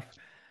standoff.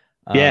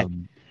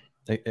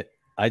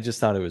 I just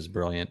thought it was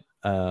brilliant.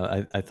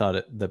 I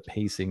thought the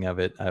pacing of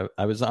it.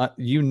 I was on.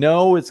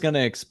 It's going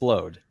to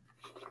explode.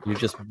 You're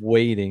just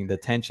waiting. The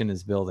tension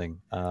is building,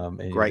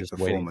 and you're just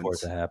waiting for it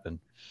to happen.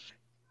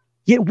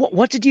 Yeah,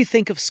 what did you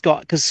think of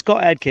Scott? Because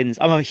Scott Adkins,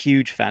 I'm a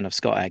huge fan of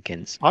Scott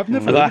Adkins. I've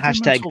never got a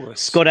hashtag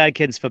Scott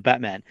Adkins for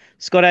Batman.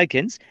 Scott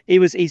Adkins,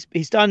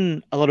 he's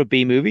done a lot of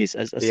B movies,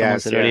 as someone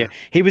said earlier.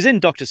 He was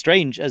in Doctor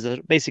Strange as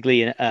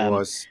basically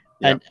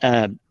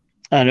an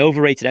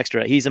overrated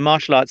extra. He's a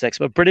martial arts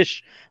expert,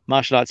 British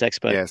martial arts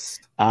expert. Yes.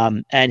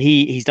 And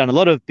he's done a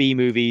lot of B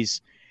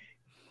movies.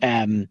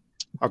 I've met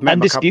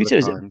him a couple of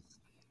times.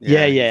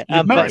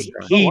 But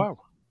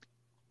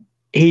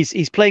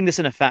he's playing this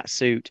in a fat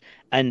suit,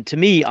 and to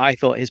me, I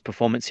thought his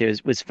performance here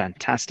was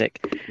fantastic.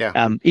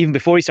 Yeah. Even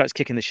before he starts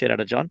kicking the shit out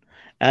of John,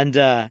 and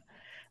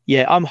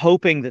I'm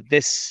hoping that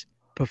this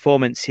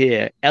performance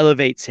here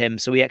elevates him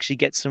so he actually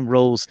gets some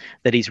roles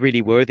that he's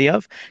really worthy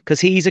of, because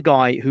he's a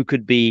guy who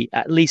could be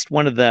at least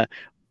one of the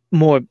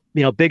more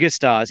bigger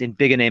stars in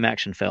bigger name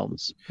action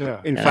films.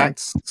 In fact,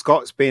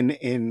 Scott's been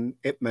in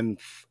Ip Man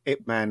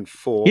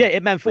 4. Yeah,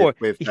 Ip Man 4.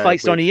 He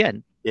fights Donnie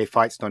Yen. Yeah, he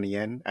fights Donnie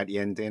Yen at the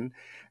ending.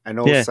 And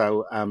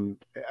also,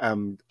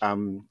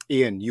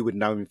 Ian, you would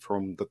know him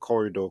from the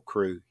Corridor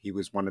Crew. He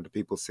was one of the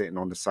people sitting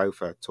on the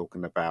sofa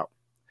talking about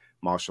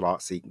martial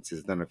arts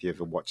sequences. I don't know if you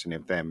ever watched any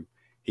of them.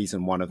 He's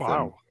in one of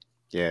them.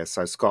 Yeah,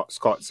 so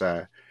Scott's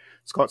a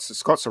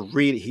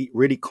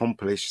really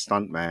accomplished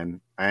stuntman,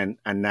 and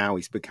now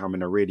he's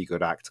becoming a really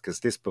good actor, because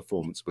this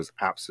performance was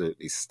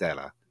absolutely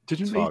stellar.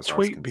 Didn't he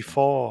tweet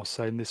before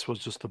saying this was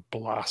just a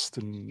blast,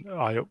 and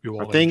I hope you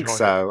all I think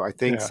so.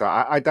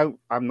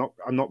 I'm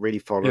not really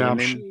following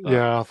him.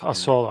 I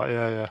saw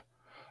that.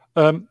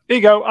 Yeah. Here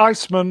you go,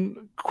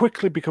 Iceman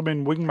quickly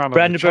becoming wingman.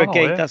 Brandenburg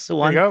Gate, that's the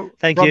one.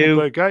 Thank you.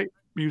 Brandenburg Gate,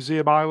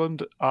 Museum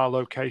Island are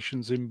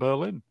locations in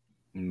Berlin.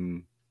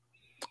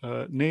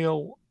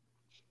 Neil,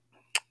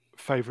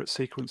 favorite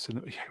sequence in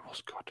it? Yeah, it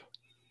was good.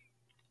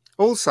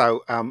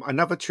 Also,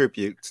 another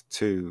tribute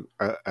to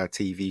a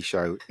TV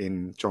show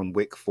in John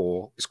Wick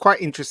 4. It's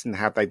quite interesting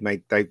how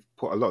they've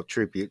put a lot of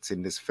tributes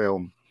in this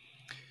film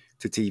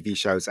to TV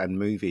shows and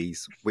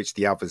movies, which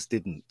the others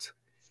didn't.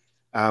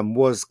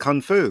 Was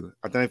Kung Fu.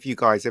 I don't know if you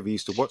guys ever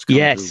used to watch Kung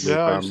Fu. I used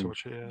to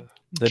watch it,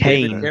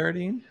 David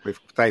Carradine? With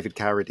David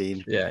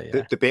Carradine.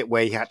 Yeah. The bit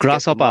where he had to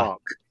Grasshopper. get the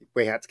mark.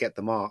 Where he had to get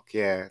the mark,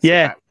 yeah.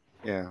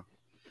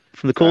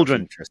 From the So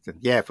cauldron. Interesting.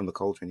 Yeah, from the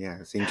cauldron. Yeah,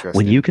 it's interesting.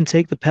 When you can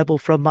take the pebble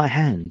from my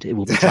hand, it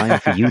will be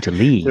time for you to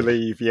leave. To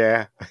leave,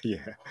 yeah.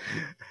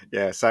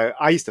 So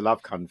I used to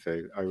love Kung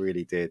Fu. I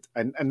really did.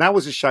 And that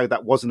was a show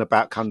that wasn't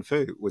about Kung Fu.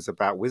 It was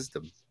about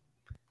wisdom.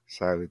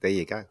 So there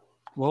you go.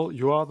 Well,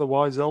 you are the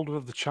wise elder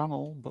of the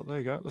channel, but there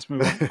you go. Let's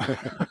move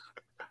on.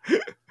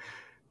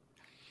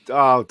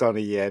 Oh,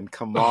 Donnie Yen,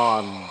 come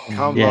on.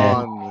 Come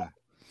on.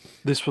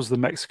 This was the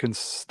Mexican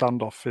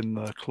standoff in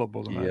the club,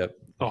 wasn't it? Yep.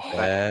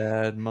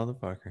 Bad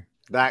motherfucker.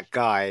 That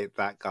guy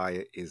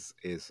is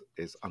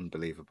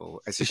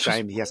unbelievable. It's a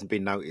shame he hasn't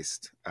been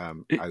noticed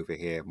over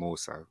here more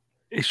so.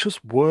 It's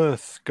just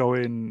worth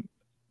going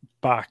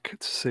back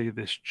to see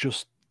this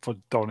just for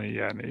Donnie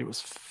Yen. It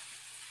was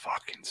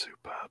fucking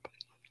superb.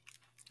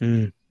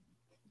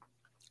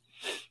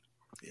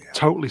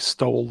 Totally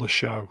stole the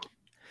show.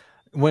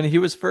 When he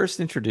was first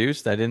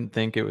introduced, I didn't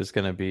think it was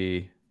going to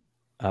be...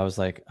 I was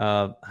like,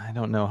 I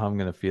don't know how I'm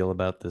going to feel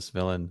about this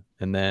villain.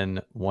 And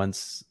then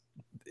once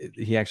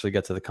he actually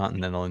got to the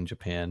Continental in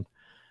Japan,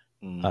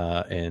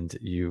 and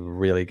you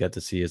really get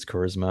to see his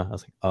charisma, I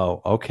was like,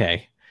 oh,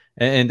 okay.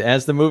 And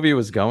as the movie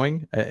was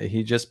going,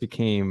 he just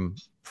became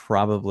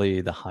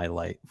probably the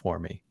highlight for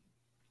me.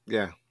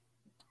 Yeah.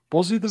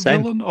 Was he the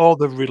Same. villain or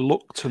the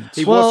reluctant?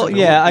 Well,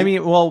 yeah, I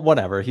mean, well,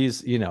 whatever.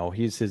 He's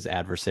his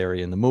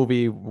adversary in the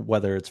movie,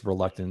 whether it's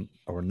reluctant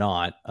or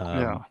not.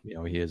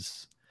 He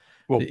is.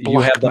 Well,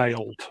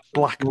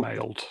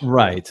 blackmailed.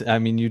 Right. Yeah. I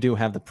mean, you do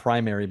have the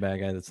primary bad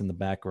guy that's in the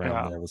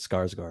background there with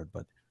Skarsgård,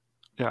 but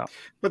yeah.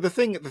 But the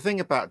thing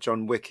about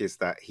John Wick is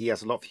that he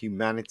has a lot of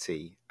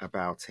humanity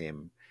about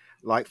him.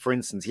 Like, for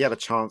instance, he had a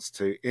chance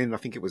to, I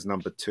think it was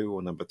number 2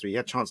 or number 3, he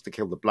had a chance to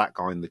kill the black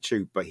guy in the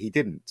tube, but he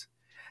didn't.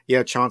 He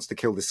had a chance to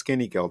kill the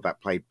skinny girl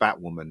that played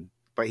Batwoman,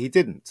 but he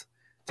didn't.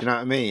 Do you know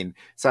what I mean?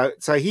 So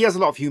he has a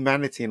lot of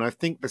humanity, and I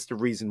think that's the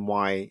reason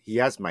why he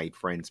has made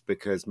friends,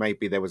 because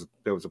maybe there was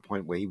a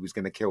point where he was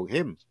going to kill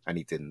him and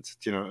he didn't.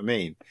 Do you know what I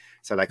mean?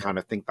 So they kind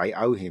of think they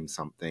owe him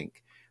something.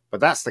 But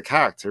that's the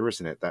character,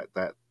 isn't it?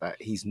 That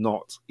he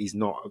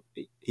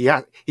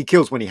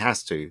kills when he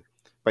has to,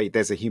 but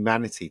there's a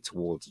humanity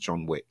towards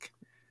John Wick.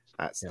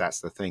 That's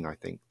the thing I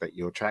think that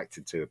you're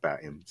attracted to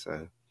about him.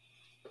 So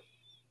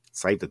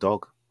save the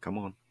dog. Come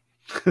on.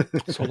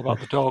 It's all about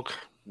the dog.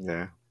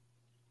 Yeah.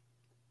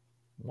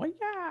 Well,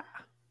 yeah.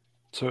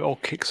 So it all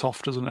kicks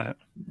off, doesn't it?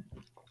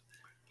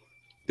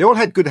 They all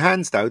had good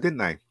hands, though, didn't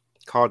they?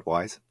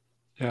 Card-wise.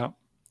 Yeah.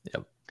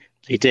 Yep.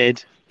 He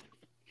did.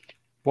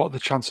 What are the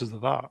chances of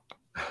that?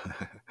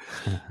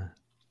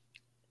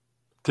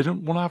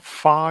 Didn't one have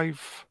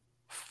 5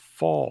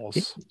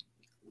 4s?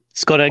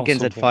 Scott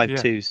Adkins had 5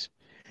 2s.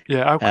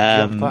 Yeah, how could you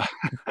have that?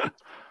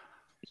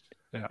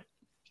 Yeah.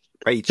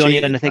 Johnny,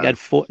 and I think had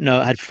 4.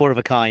 No, had 4 of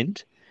a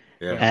kind.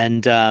 Yeah.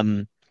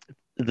 And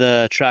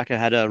the tracker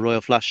had a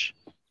royal flush.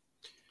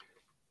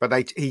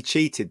 But he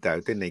cheated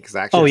though, didn't he? Because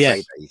actually, say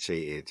that he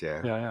cheated.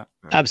 Yeah. Yeah.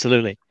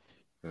 Absolutely.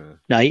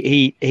 No,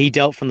 he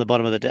dealt from the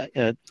bottom of the deck.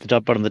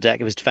 The bottom of the deck.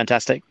 It was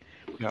fantastic.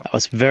 Yeah. That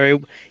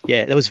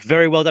was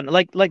very well done.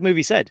 Like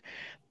movie said,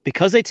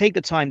 because they take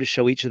the time to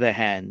show each of their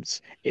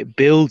hands, it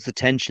builds the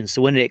tension.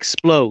 So when it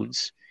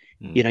explodes,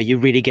 you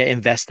really get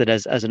invested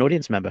as an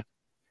audience member.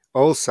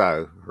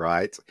 Also,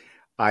 right,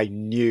 I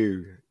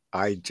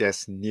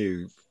just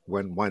knew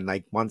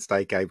once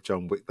they gave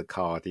John Wick the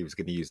card, he was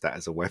going to use that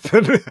as a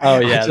weapon. Oh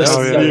yeah,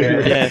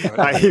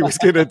 that he was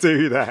going to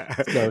do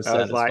that. So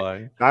satisfying. Was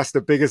like, that's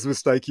the biggest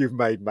mistake you've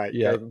made, mate.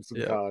 Yeah, gave him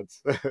some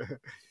cards.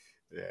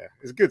 Yeah,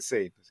 it's a good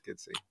scene.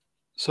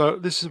 So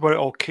this is where it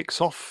all kicks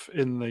off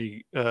in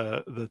the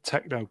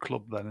techno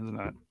club, then, isn't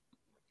it?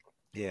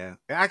 Yeah,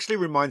 it actually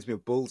reminds me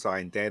of Bullseye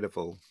in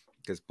Daredevil,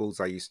 because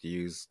Bullseye used to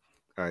use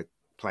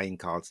playing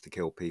cards to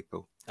kill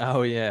people.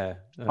 Oh yeah,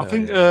 I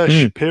think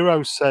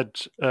Shapiro said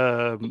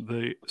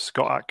the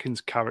Scott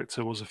Adkins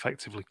character was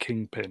effectively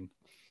Kingpin.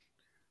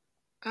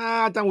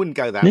 I wouldn't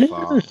go that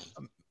far.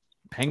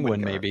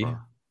 Penguin, maybe.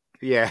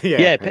 Yeah.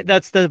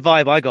 That's the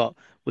vibe I got.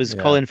 Was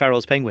Colin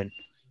Farrell's Penguin?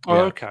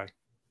 Oh, okay.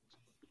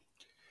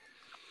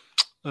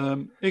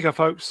 Here you go,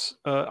 folks.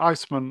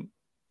 Iceman,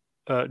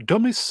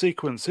 dumbest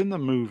sequence in the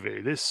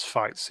movie. This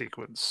fight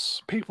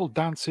sequence: people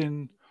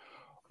dancing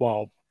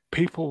while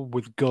people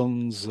with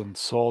guns and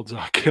swords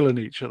are killing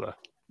each other.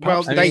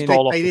 Perhaps they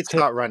did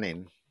start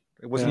running.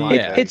 It wasn't like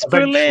that. It's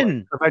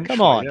Berlin.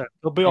 Come on. Yeah.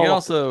 You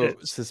also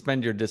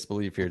suspend your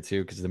disbelief here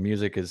too, because the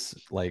music is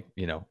like,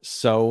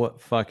 so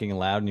fucking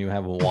loud, and you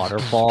have a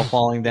waterfall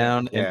falling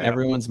down, and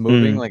everyone's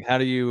moving. Like, how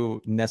do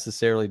you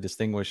necessarily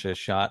distinguish a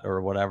shot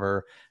or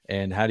whatever?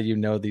 And how do you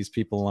know these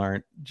people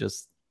aren't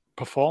just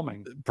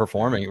performing?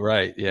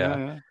 Right?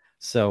 Yeah.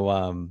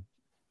 So,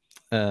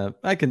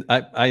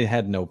 I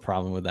had no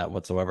problem with that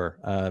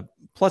whatsoever.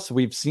 Plus,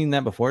 we've seen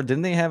that before.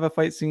 Didn't they have a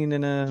fight scene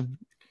in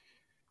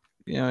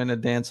a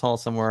dance hall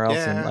somewhere else?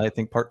 And I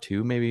think part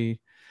 2 maybe.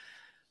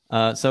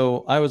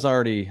 So I was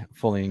already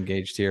fully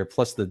engaged here.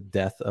 Plus, the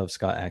death of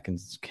Scott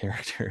Adkins'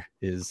 character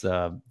is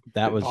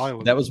that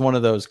was one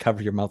of those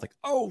cover your mouth like,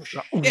 oh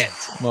shit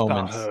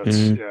moments.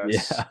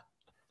 Yeah.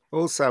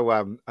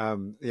 Also,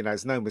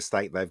 it's no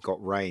mistake they've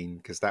got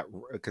rain,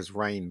 because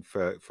rain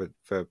for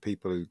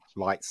people who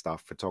like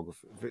stuff,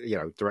 photography,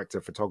 director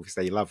of photography,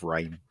 they love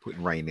rain,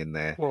 putting rain in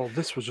there. Well,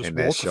 this was just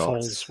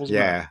waterfalls, wasn't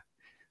it?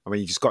 I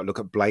mean, you just got to look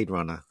at Blade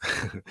Runner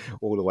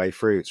all the way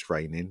through. It's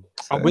raining.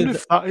 So. I wonder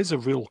if that is a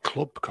real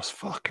club, because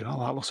fucking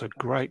hell, that looks a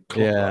great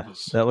club. Yeah,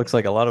 that looks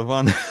like a lot of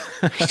fun.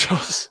 It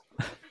does.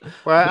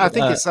 Well, I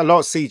think it's a lot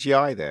of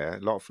CGI there. A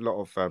lot of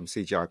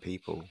CGI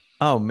people.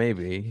 Oh,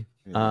 maybe.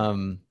 Yeah.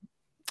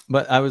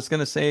 But I was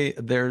going to say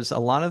there's a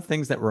lot of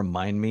things that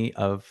remind me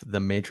of the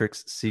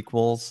Matrix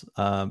sequels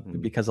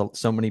because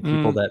so many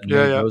people that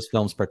made those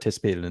films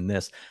participated in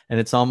this.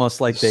 And it's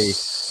almost like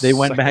they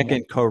went back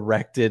and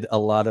corrected a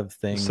lot of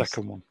things. The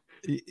second one.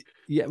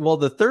 Yeah, well,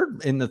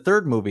 in the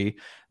third movie,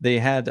 they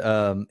had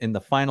in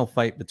the final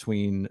fight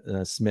between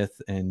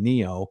Smith and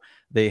Neo,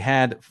 they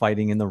had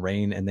fighting in the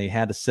rain, and they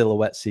had a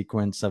silhouette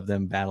sequence of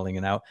them battling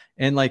it out.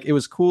 And like, it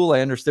was cool. I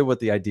understood what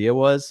the idea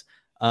was.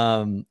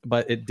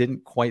 But it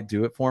didn't quite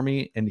do it for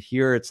me. And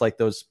here it's like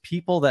those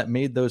people that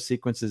made those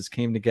sequences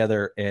came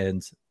together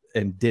and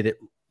did it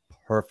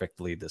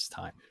perfectly this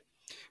time.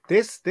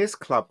 This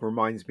club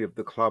reminds me of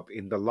the club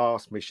in the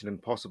last Mission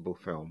Impossible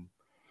film,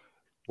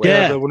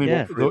 Yeah, the one in,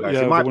 yeah.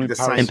 It might be the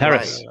same In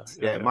Paris. place.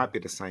 Yeah, it might be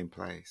the same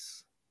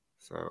place.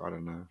 So I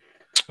don't know.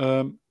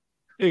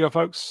 Here you go,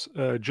 folks.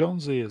 John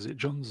Z, is it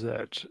John Z?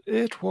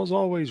 It was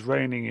always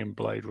raining in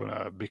Blade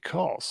Runner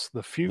because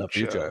the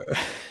future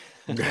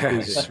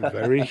is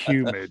very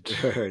humid.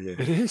 Yeah.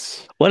 It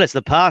is. Well, it's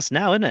the past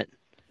now, isn't it?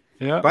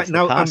 Yeah. But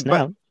no,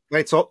 but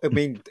it's all, I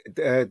mean,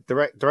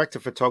 director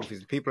of photography,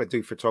 the people that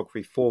do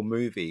photography for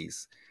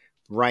movies,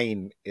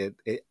 rain, it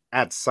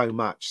adds so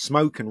much.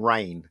 Smoke and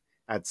rain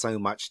add so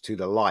much to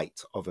the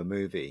light of a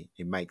movie.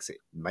 It makes it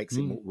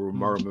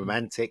more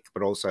romantic,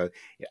 but also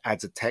it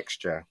adds a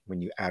texture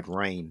when you add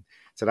rain.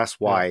 So that's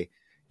why,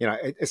 you know,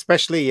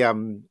 especially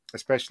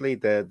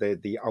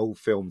the old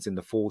films in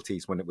the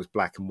 40s when it was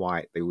black and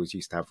white, they always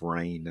used to have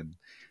rain and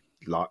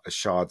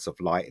shards of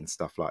light and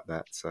stuff like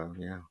that. So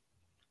yeah.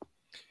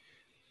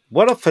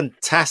 What a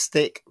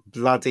fantastic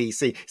bloody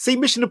scene. See,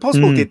 Mission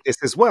Impossible did this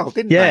as well,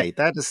 didn't they?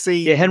 They had a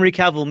scene. Yeah, Henry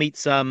Cavill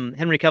meets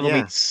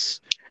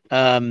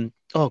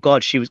oh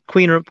god, she was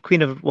Queen of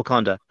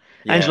Wakanda.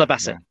 Angela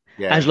Bassett.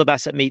 Yeah. Angela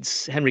Bassett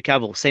meets Henry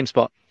Cavill, same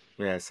spot.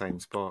 Yeah, same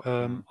spot.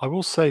 I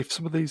will say if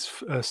some of these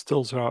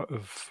stills are out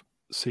of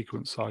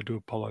sequence, I do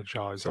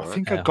apologize. I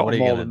think I got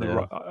them all in the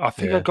right. I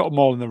think I got them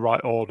all in the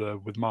right order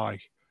with my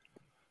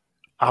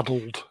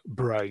addled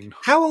brain.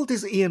 How old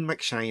is Ian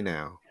McShane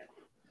now?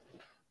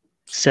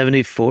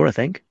 74, I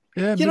think.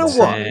 Yeah, you know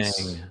what?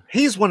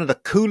 He's one of the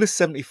coolest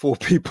 74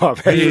 people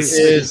I've ever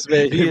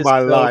seen in my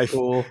life.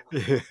 Cool.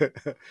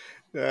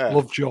 Yeah.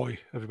 Lovejoy,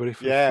 everybody.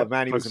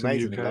 Man, he was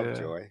amazing.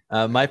 Lovejoy.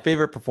 My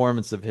favorite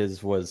performance of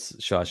his was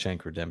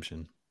Shawshank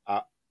Redemption.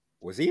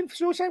 Was he in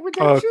Shawshank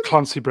Redemption?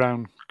 Clancy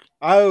Brown.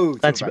 Oh,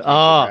 Clancy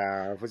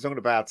Brown. We're talking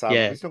about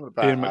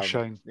Ian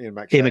McShane. Ian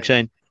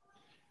McShane.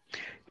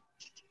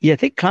 Yeah, I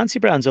think Clancy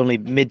Brown's only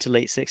mid to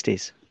late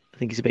 60s. I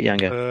think he's a bit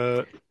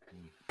younger.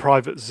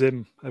 Private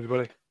Zim,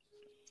 everybody.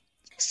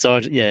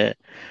 Sergeant, yeah.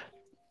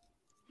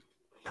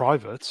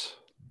 Private.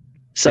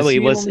 So it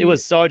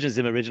was Sergeant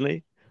Zim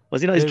originally.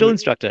 Was he not his drill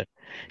instructor?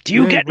 Do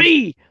you get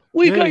me?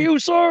 We got you,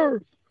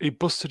 sir. He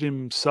busted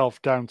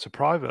himself down to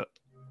private.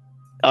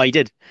 Oh, he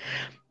did.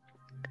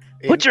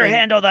 Put your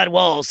hand on that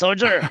wall,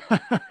 soldier.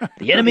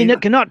 The enemy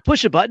cannot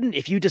push a button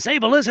if you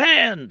disable his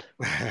hand.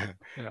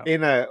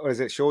 In what is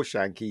it,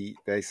 Shawshank?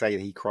 They say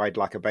he cried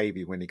like a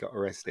baby when he got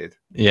arrested.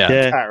 Yeah.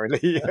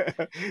 Apparently.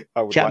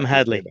 Captain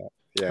Hadley.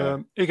 Yeah.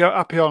 You go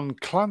happy on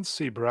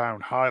Clancy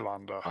Brown,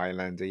 Highlander.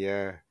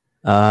 Yeah.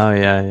 Oh,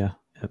 yeah.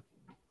 Yep.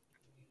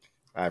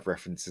 I have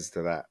references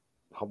to that.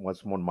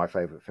 It's one of my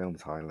favorite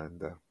films,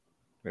 Highlander.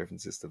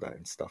 References to that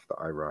and stuff that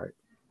I write.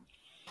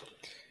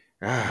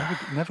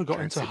 Never got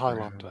into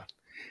Highlander.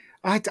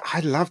 I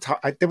loved.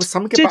 There was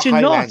something about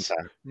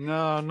Highlander.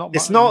 No, not.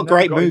 It's not a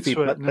great movie,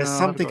 but there's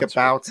something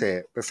about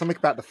it. There's something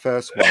about the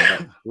first one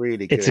that's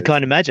really good. It's a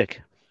kind of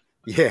magic.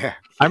 Yeah,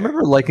 I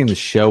remember liking the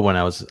show when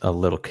I was a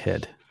little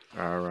kid.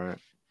 All right,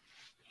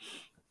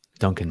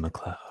 Duncan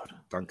MacLeod.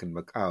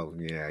 Oh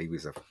yeah, he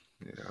was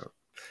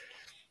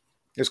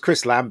it was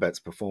Chris Lambert's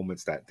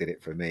performance that did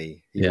it for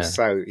me. He was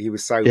so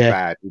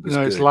bad. He was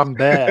it's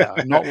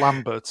Lambert, not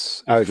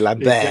Lambert's. Oh,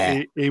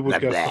 Lambert. He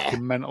would go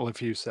fucking mental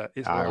if you said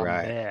it's Lambert.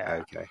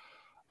 Right.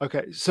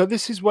 Okay. So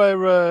this is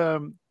where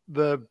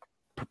they're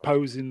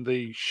proposing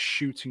the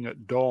shooting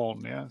at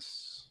dawn.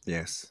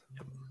 Yes.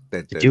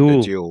 The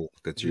duel.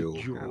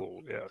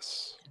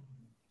 Yes.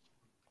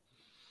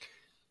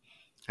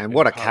 And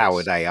what a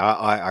coward, eh?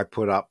 I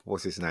put up,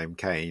 what's his name,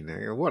 Kane.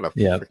 What a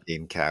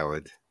freaking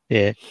coward.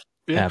 Yeah.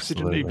 Yeah, he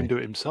didn't even do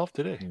it himself,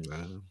 did he?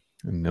 No.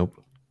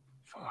 Nope.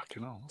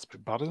 Fucking hell, that's a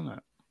bit bad, isn't it?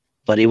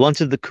 But he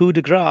wanted the coup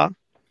de grace.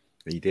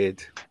 He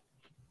did.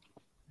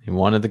 He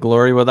wanted the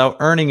glory without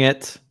earning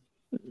it.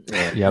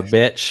 Yeah,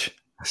 bitch.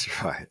 That's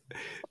right.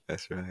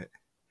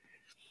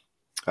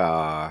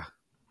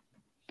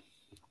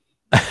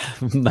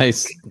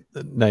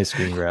 Nice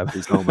screen grab.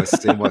 He's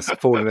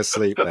almost falling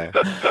asleep there.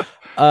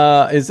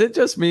 Is it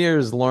just me, or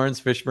is Lawrence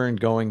Fishburne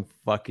going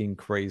fucking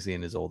crazy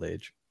in his old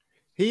age?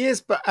 He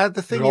is, but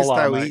the thing is,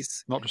 though,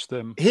 he's not just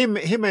him. Him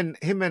and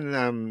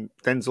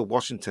Denzel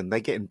Washington. They're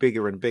getting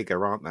bigger and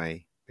bigger, aren't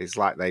they? It's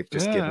like they've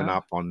just given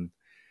up on.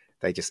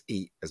 They just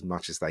eat as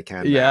much as they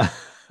can. Yeah,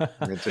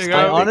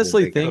 I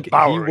honestly think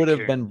he would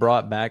have been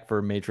brought back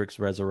for Matrix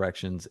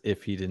Resurrections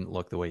if he didn't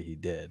look the way he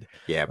did.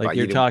 Yeah, like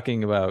you're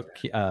talking about,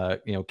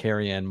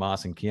 Carrie-Anne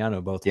Moss and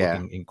Keanu both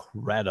looking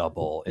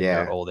incredible in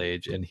their old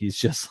age, and he's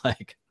just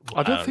like.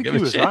 I don't think he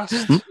was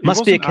asked.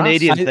 Must be a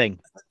Canadian thing.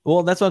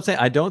 Well, that's what I'm saying.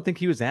 I don't think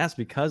he was asked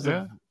because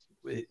of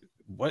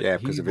what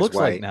he looks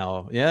like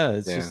now. Yeah,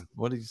 it's just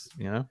what he's,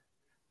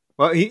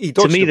 Well, he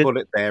dodged the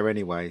bullet there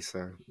anyway.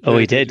 So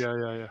he did.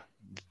 Yeah.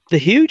 The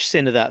huge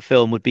sin of that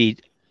film would be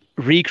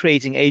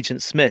recreating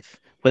Agent Smith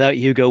without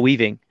Hugo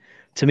Weaving.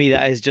 To me,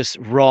 that is just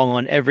wrong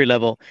on every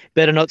level.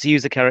 Better not to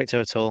use the character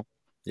at all.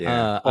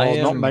 Yeah, or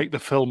not make the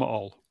film at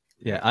all.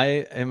 Yeah, I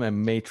am a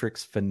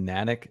Matrix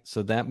fanatic.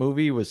 So that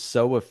movie was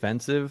so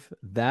offensive.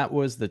 That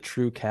was the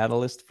true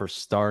catalyst for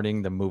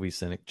starting the Movie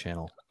Cynic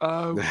channel.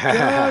 Oh, good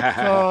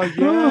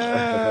for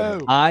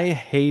you. I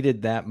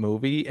hated that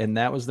movie, and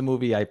that was the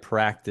movie I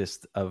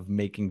practiced of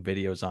making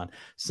videos on.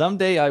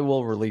 Someday I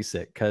will release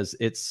it because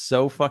it's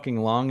so fucking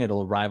long,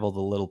 it'll rival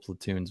the Little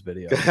Platoons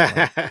video. So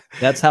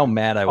that's how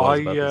mad I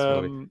was about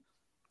this movie.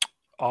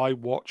 I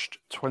watched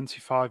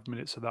 25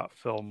 minutes of that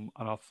film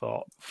and I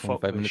thought,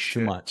 fuck 25 this minutes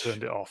shit, too much.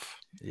 turned it off.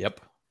 Yep.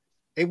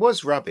 It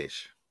was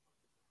rubbish.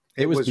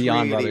 It was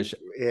beyond really, rubbish.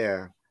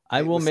 Yeah.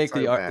 I will make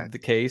the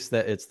case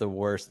that it's the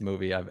worst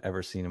movie I've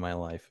ever seen in my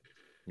life.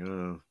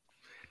 Here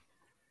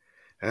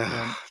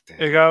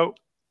you go,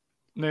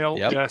 Neil.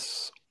 Yep.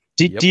 Yes.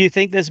 Do you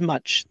think there's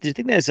much? Do you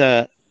think there's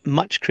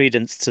much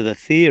credence to the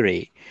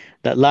theory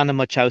that Lana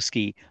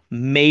Wachowski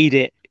made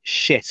it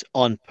shit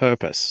on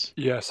purpose?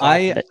 Yes,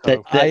 that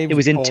it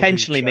was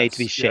intentionally made to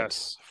be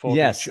shit.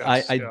 Yes,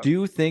 I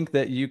do think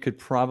that you could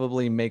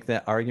probably make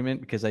that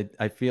argument because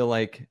I feel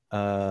like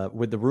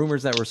with the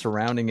rumors that were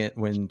surrounding it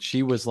when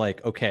she was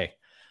like, okay,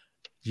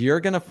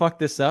 you're going to fuck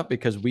this up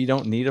because we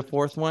don't need a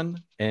fourth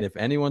one. And if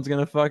anyone's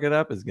going to fuck it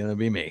up, it's going to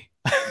be me.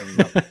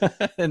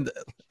 And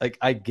like,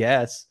 I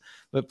guess,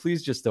 but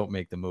please just don't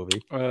make the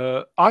movie.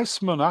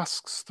 Iceman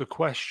asks the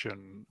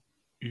question,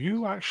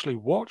 you actually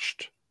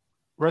watched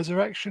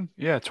Resurrection?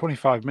 Yeah,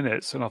 25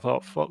 minutes. And I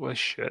thought, fuck this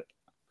shit.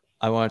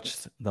 I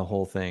watched the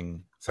whole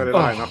thing. So did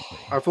I.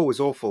 I thought it was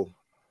awful.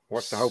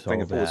 Watched the whole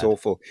thing. I thought it was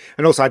awful.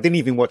 And also, I didn't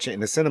even watch it in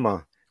the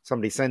cinema.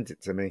 Somebody sent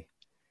it to me.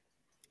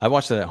 I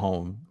watched it at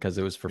home because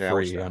it was for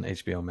free on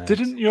HBO Max.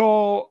 Didn't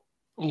your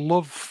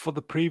love for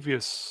the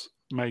previous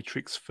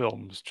Matrix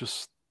films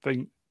just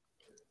think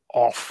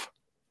off?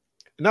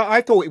 No,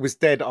 I thought it was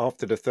dead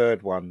after the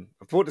third one.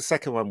 I thought the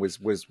second one was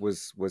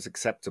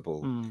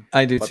acceptable.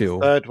 I do too. The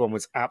third one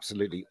was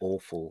absolutely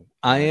awful.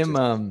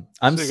 I'm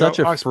such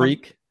a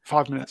freak.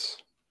 5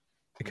 minutes.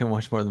 I can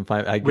watch more than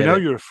 5. We know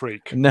you're a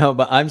freak. No,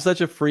 but I'm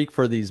such a freak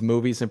for these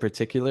movies in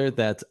particular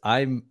that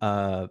I'm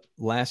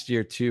last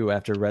year too,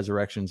 after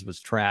Resurrections was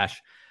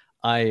trash,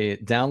 I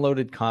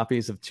downloaded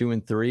copies of 2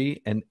 and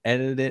 3 and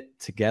edited it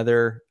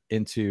together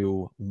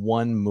into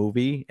one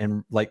movie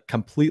and like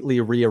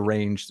completely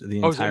rearranged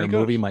the entire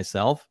movie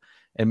myself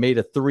and made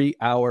a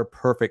 3-hour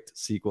perfect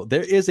sequel.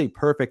 There is a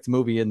perfect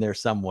movie in there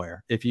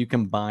somewhere if you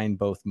combine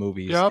both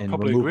movies and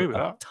remove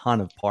a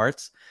ton of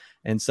parts.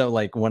 And so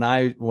like when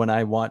I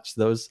watch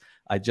those,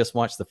 I just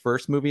watch the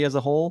first movie as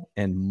a whole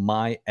and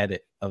my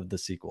edit of the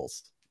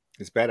sequels.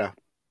 It's better.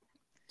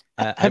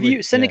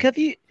 Cynic,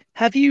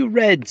 have you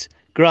read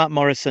Grant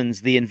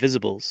Morrison's The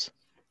Invisibles?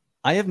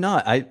 I have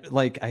not.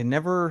 I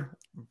never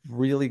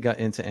really got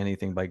into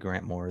anything by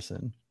Grant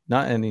Morrison.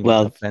 Not any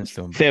offense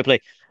to him. Fair play.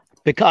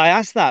 Because I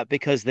asked that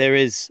because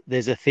there's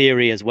a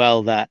theory as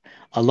well that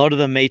a lot of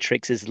the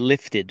Matrix is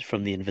lifted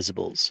from The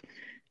Invisibles.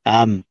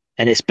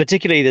 And it's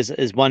particularly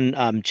there's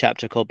one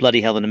chapter called Bloody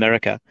Hell in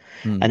America.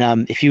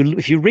 And if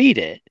you read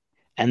it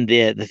and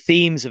the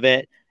themes of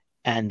it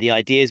and the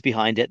ideas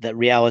behind it, that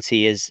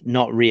reality is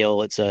not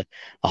real, it's a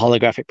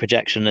holographic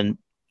projection. And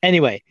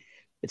anyway,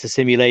 it's a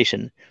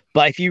simulation.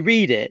 But if you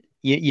read it,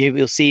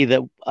 you'll see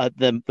that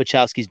the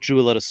Wachowskis drew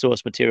a lot of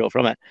source material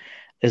from it.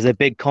 They're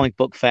big comic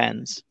book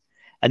fans.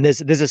 And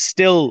there's a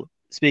still,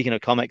 speaking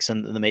of comics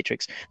and the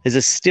Matrix,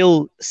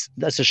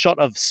 that's a shot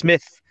of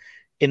Smith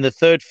in the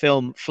third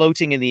film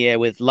floating in the air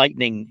with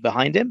lightning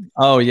behind him.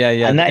 Oh yeah.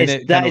 And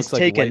that is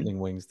taken like lightning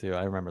wings too.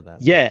 I remember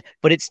that. Yeah,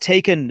 but it's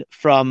taken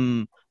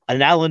from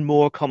an Alan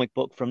Moore comic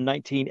book from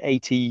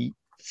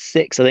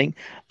 1986, I think,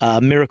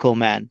 Miracle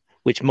Man,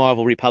 which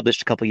Marvel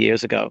republished a couple of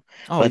years ago.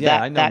 Oh, but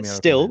I know that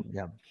still,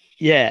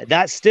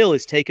 that still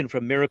is taken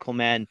from Miracle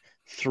Man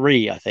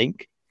 3, I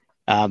think,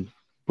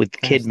 with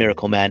Kid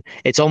Miracle Man.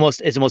 It's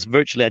almost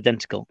virtually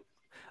identical.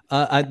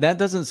 That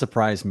doesn't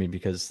surprise me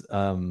because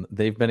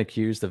they've been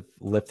accused of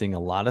lifting a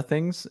lot of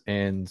things,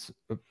 and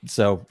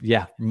so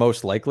yeah,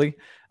 most likely.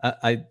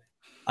 I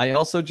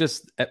also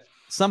just at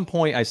some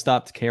point I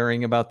stopped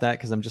caring about that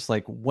because I'm just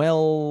like,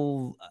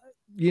 well,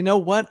 you know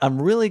what?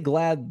 I'm really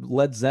glad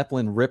Led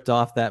Zeppelin ripped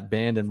off that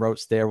band and wrote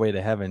Stairway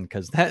to Heaven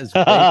because that is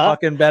way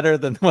fucking better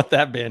than what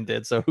that band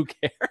did. So who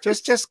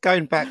cares? Just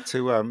going back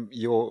to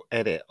your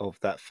edit of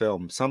that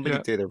film, somebody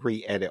did a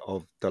re-edit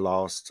of the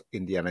last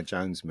Indiana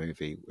Jones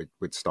movie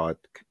with starred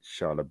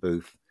Shia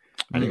LaBeouf,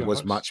 and it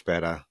was much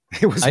better.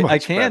 It was. I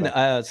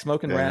can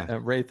Smoke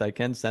and Wraith. I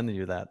can send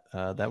you that.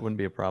 That wouldn't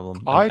be a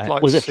problem.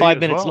 Was it 5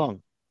 minutes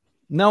long?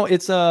 No,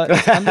 it's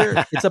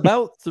under. It's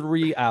about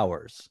 3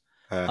 hours.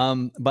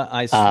 But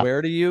I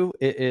swear to you,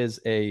 it is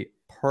a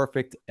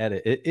perfect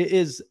edit.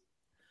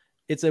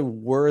 It's a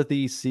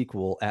worthy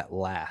sequel at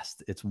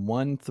last. It's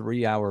 1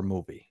 3-hour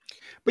movie.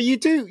 But you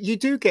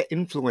do get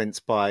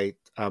influenced by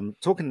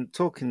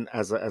talking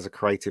as a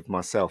creative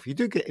myself. You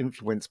do get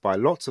influenced by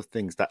lots of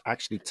things that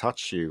actually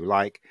touch you.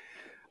 Like,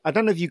 I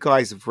don't know if you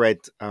guys have read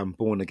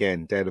Born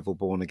Again, Daredevil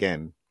Born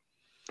Again.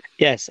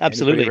 Yes,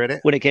 absolutely. Read it?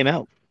 When it came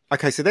out.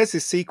 Okay, so there's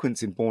this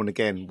sequence in Born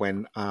Again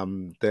when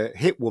the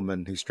hit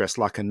woman who's dressed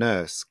like a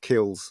nurse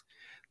kills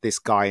this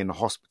guy in the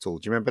hospital.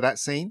 Do you remember that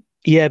scene?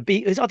 Yeah,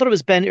 I thought it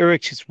was Ben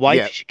Urich's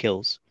wife she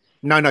kills.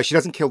 No, she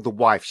doesn't kill the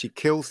wife. She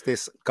kills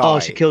this guy. Oh,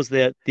 she kills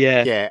the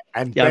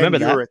and I remember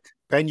that.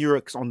 Ben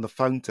Urich's on the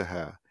phone to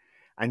her,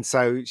 and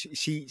so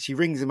she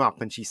rings him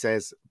up and she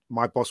says,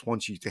 "My boss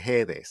wants you to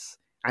hear this,"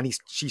 and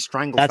she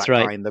strangles that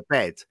guy in the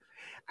bed,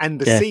 and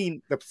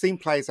the scene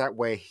plays out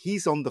where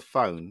he's on the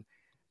phone,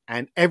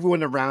 and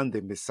everyone around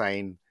him is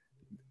saying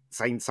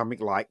something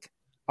like,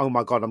 "Oh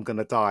my God, I'm going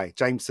to die.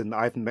 Jameson,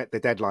 I haven't met the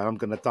deadline. I'm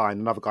going to die."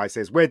 And another guy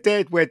says, we're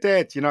dead.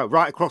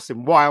 Right across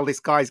him while this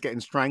guy's getting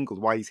strangled,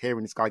 while he's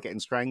hearing this guy getting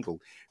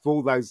strangled. For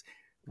all those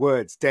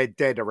words,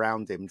 dead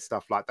around him and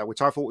stuff like that,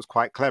 which I thought was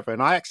quite clever.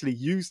 And I actually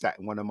used that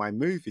in one of my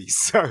movies.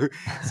 So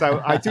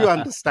I do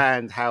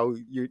understand how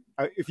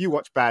if you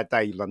watch Bad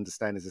Day, you'll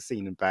understand there's a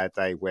scene in Bad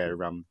Day where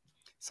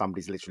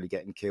somebody's literally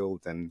getting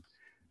killed and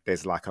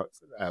there's like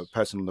a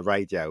person on the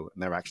radio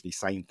and they're actually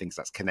saying things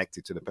that's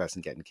connected to the person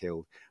getting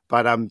killed.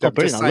 But brilliant!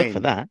 I'll look for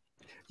that.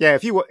 Yeah,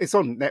 it's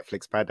on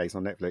Netflix. Bad Day's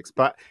on Netflix.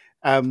 But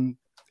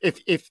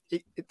if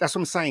that's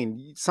what I'm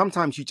saying,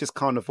 sometimes you just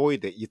can't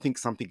avoid it. You think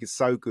something is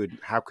so good,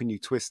 how can you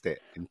twist it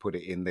and put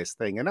it in this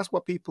thing? And that's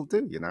what people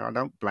do. I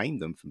don't blame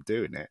them for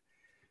doing it.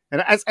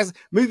 And as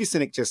Movie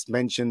Cynic just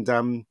mentioned,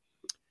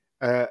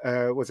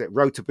 was it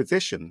Road to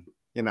Perdition?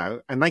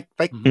 And they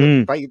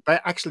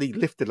actually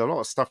lifted a lot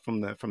of stuff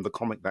from the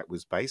comic that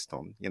was based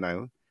on,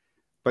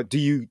 But do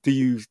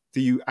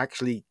you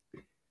actually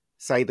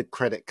say the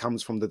credit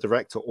comes from the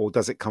director or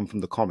does it come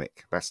from the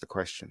comic? That's the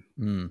question.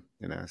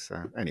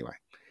 So anyway,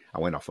 I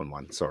went off on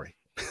one. Sorry.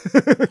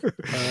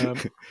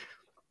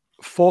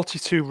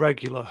 42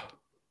 regular.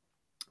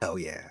 Oh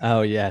yeah.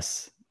 Oh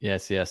yes.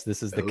 This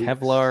is the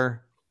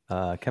Kevlar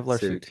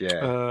suit.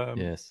 Yeah.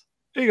 Yes.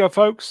 Here you go,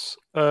 folks.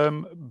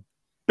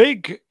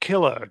 Big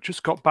Killer.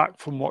 Just got back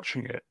from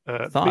watching it.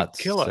 Thoughts,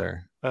 Big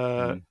Killer.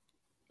 sir?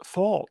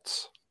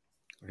 Thoughts?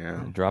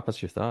 Yeah. Drop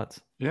us your thoughts.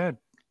 Yeah.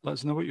 Let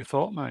us know what you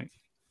thought, mate.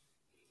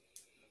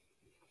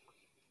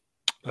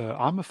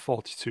 I'm a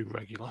 42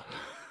 regular.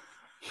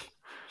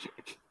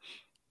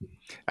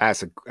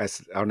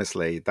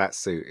 Honestly, that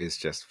suit is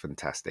just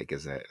fantastic,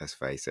 isn't it? Let's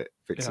face it.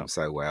 Fits him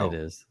so well. It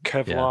is.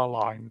 Kevlar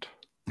lined.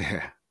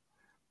 Yeah.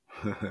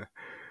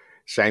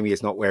 Shame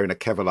he's not wearing a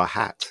Kevlar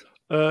hat.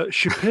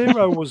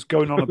 Shapiro was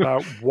going on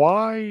about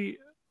why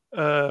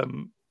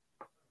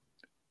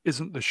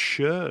isn't the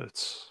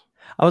shirt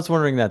I was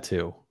wondering that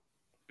too.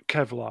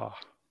 Kevlar?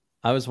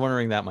 I was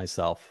wondering that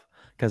myself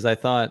because I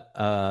thought,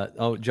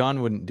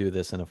 John wouldn't do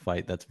this in a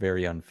fight. That's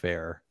very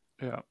unfair.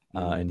 Yeah,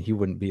 and he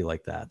wouldn't be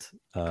like that.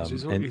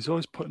 He's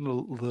always putting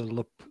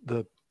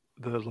the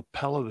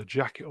lapel of the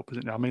jacket up,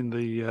 isn't it? I mean,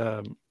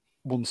 the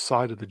one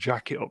side of the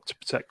jacket up to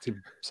protect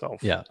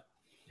himself. Yeah.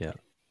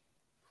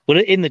 Well,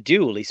 in the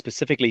duel, he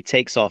specifically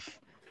takes off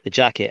the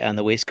jacket and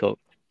the waistcoat.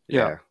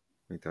 Yeah,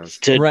 he does.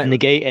 To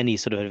negate any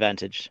sort of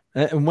advantage.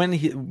 And when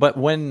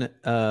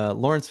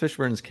Lawrence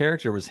Fishburne's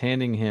character was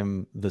handing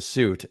him the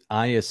suit,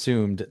 I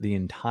assumed the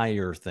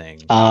entire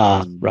thing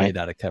was made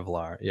out of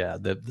Kevlar. Yeah,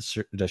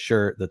 the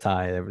shirt, the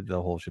tie,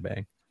 the whole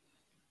shebang.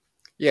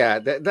 Yeah,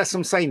 that's what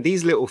I'm saying.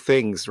 These little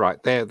things,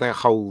 right? They're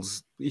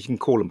holes. You can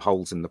call them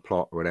holes in the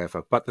plot or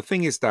whatever. But the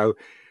thing is, though,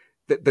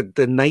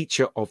 the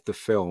nature of the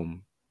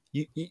film,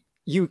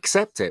 you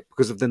accept it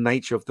because of the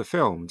nature of the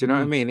film. Do you know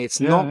what I mean? It's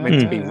not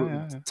meant to be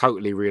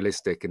totally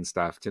realistic and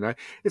stuff. Do you know?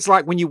 It's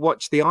like when you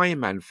watch the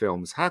Iron Man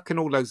films. How can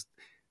all those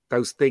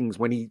things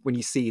when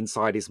you see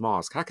inside his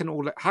mask? How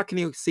can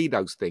you see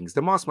those things?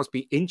 The mask must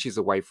be inches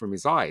away from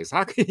his eyes.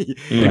 How can you?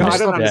 I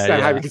don't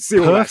understand how you can see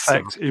all that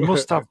stuff. He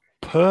must have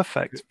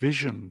perfect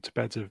vision to be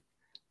able to.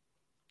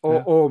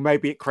 Or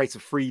maybe it creates a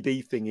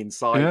 3D thing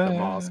inside the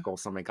mask or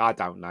something. I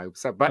don't know.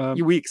 So, but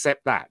we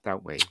accept that,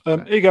 don't we?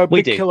 Here you go,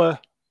 Big Killer.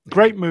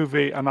 Great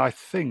movie, and I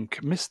think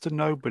Mr.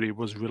 Nobody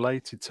was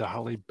related to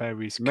Halle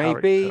Berry's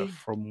character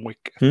from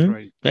Wick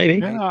 3.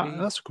 Maybe. Yeah,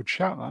 that's a good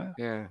shout, that.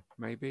 Yeah,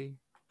 maybe.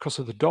 Because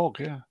of the dog,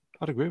 yeah.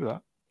 I'd agree with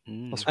that.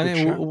 That's a good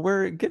shout.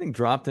 We're getting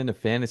dropped into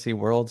fantasy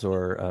worlds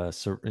or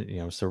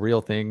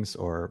surreal things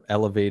or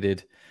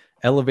elevated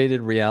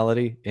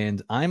reality,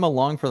 and I'm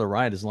along for the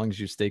ride as long as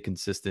you stay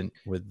consistent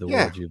with the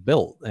world you've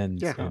built, and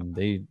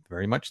they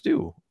very much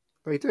do.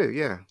 They do,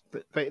 yeah.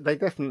 They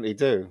definitely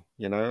do.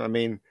 I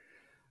mean,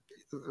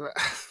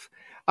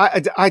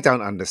 I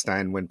don't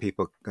understand when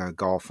people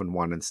go off on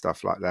one and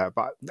stuff like that,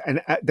 but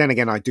then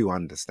again, I do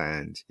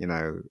understand.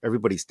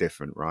 Everybody's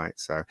different, right?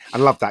 So I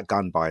love that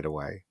gun, by the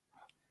way.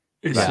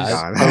 It's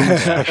a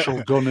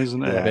special gun,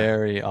 isn't it? Yeah.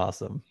 Very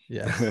awesome.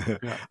 Yeah.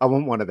 I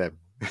want one of them.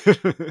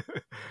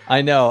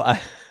 I know.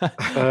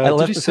 I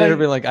left the theater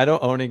being like, I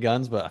don't own any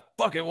guns, but I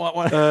fucking want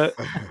one.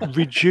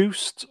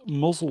 Reduced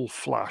muzzle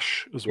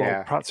flash as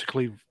well,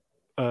 practically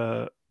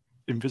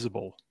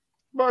invisible.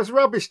 But it's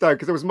rubbish though,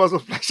 because there was muzzle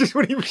flashes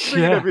when he was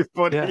shooting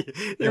everybody. Yeah.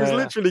 He was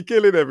literally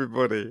killing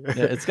everybody.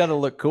 Yeah, it's got to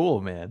look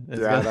cool, man.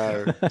 He's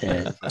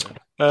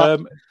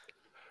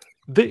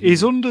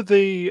under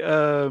the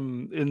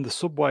in the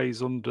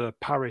subways under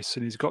Paris,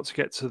 and he's got to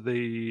get to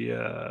the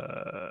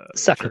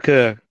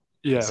Sacré-Cœur.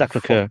 Yeah,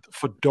 Sacré-Cœur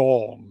for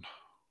dawn.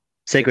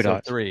 Sacred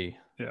Heart. 603.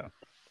 Yeah.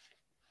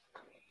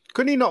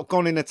 Couldn't he not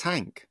gone in a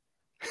tank?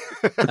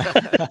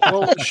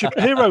 Well,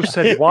 Shapiro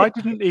said, why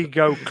didn't he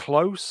go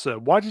closer?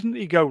 Why didn't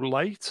he go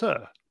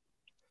later?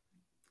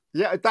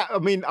 Yeah, I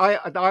mean, I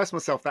asked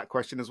myself that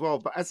question as well.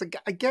 But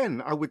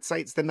again, I would say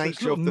it's the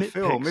nature of the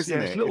film, isn't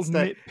it? It's little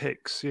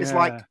nitpicks. Yeah. It's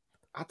like,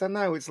 I don't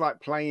know. It's like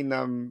playing, I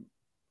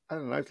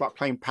don't know. It's like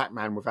playing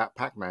Pac-Man without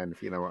Pac-Man,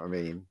 if you know what I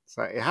mean.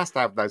 So it has to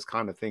have those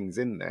kind of things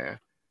in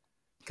there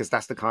because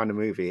that's the kind of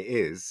movie it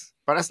is.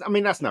 But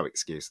that's no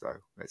excuse, though.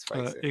 Let's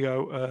face it. You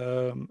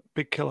go,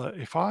 Big Killer.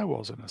 If I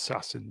was an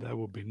assassin, there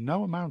would be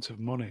no amount of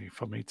money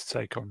for me to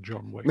take on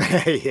John Wick.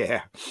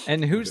 Yeah.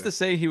 And who's to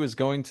say he was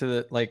going to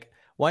the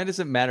why does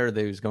it matter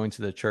that he was going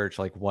to the church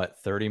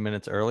 30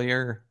 minutes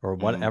earlier or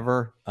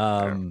whatever?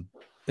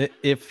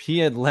 If he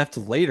had left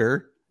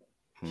later,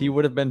 he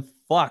would have been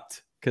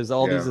fucked because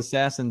all these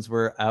assassins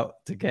were out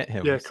to get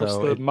him. Yeah, because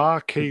the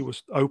marquee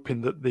was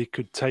hoping that they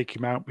could take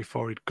him out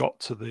before he'd got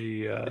to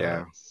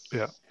the...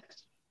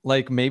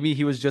 maybe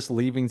he was just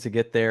leaving to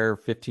get there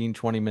 15,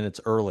 20 minutes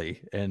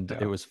early and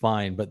it was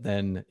fine. But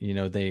then,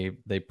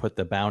 they put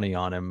the bounty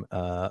on him.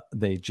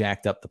 They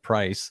jacked up the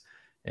price.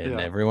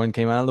 And everyone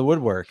came out of the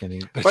woodwork,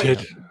 and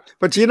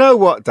But you know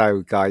what,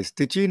 though, guys?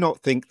 Did you not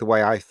think the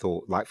way I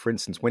thought? Like, for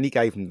instance, when he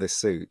gave him the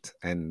suit,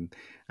 and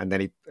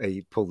then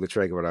he pulled the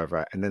trigger, or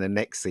whatever, and then the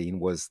next scene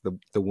was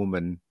the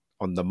woman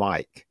on the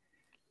mic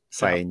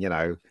saying,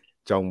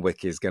 John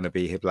Wick is going to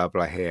be here, blah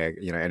blah here.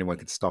 Anyone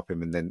can stop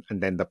him, and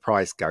then the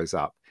price goes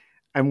up.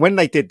 And when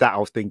they did that, I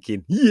was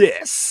thinking,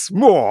 yes,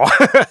 more.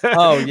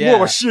 Oh, yeah.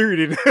 More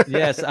shooting.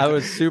 Yes, I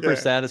was super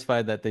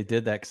satisfied that they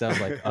did that because I was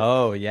like,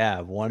 oh,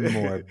 yeah, one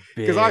more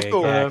big I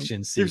thought,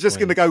 action sequence. He was just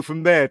going to go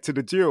from there to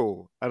the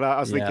duel. And I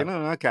was thinking,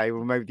 oh, okay,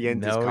 well, maybe the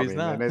end is coming.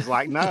 And it's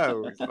like,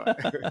 no. It's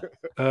like...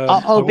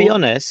 I'll be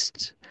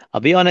honest.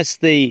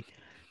 The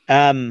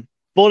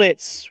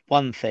bullets,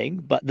 one thing,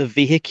 but the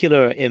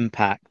vehicular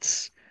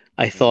impacts,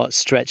 I thought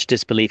stretched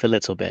disbelief a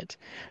little bit.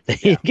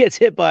 He gets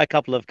hit by a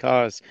couple of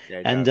cars,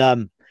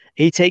 and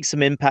he takes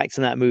some impacts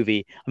in that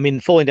movie. I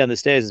mean, falling down the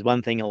stairs is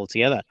one thing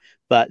altogether,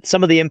 but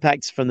some of the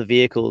impacts from the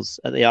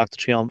vehicles at the Arc de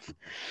Triomphe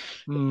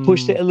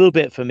pushed it a little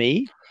bit for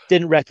me.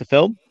 Didn't wreck the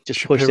film, just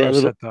Shapiro pushed it a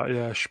little.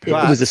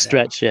 It was a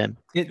stretch. Yeah.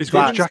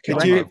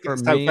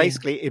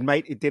 Basically,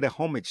 it did a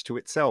homage to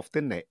itself,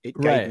 didn't it? It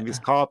gave him his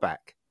car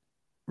back.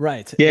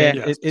 Right.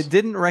 Yeah. It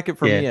didn't wreck it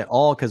for me at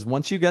all because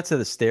once you got to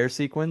the stair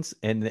sequence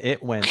and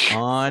it went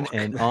on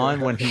and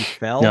on when he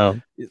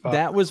fell,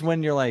 that was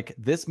when you're like,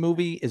 this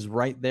movie is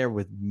right there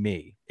with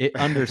me. It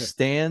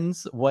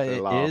understands what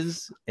it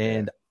is,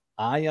 and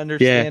I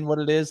understand what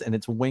it is, and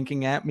it's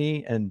winking at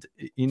me, and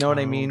you know what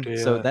I mean? Dear.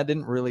 So that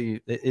didn't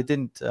really, it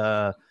didn't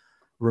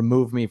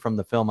remove me from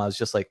the film. I was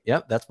just like,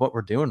 yep, that's what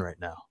we're doing right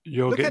now.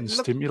 You're getting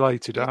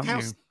stimulated, aren't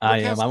you? I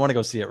am. I want to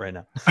go see it right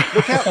now.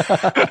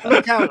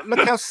 Look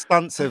how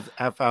stunts have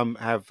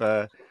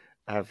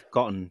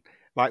gotten.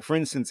 Like, for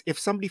instance, if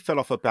somebody fell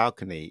off a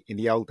balcony in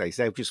the old days,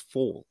 they would just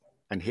fall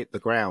and hit the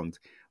ground.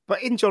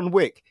 But in John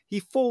Wick, he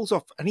falls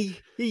off and he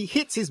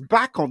hits his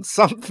back on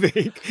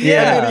something.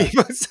 Yeah.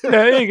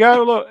 Here you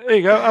go. Look, here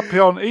you go. Up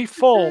on. He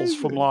falls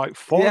from 4 or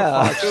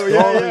 5 stories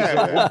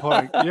at one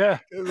point. Yeah.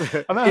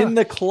 In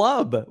the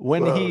club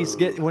when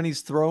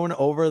he's thrown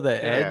over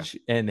the edge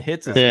and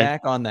hits his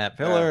back on that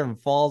pillar and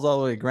falls all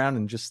the way to the ground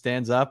and just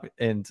stands up.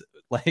 And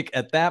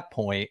at that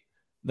point,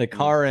 the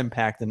car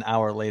impact an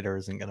hour later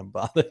isn't going to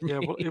bother me.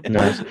 Yeah, well,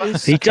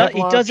 he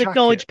does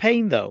acknowledge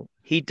pain, though.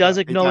 He does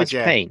acknowledge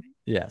pain.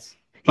 Yes.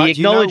 He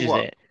acknowledges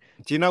it.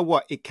 Do you know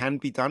what? It can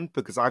be done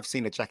because I've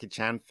seen a Jackie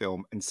Chan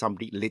film and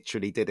somebody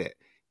literally did it.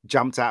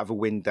 Jumped out of a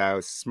window,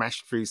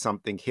 smashed through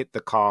something, hit the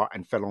car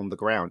and fell on the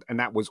ground. And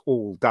that was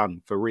all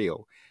done for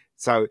real.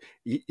 So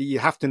you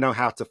have to know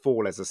how to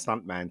fall as a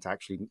stuntman to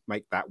actually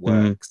make that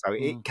work. So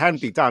it can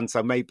be done.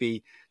 So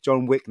maybe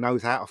John Wick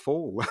knows how to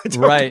fall.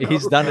 Right.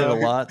 He's done it a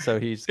lot. So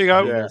he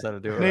knows how to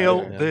do it.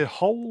 Neil, the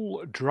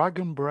whole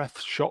dragon breath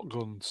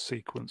shotgun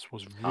sequence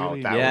was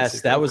really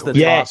that was the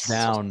top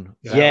down.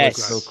 That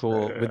was so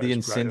cool. With the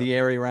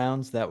incendiary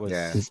rounds. That was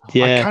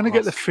I kind of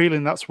get the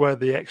feeling that's where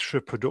the extra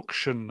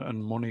production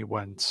and money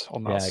went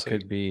on that scene. It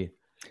could be.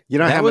 You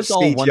know how much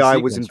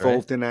CGI was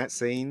involved in that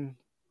scene?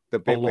 The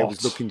bit where he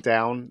was looking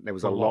down, there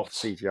was a lot of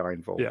CGI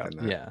involved in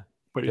that. Yeah.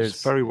 But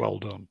it's very well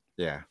done.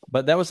 Yeah.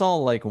 But that was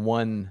all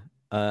one.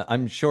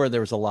 I'm sure there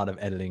was a lot of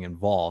editing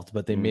involved,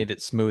 but they made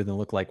it smooth and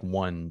look like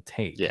one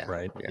take,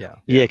 right?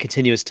 Yeah,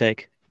 continuous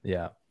take.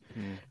 Yeah.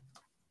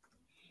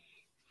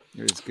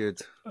 It was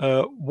good.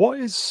 What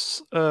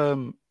is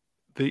the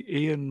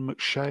Ian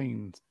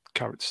McShane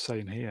character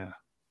saying here?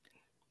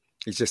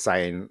 He's just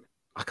saying,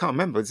 I can't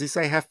remember. Does he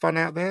say have fun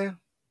out there?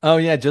 Oh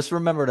yeah, just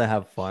remember to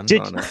have fun.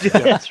 Jonathan.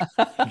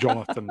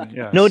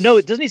 Yeah. No.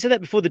 Doesn't he say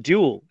that before the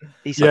duel?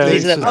 He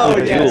says that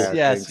before the duel.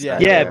 Yes.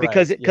 Yeah,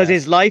 because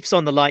his life's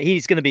on the line.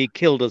 He's going to be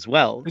killed as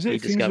well. Is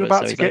it things are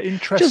about to get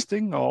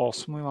interesting or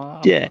something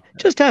like that? Yeah,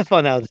 just have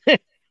fun out there.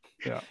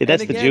 Yeah,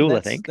 that's the duel.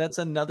 I think that's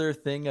another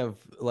thing of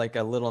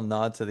a little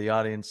nod to the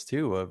audience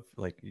too. Of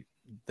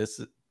this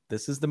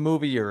is the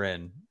movie you're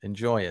in.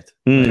 Enjoy it.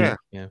 Yeah.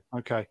 Yeah.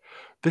 Okay.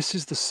 This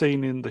is the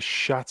scene in the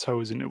chateau,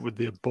 isn't it, with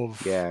the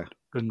above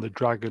and the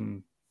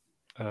dragon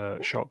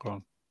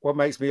shotgun. What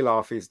makes me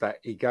laugh is that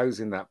he goes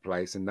in that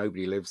place and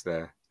nobody lives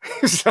there.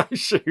 He's like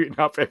shooting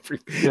up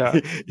everything. Yeah.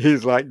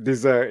 He's like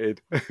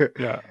deserted.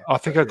 Yeah. I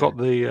think I got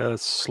the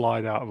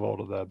slide out of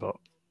order there, but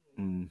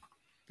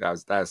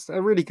that's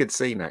a really good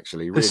scene,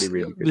 actually.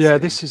 Really good. Yeah,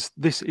 scene.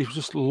 this is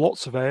just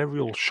lots of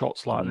aerial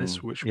shots like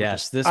this, which were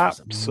just this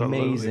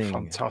absolutely was amazing.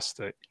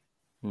 Fantastic.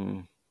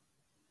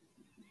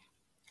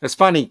 It's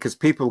funny because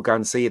people go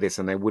and see this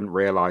and they wouldn't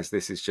realize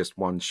this is just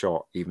one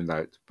shot, even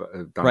though it's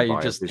done by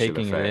you're just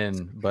taking effect. it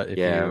in. But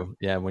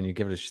if when you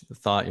give it a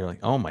thought, you're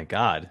like, oh my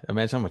god,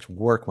 imagine how much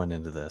work went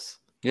into this.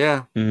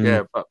 Yeah,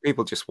 but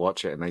people just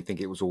watch it and they think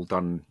it was all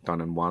done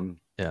in one.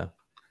 Yeah,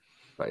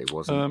 but it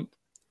wasn't.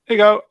 Here you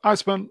go,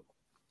 Iceman.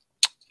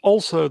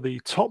 Also, the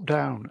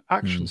top-down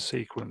action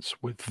sequence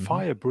with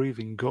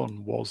fire-breathing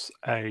gun was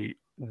a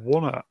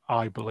oneer,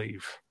 I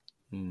believe.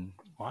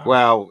 Wow.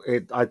 Well,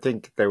 I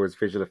think there was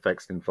visual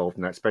effects involved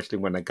in that, especially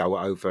when they go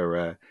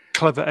over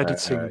clever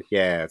editing.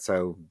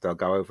 So they'll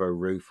go over a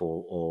roof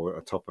or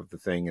a top of the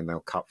thing, and they'll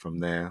cut from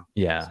there.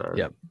 Yeah, so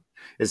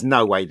there's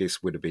no way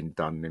this would have been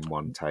done in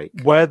one take.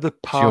 Where the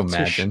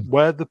partition,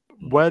 where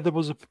there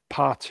was a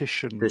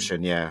partition,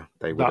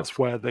 that's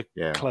where the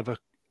clever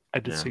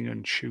editing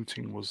and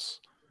shooting was.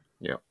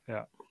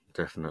 Yeah,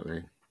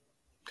 definitely.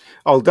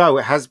 Although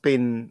it has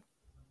been.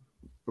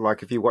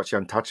 Like if you watch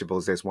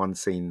Untouchables, there's one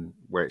scene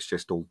where it's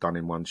just all done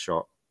in one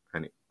shot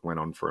and it went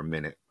on for a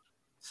minute.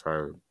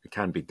 So it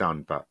can be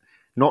done, but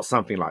not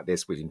something like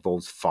this, which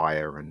involves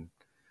fire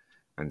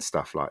and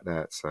stuff like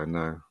that. So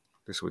no,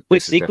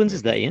 Which sequence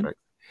is that in?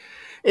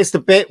 It's the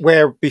bit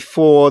where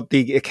before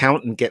the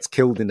accountant gets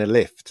killed in a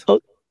lift.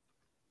 Oh.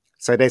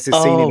 So there's a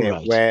scene in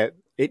it where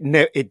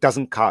it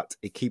doesn't cut.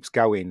 It keeps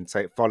going. So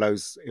it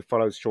follows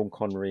Sean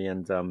Connery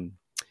and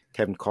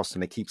Kevin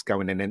Costner. It keeps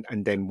going,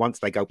 and then once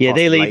they go,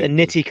 they leave, and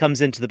Nitty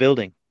comes into the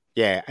building.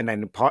 Yeah, and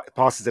then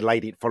passes the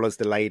lady. It follows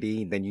the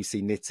lady, and then you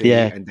see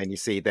Nitty, and then you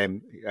see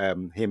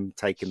him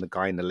taking the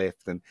guy in the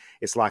lift, and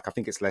it's like I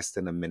think it's less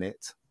than a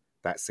minute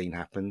that scene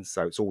happens.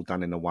 So it's all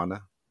done in a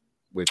oneer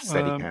with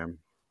Steadicam.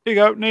 Here you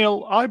go,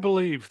 Neil. I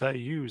believe they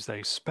used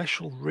a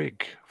special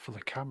rig for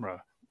the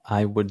camera.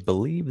 I would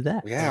believe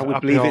that. Yeah, I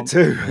would believe it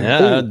too. Yeah,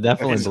 I would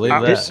definitely believe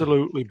that.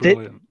 Absolutely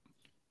brilliant.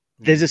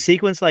 There's a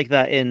sequence like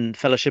that in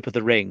Fellowship of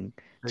the Ring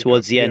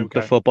towards the end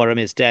before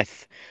Boromir's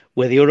death,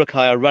 where the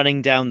Uruk-hai are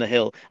running down the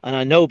hill. And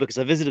I know because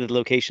I visited the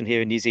location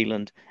here in New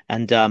Zealand,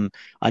 and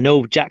I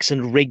know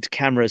Jackson rigged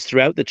cameras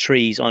throughout the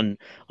trees on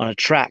a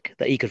track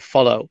that he could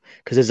follow,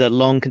 because there's a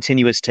long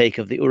continuous take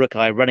of the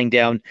Uruk-hai running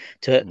down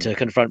to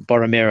confront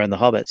Boromir and the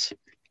hobbits.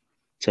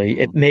 So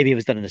maybe it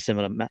was done in a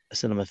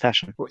similar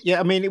fashion. Well,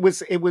 yeah, I mean, it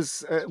was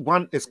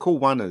one. It's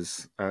called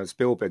oneers.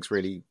 Spielberg's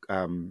really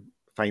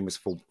famous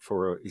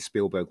for his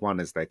Spielberg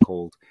oneers, they're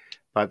called,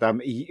 but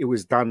it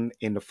was done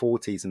in the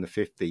 40s and the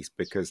 50s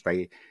because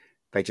they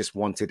just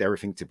wanted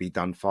everything to be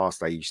done fast.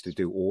 They used to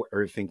do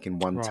everything in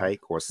one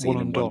take or a scene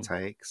in one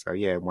take. So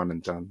one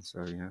and done.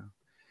 So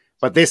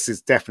but this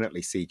is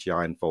definitely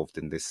CGI involved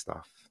in this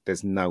stuff.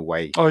 There's no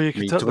way. Oh, you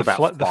can tell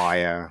about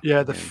fire.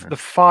 The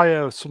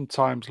fire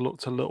sometimes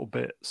looked a little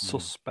bit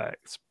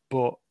suspect,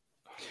 but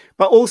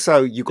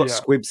also you got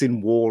squibs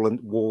in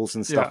walls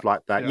and stuff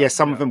like that.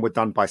 Some of them were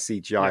done by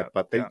CGI,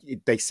 but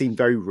they seem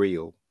very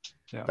real.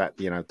 That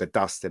the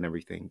dust and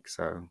everything.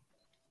 So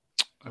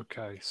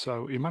okay,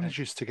 so he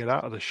manages to get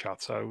out of the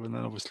chateau and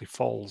then obviously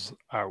falls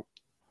out.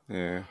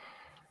 Yeah,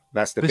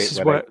 that's the this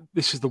bit is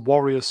this is the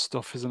Warriors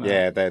stuff, isn't it?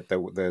 Yeah,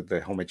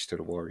 the homage to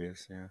the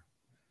Warriors. Yeah.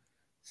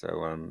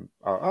 So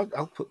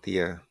I'll put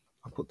the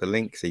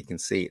link so you can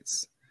see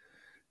it's.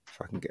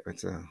 If I can get it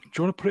to. Do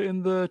you want to put it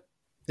in the?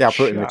 Yeah, I'll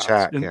put it in the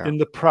chat. In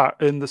the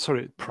Put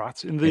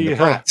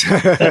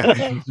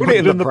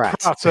it in the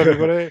Pratt,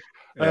 everybody.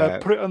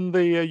 Put it on the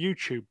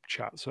YouTube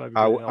chat so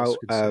everybody else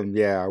can see.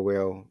 Yeah, I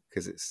will,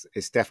 because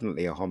it's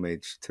definitely a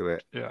homage to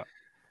it. Yeah.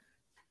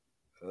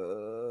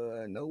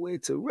 Nowhere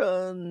to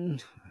run.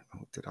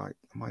 Oh,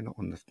 am I not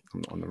on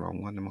the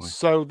wrong one? Am I?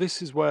 So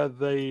this is where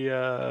they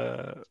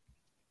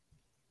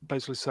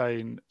basically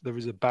saying there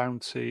is a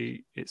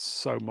bounty. It's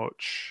so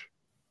much.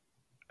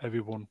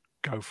 Everyone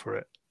go for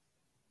it.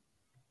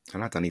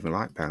 And I don't even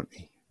like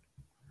bounty.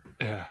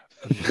 Yeah,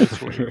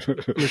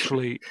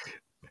 literally,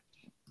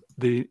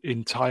 the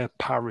entire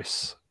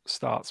Paris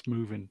starts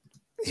moving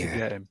to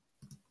get him.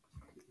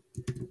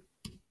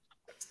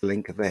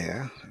 Link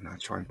there, and I'll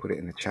try and put it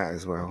in the chat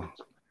as well.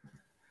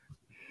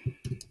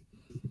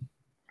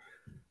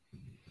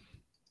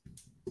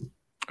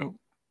 Oh,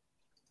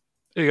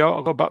 here you go.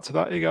 I'll go back to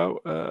that. Here you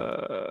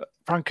go,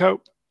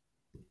 Franco.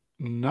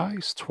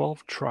 Nice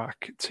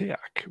 12-track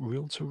TIAC,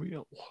 reel to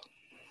reel.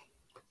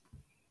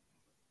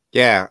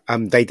 Yeah,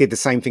 they did the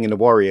same thing in the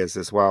Warriors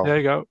as well. There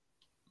you go.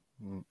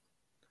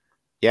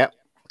 Yep,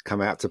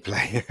 come out to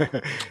play.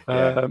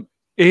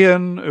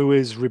 Ian, who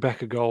is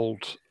Rebecca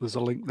Gold, there's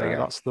a link there.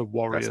 That's the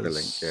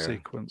Warriors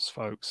sequence,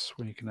 folks,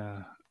 when you can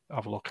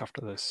have a look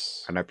after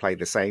this. And I played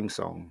the same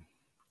song.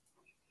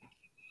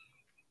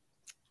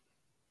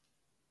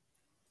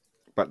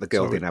 but the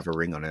girl didn't have a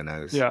ring on her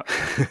nose. Yeah.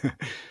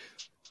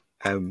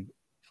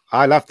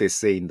 I love this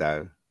scene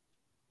though.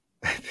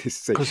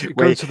 Because it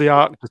goes to the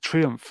Arc de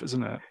Triomphe,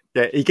 isn't it?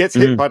 Yeah, he gets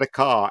hit by the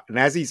car, and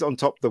as he's on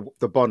top of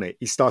the bonnet,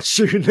 he starts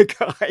shooting the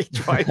guy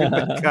driving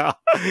the car.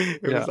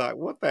 It was like,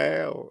 what the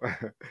hell?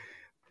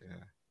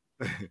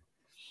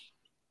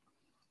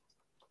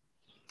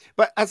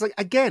 But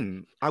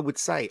again, I would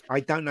say, I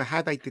don't know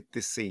how they did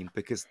this scene,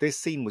 because this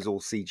scene was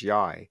all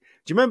CGI.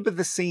 Do you remember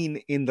the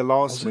scene in the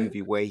last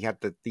movie where he had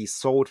the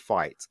sword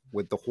fight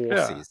with the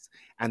horses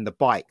and the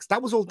bikes?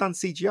 That was all done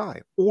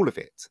CGI, all of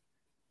it.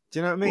 Do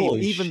you know what I mean?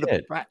 Holy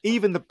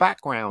even the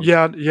background.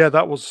 Yeah,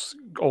 that was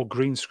all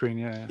green screen.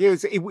 Yeah. He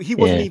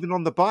wasn't even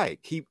on the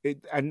bike. The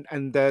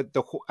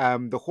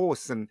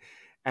horse and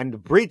the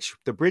bridge.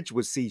 The bridge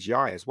was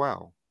CGI as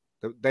well.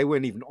 They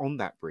weren't even on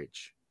that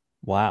bridge.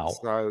 Wow.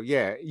 So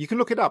yeah, you can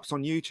look it up. It's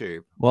on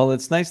YouTube. Well,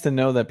 it's nice to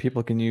know that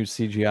people can use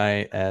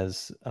CGI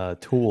as a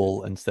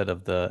tool instead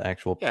of the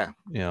actual,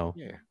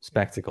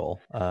 spectacle.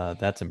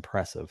 That's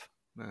impressive.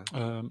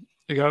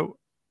 You go,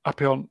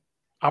 Appion,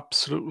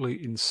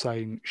 absolutely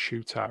insane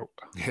shootout.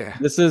 Yeah.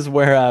 This is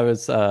where I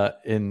was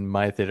in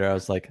my theater. I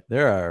was like,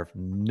 there are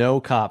no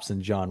cops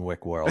in John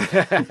Wick world.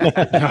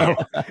 No.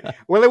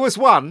 Well, there was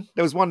one.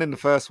 There was one in the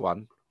first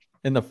one.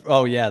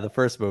 The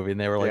first movie, and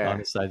they were like on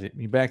the side.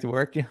 You back to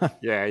work, John?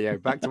 Yeah,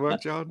 back to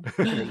work, John.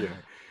 Yeah,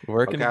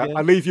 working again?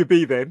 I'll leave you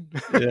be then.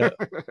 Yeah,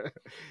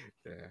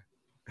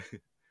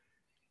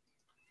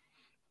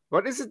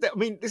 Well, this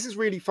is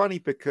really funny,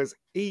 because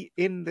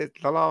in the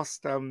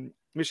last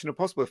Mission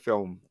Impossible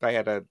film, they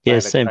had a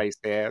place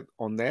there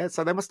on there,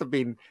 so they must have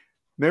been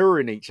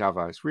mirroring each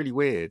other. It's really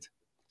weird.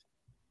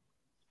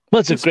 Well,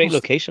 it's a great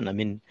location. I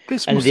mean,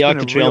 and the Arc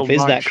de Triomphe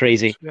is that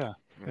crazy. Yeah.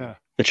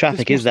 The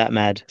traffic is that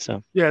mad.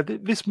 So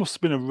this must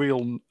have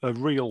been a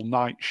real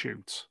night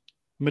shoot,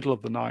 middle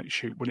of the night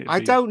shoot.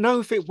 I don't know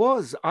if it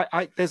was.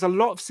 There's a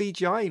lot of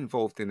CGI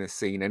involved in this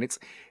scene, and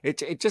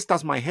it just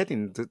does my head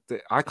in.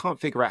 I can't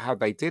figure out how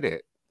they did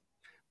it.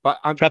 But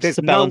perhaps it's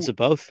a balance of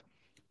both.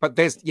 But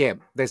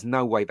there's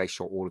no way they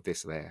shot all of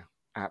this there.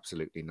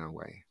 Absolutely no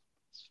way.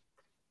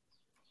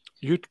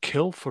 You'd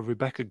kill for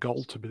Rebecca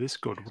Gold to be this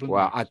good, wouldn't you?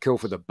 Well, I'd kill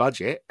for the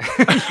budget.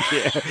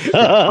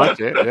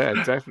 Budget,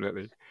 yeah,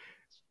 definitely.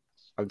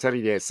 I'm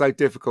telling you, it's so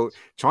difficult.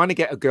 Trying to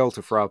get a girl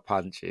to throw a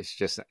punch is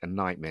just a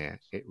nightmare.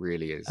 It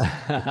really is.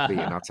 Complete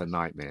and utter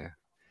nightmare.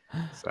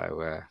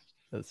 So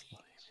that's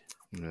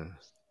funny. Yeah.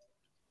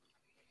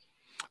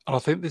 And I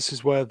think this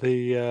is where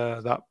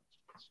the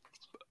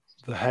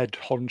head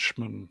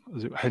henchman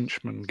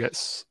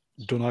gets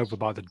done over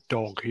by the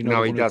dog.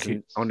 No, he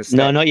doesn't. On the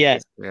no, not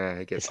yet. Yeah,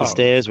 he gets the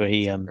stairs where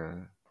he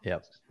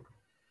Yep.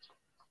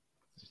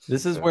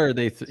 This is where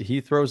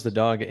he throws the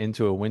dog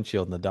into a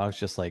windshield, and the dog's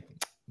just like,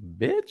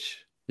 bitch.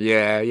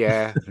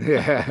 Yeah.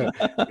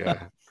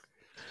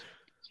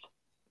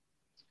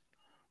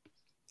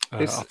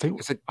 I think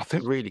it's a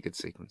really good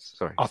sequence.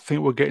 Sorry, I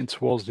think we're getting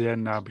towards the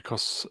end now,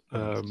 because,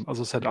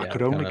 as I said, I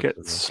could only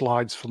get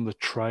slides from the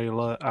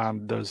trailer,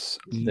 and there's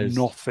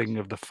nothing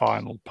of the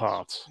final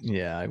part.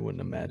 Yeah, I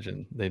wouldn't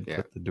imagine they'd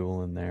put the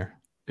duel in there.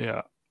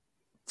 Yeah,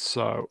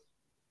 so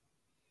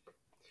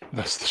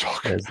that's the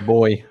dog. There's the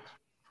boy.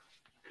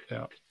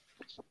 Yeah.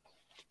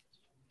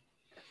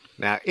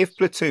 Now, if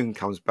Platoon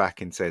comes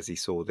back and says he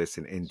saw this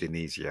in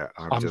Indonesia,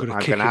 I'm going to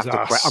have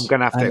to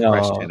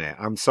question it.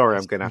 I'm sorry,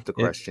 I'm going to have to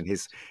question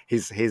his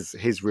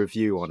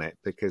review on it,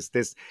 because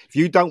if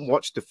you don't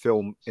watch the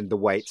film in the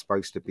way it's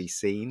supposed to be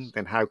seen,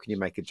 then how can you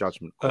make a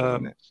judgment call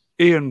on it?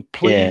 Ian,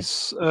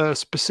 please,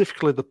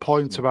 specifically the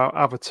point about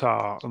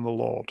Avatar and the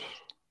Lord.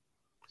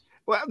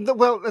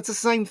 Well, that's the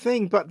same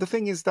thing. But the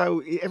thing is,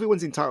 though,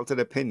 everyone's entitled to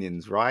their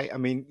opinions, right? I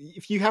mean,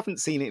 if you haven't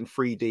seen it in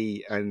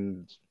 3D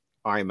and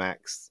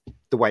IMAX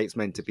the way it's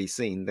meant to be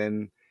seen,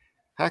 then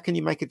how can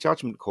you make a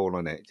judgment call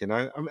on it? I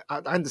mean, I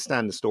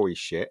understand the story's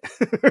shit,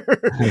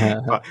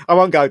 but I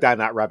won't go down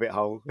that rabbit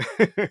hole.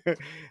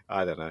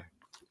 I don't know.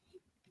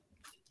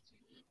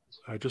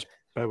 Just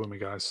bear with me,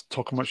 guys.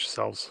 Talk amongst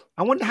yourselves.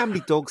 I wonder how many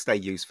dogs they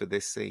use for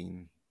this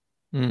scene.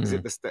 Is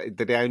it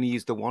did they only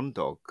use the one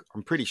dog?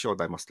 I'm pretty sure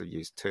they must have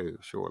used two,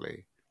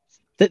 surely.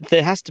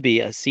 There has to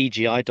be a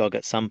CGI dog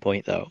at some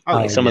point, though.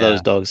 Some of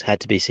those dogs had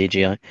to be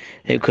CGI.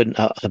 It couldn't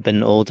have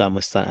been all done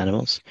with stunt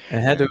animals. It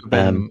had to have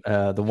been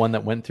the one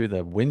that went through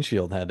the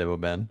windshield had to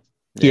have been.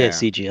 Yeah,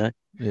 CGI.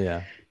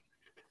 Yeah.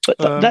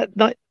 But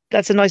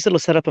that's a nice little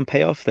setup and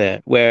payoff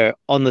there, where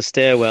on the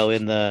stairwell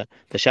in the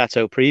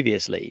chateau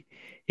previously,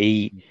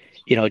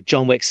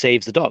 John Wick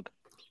saves the dog.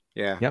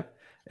 Yeah. Yep.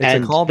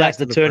 It's a callback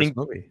to the turning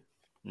first movie.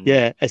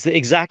 Yeah,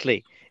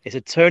 exactly. It's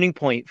a turning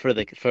point for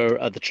the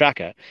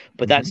tracker,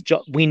 but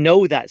we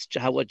know that's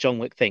what John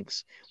Wick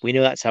thinks. We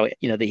know that's how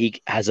that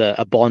he has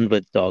a bond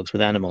with dogs, with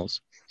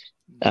animals,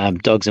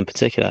 dogs in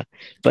particular.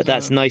 But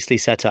that's nicely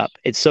set up.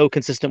 It's so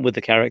consistent with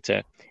the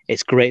character.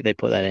 It's great they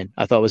put that in.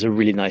 I thought it was a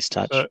really nice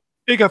touch. Here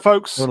you go,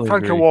 folks. Totally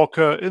Franco agree.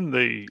 Walker in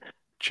the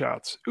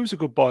chat. Who's a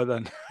good boy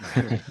then?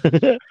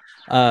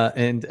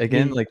 And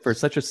again, like for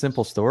such a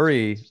simple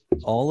story,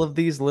 all of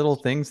these little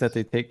things that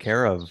they take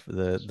care of,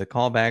 the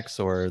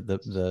callbacks or the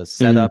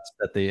setups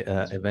that they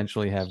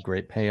eventually have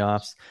great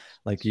payoffs.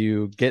 Like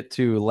you get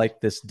to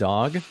like this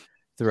dog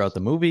throughout the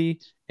movie,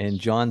 and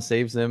John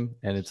saves him,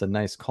 and it's a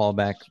nice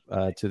callback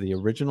to the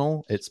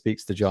original. It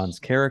speaks to John's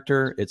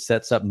character. It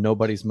sets up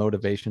nobody's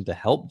motivation to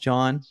help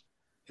John.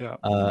 Yeah.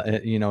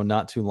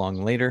 Not too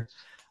long later.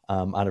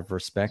 Out of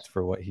respect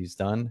for what he's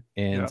done.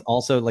 And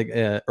also like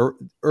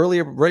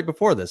earlier, right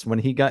before this, when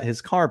he got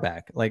his car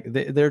back, like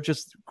they're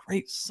just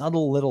great,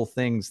 subtle little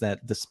things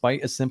that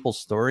despite a simple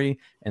story,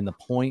 and the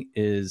point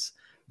is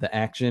the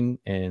action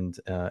and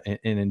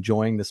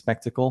enjoying the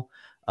spectacle,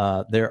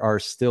 there are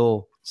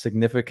still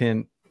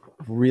significant,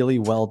 really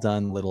well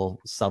done little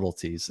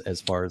subtleties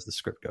as far as the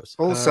script goes.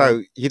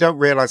 Also, you don't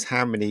realize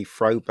how many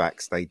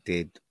throwbacks they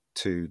did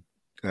to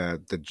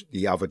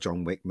the other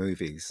John Wick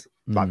movies.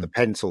 Like the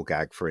pencil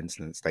gag, for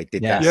instance, they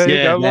did that. Yeah,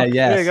 you go. Look,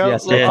 yes, there you go.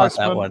 yes, Look, that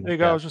Iceman. one. There you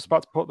go. I was just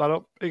about to put that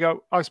up. There you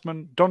go.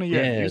 Iceman. Donnie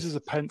Yen uses a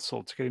Yes.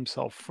 pencil to get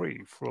himself free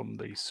from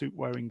the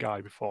suit-wearing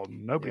guy before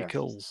nobody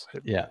kills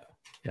him. Yeah.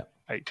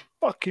 A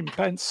fucking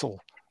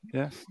pencil.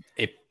 Yeah.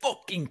 A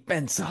fucking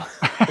pencil.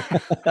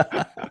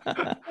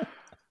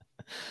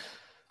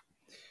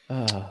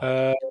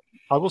 I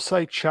will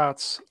say,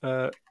 chat,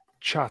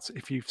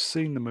 if you've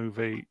seen the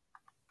movie,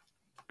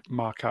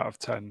 mark out of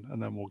 10,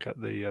 and then we'll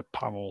get the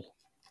panel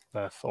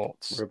their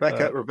thoughts.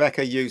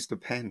 Rebecca used a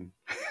pen.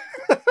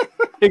 Here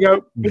you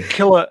go. Big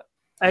Killer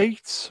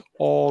 8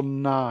 or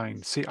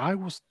 9. See, I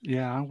was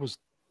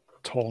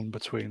torn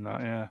between that.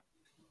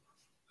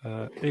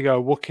 Yeah. Here you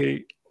go.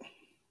 Wookie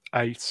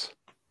 8.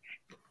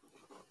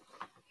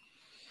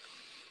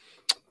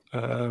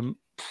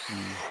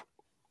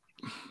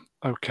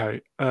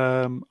 Okay.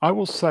 I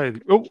will say.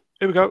 Oh,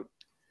 here we go.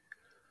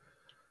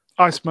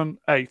 Iceman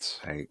 8.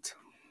 8.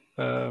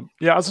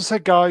 As I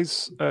said,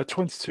 guys,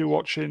 22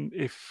 watching.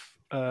 If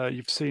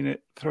you've seen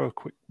it, throw a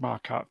quick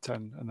mark out of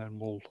 10, and then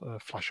we'll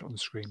flash it on the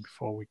screen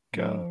before we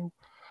go.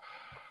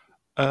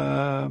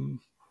 Here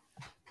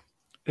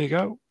you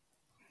go,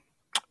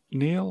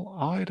 Neil.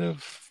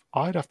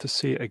 I'd have to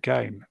see it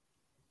again.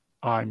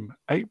 I'm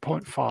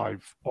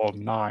 8.5 or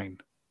 9.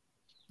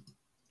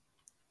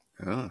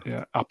 Oh.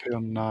 Yeah, happy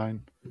on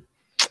 9.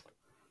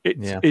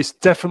 It's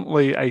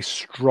definitely a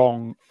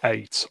strong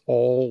 8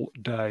 all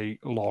day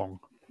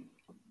long.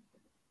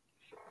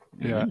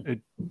 Yeah,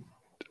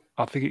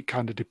 I think it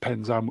kind of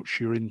depends how much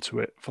you're into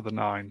it for the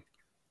 9.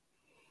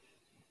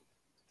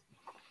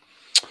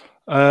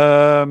 Do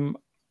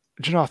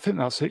you know? I think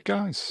that's it,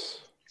 guys.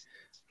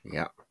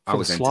 Yeah, I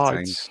was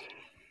entertained.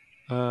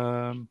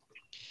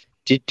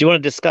 Do you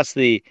want to discuss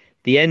the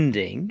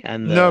ending?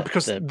 And no,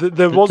 because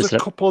there was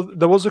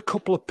a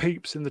couple of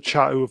peeps in the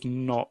chat who have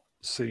not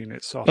seen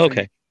it. So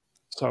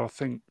I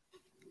think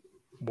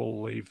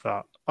we'll leave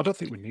that. I don't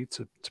think we need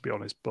to be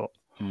honest, but.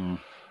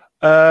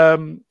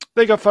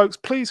 There you go, folks.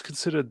 Please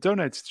consider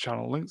donating to the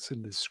channel. Links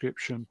in the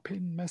description,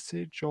 pin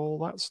message, all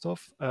that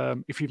stuff.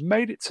 If you've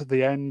made it to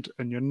the end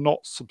and you're not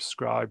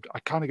subscribed, I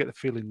kind of get the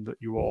feeling that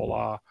you all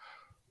are.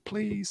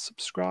 Please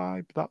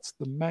subscribe. That's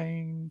the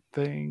main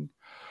thing.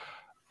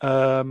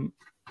 I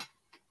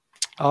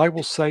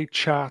will say,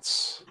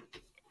 chats,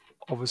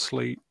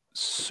 obviously,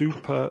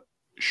 super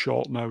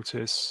short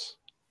notice.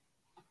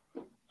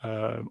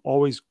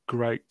 Always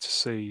great to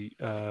see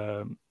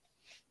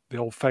the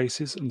old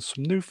faces and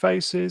some new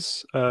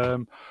faces.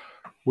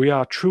 We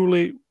are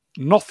truly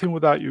nothing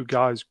without you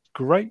guys.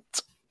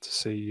 Great to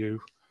see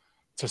you.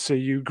 To see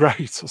you,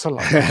 great.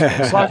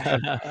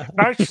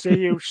 Nice to see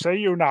you. See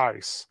you,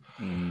 nice.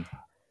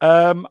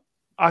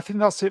 I think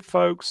that's it,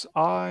 folks.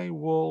 I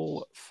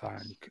will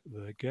thank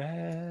the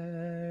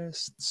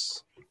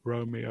guests.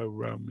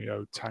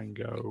 Romeo,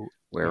 Tango,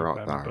 Where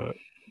November, art thou?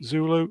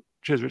 Zulu.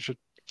 Cheers, Richard.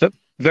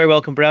 Very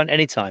welcome, Brown.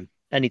 Anytime.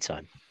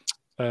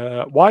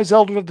 Wise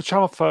Elder of the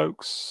channel,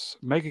 folks.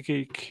 Mega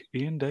Geek,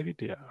 Ian David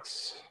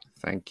Diaz.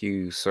 Thank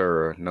you,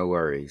 sir. No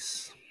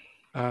worries.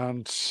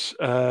 And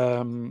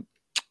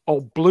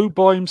old Blue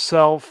Boy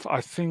himself, I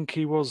think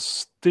he was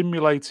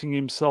stimulating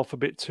himself a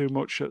bit too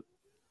much at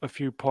a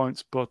few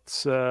points,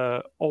 but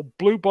old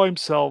Blue Boy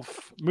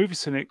himself, Movie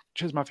Cynic.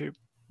 Cheers, Matthew.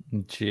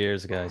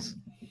 Cheers, guys.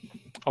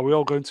 Are we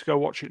all going to go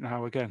watch it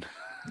now again?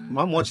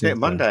 I'm watching it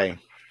Monday.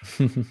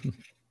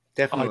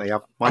 Definitely.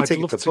 My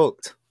tickets are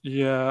booked.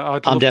 Yeah,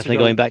 I'm definitely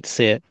going back to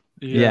see it.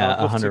 Yeah,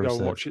 I'd love 100%. To go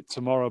watch it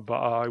tomorrow, but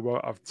I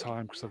won't have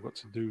time because I've got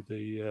to do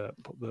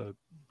put the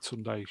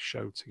Sunday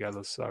show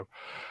together. So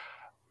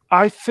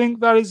I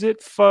think that is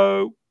it,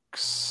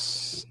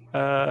 folks.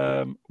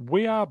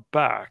 We are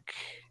back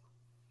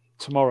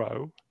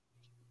tomorrow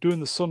doing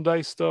the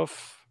Sunday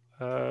stuff.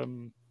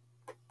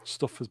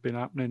 Stuff has been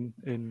happening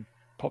in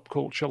pop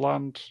culture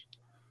land.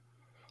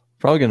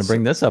 Probably going to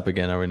bring this up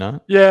again, are we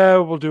not? Yeah,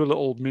 we'll do a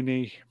little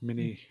mini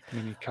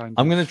kind.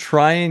 I'm going to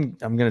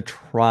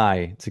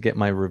try to get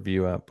my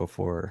review out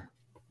before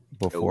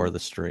the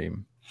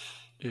stream.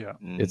 Yeah,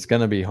 it's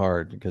going to be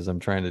hard because I'm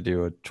trying to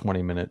do a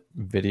 20-minute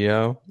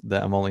video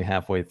that I'm only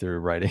halfway through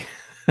writing.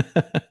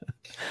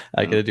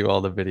 I gotta do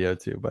all the video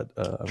too, but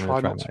I'm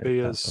try not to be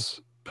as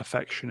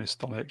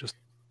perfectionist on it. Just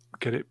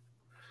get it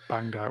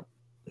banged out.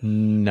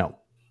 No.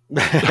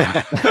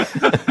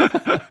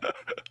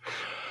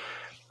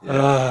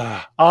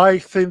 I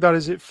think that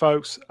is it,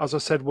 folks. As I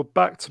said, we're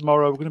back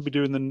tomorrow. We're going to be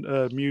doing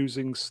the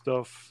musing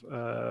stuff.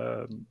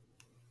 I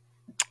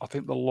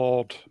think the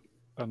Lord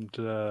and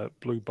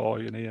Blue Boy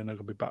and Ian are going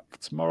to be back for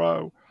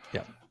tomorrow.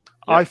 Yeah.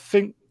 I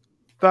think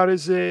that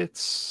is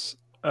it.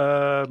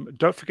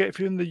 Don't forget, if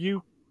you're in the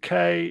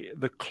UK,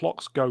 the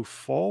clocks go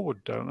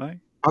forward, don't they?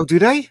 Oh, do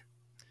they?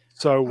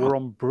 So we're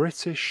on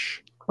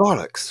British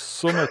bollocks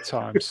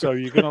summertime. So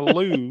you're going to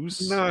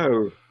lose.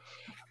 No.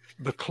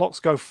 The clocks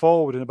go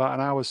forward in about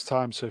an hour's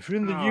time. So if you're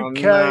in the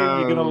UK,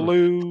 you're going to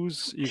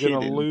lose. You're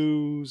going to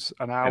lose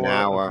an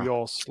hour of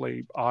your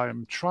sleep. I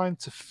am trying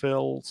to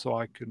fill so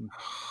I can.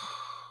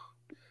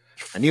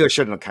 I knew I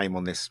shouldn't have came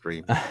on this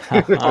stream.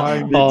 We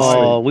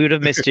would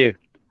have missed you.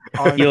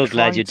 You're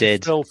glad you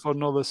did. Fill for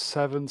another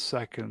 7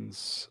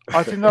 seconds.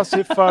 I think that's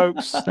it,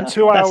 folks.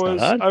 2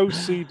 hours.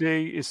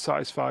 OCD is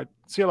satisfied.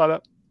 See you later.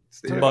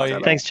 Bye.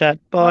 Thanks, chat.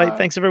 Bye.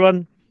 Thanks,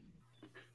 everyone.